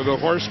stuff. The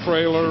horse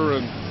trailer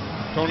and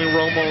Tony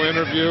Romo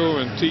interview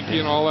and Tiki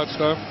and all that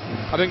stuff.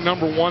 I think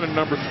number 1 and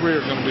number 3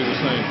 are going to be the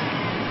same.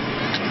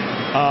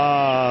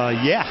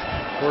 Yeah.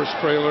 Horse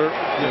trailer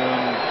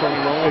and Tony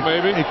Romo,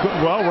 maybe?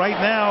 Well, right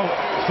now,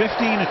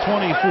 15 to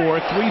 24,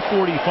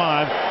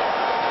 345,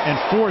 and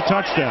 4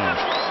 touchdowns.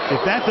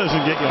 If that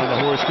doesn't get you on the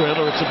horse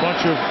trailer, it's a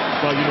bunch of,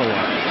 well, you know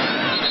what,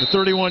 the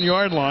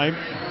 31-yard line.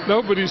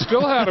 No, but he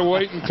still had to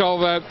wait until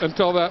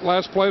that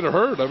last play to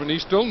hurt. I mean, he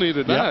still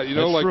needed that.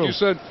 Like true. You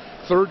said,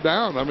 third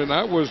down. I mean,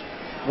 that was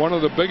one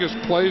of the biggest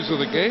plays of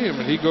the game,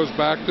 and he goes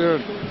back there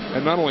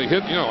and not only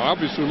hit,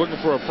 obviously looking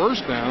for a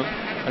first down,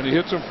 and he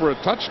hits him for a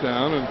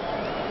touchdown, and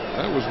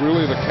that was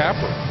really the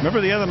capper.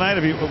 Remember the other night,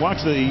 if you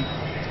watched the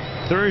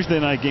Thursday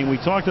night game, we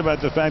talked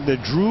about the fact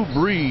that Drew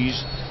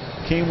Brees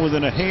came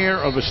within a hair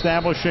of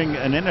establishing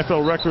an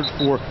NFL record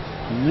for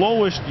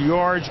lowest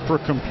yards per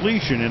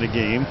completion in a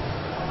game,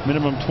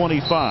 minimum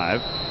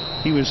 25.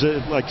 He was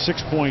like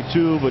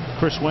 6.2, but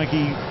Chris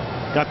Wenke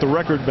got the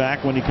record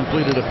back when he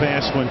completed a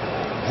pass when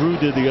Drew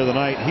did the other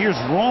night. Here's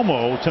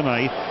Romo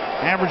tonight,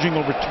 averaging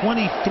over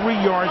 23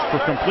 yards per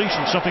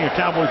completion, something a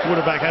Cowboy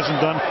quarterback hasn't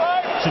done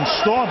since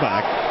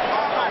Staubach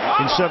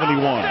in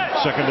 71.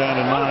 Second down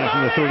and 9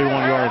 from the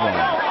 31-yard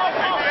line.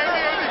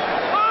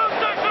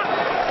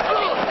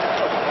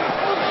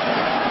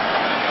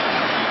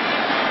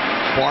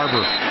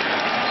 Barber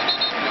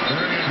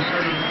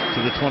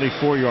to the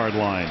 24-yard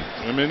line.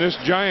 I mean, this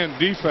Giant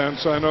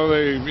defense, I know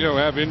they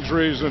have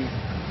injuries and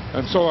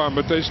so on,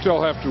 but they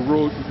still have to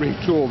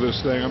retool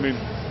this thing. I mean,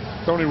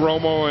 Tony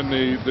Romo and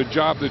the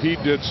job that he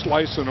did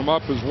slicing them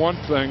up is one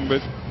thing,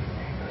 but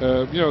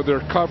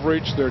their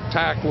coverage, their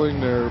tackling,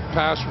 their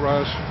pass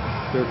rush,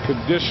 their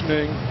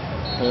conditioning,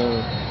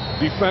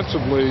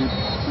 defensively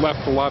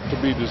left a lot to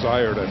be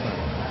desired, I think.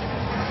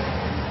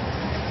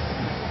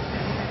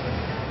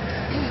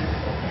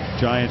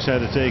 Giants had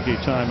to take a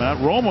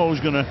timeout.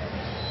 Romo's going to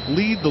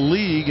lead the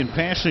league in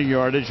passing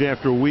yardage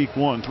after week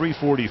 1,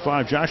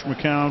 345. Josh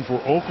McCown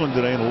for Oakland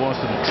today in a loss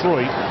to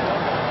Detroit.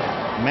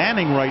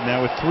 Manning right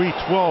now with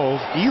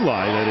 312.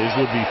 Eli, that is,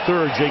 would be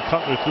third. Jay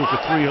Cutler threw for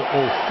 304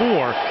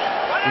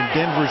 in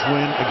Denver's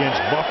win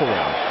against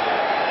Buffalo.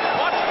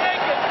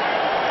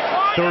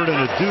 Third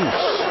and a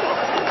deuce.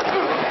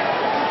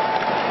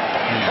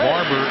 And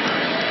Barber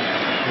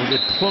will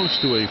get close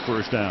to a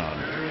first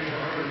down.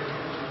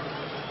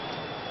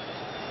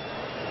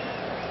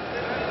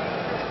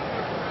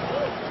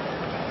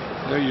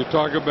 You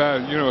talk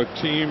about, a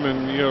team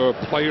and, a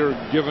player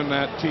giving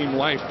that team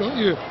life. Don't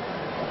you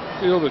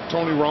feel that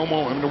Tony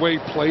Romo, I mean, the way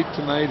he played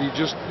tonight, he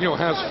just,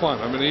 has fun.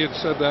 I mean, he had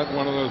said that in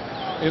one of the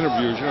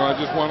interviews, I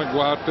just want to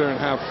go out there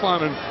and have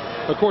fun. And,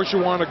 of course,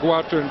 you want to go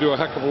out there and do a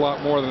heck of a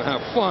lot more than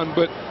have fun.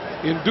 But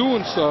in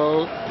doing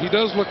so, he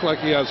does look like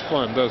he has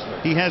fun,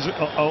 doesn't he? He has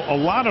a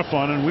lot of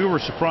fun, and we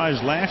were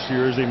surprised last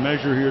year as they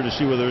measure here to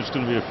see whether it's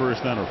going to be a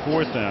first down or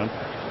fourth down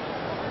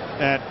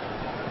at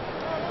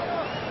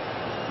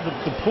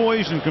the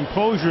poise and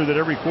composure that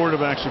every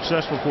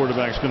successful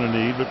quarterback is going to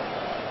need. But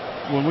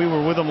when we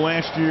were with him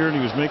last year and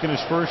he was making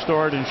his first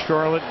start in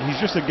Charlotte. He's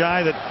just a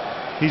guy that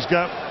he's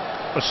got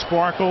a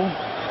sparkle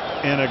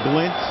and a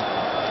glint.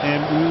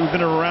 And we've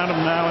been around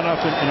him now enough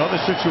in other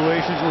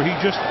situations where he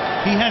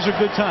has a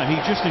good time. He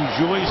just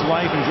enjoys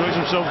life, enjoys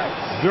himself.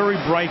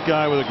 Very bright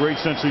guy with a great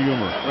sense of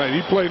humor. Right.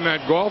 He played in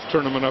that golf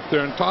tournament up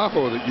there in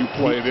Tahoe that you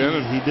played in.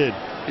 And he did.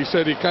 He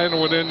said he kind of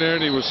went in there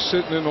and he was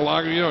sitting in the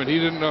locker, and he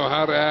didn't know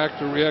how to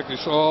act or react. He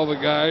saw all the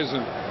guys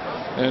and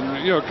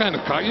kind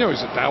of,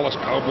 he's a Dallas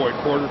Cowboy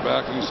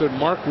quarterback. And he said,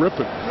 Mark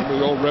Rippon,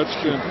 remember the old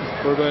Redskin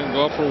Burbank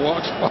golfer,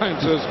 walks by and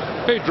says,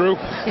 "Hey, Drew."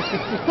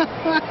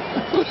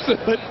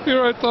 But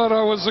here I thought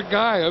I was a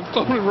guy. I'm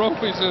Tony Romo.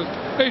 He says,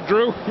 "Hey,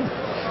 Drew."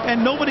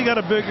 And nobody got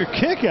a bigger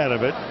kick out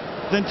of it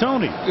than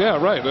Tony. Yeah,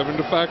 right. I mean,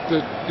 the fact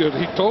that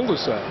he told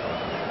us that.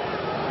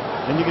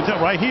 And you can tell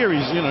right here, he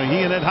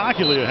and Ed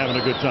Hockley are having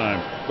a good time.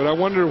 But I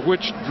wonder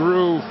which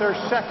Drew Their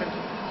second.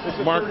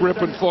 Mark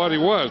Rippon thought he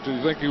was. Did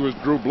you think he was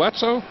Drew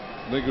Bledsoe?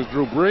 I think it was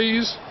Drew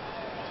Brees.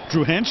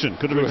 Drew Henson.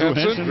 Could have been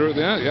Drew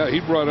Henson. Yeah, he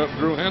brought up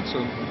Drew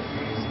Henson.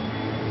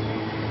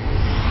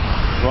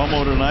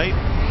 Romo tonight.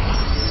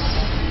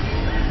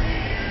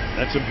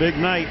 That's a big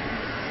night.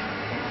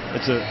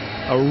 It's a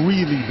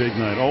really big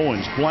night.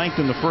 Owens blanked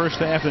in the first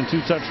half and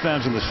 2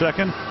 touchdowns in the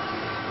second.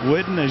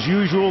 Whitten, as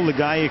usual, the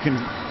guy you can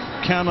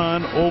count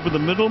on over the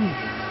middle,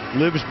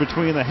 lives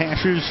between the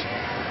hashes.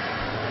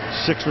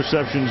 6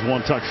 receptions,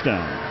 1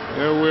 touchdown.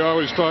 Yeah, we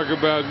always talk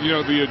about,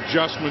 the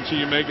adjustments that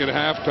you make at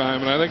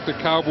halftime, and I think the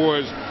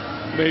Cowboys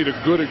made a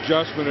good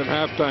adjustment at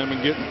halftime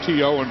in getting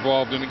T.O.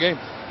 involved in the game.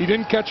 He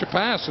didn't catch a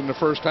pass in the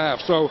first half,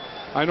 so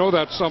I know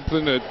that's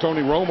something that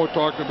Tony Romo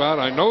talked about.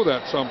 I know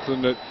that's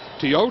something that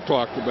T.O.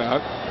 talked about,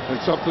 and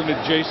something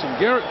that Jason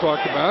Garrett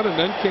talked about, and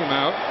then came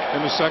out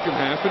in the second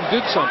half and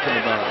did something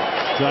about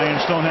it.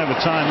 Giants don't have a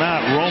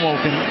timeout. Romo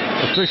can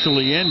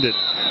officially end it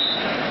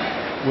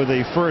with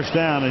a first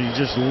down, and he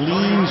just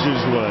leans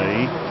his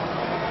way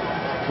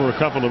for a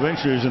couple of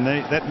inches, and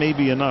that may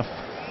be enough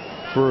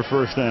for a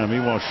first down.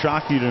 Meanwhile,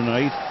 Shockey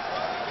tonight,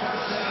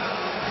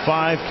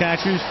 5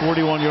 catches,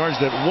 41 yards.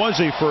 That was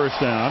a first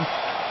down,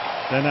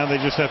 and now they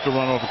just have to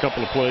run off a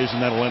couple of plays,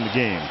 and that'll end the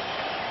game.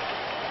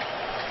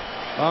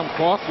 Tom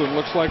Coughlin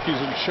looks like he's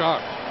in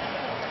shock.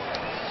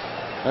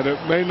 And it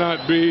may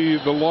not be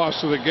the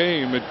loss of the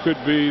game. It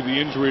could be the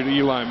injury to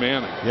Eli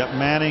Manning. Yep,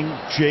 Manning,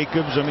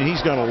 Jacobs. I mean,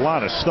 he's got a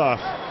lot of stuff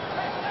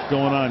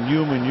going on.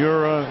 Human,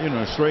 Ura,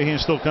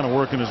 Strahan's still kind of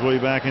working his way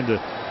back into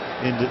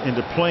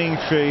playing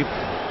shape.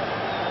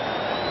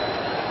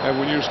 And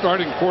when your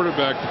starting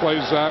quarterback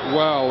plays that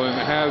well and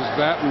has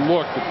that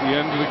look at the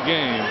end of the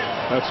game,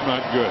 that's not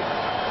good.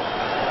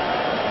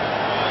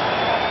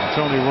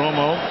 Tony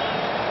Romo,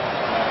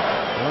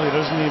 well, he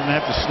doesn't even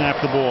have to snap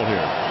the ball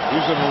here.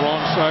 He's on the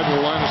wrong side of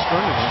the line of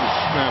scrimmage to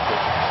snap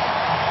it.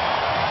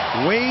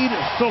 Wade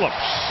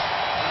Phillips,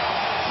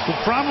 who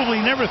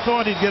probably never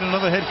thought he'd get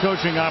another head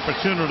coaching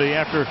opportunity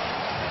after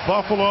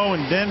Buffalo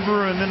and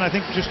Denver, and then I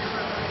think just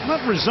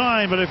not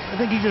resign, but I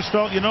think he just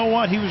felt, you know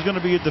what, he was going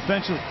to be a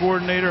defensive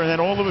coordinator, and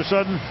then all of a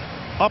sudden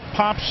up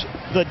pops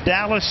the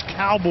Dallas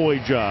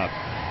Cowboy job,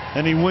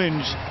 and he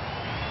wins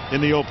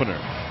in the opener.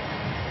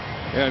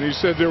 And he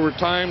said there were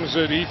times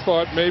that he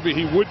thought maybe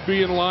he would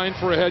be in line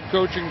for a head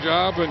coaching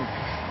job and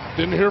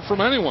didn't hear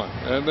from anyone.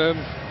 And then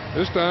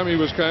this time he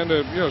was kind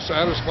of,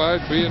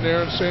 satisfied being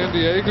there in San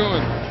Diego,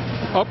 and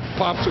up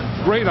pops a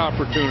great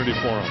opportunity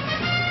for him.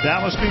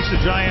 Dallas beats the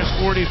Giants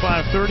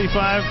 45-35.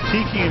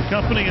 Tiki and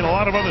company and a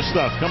lot of other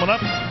stuff coming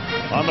up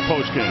on the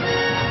postgame.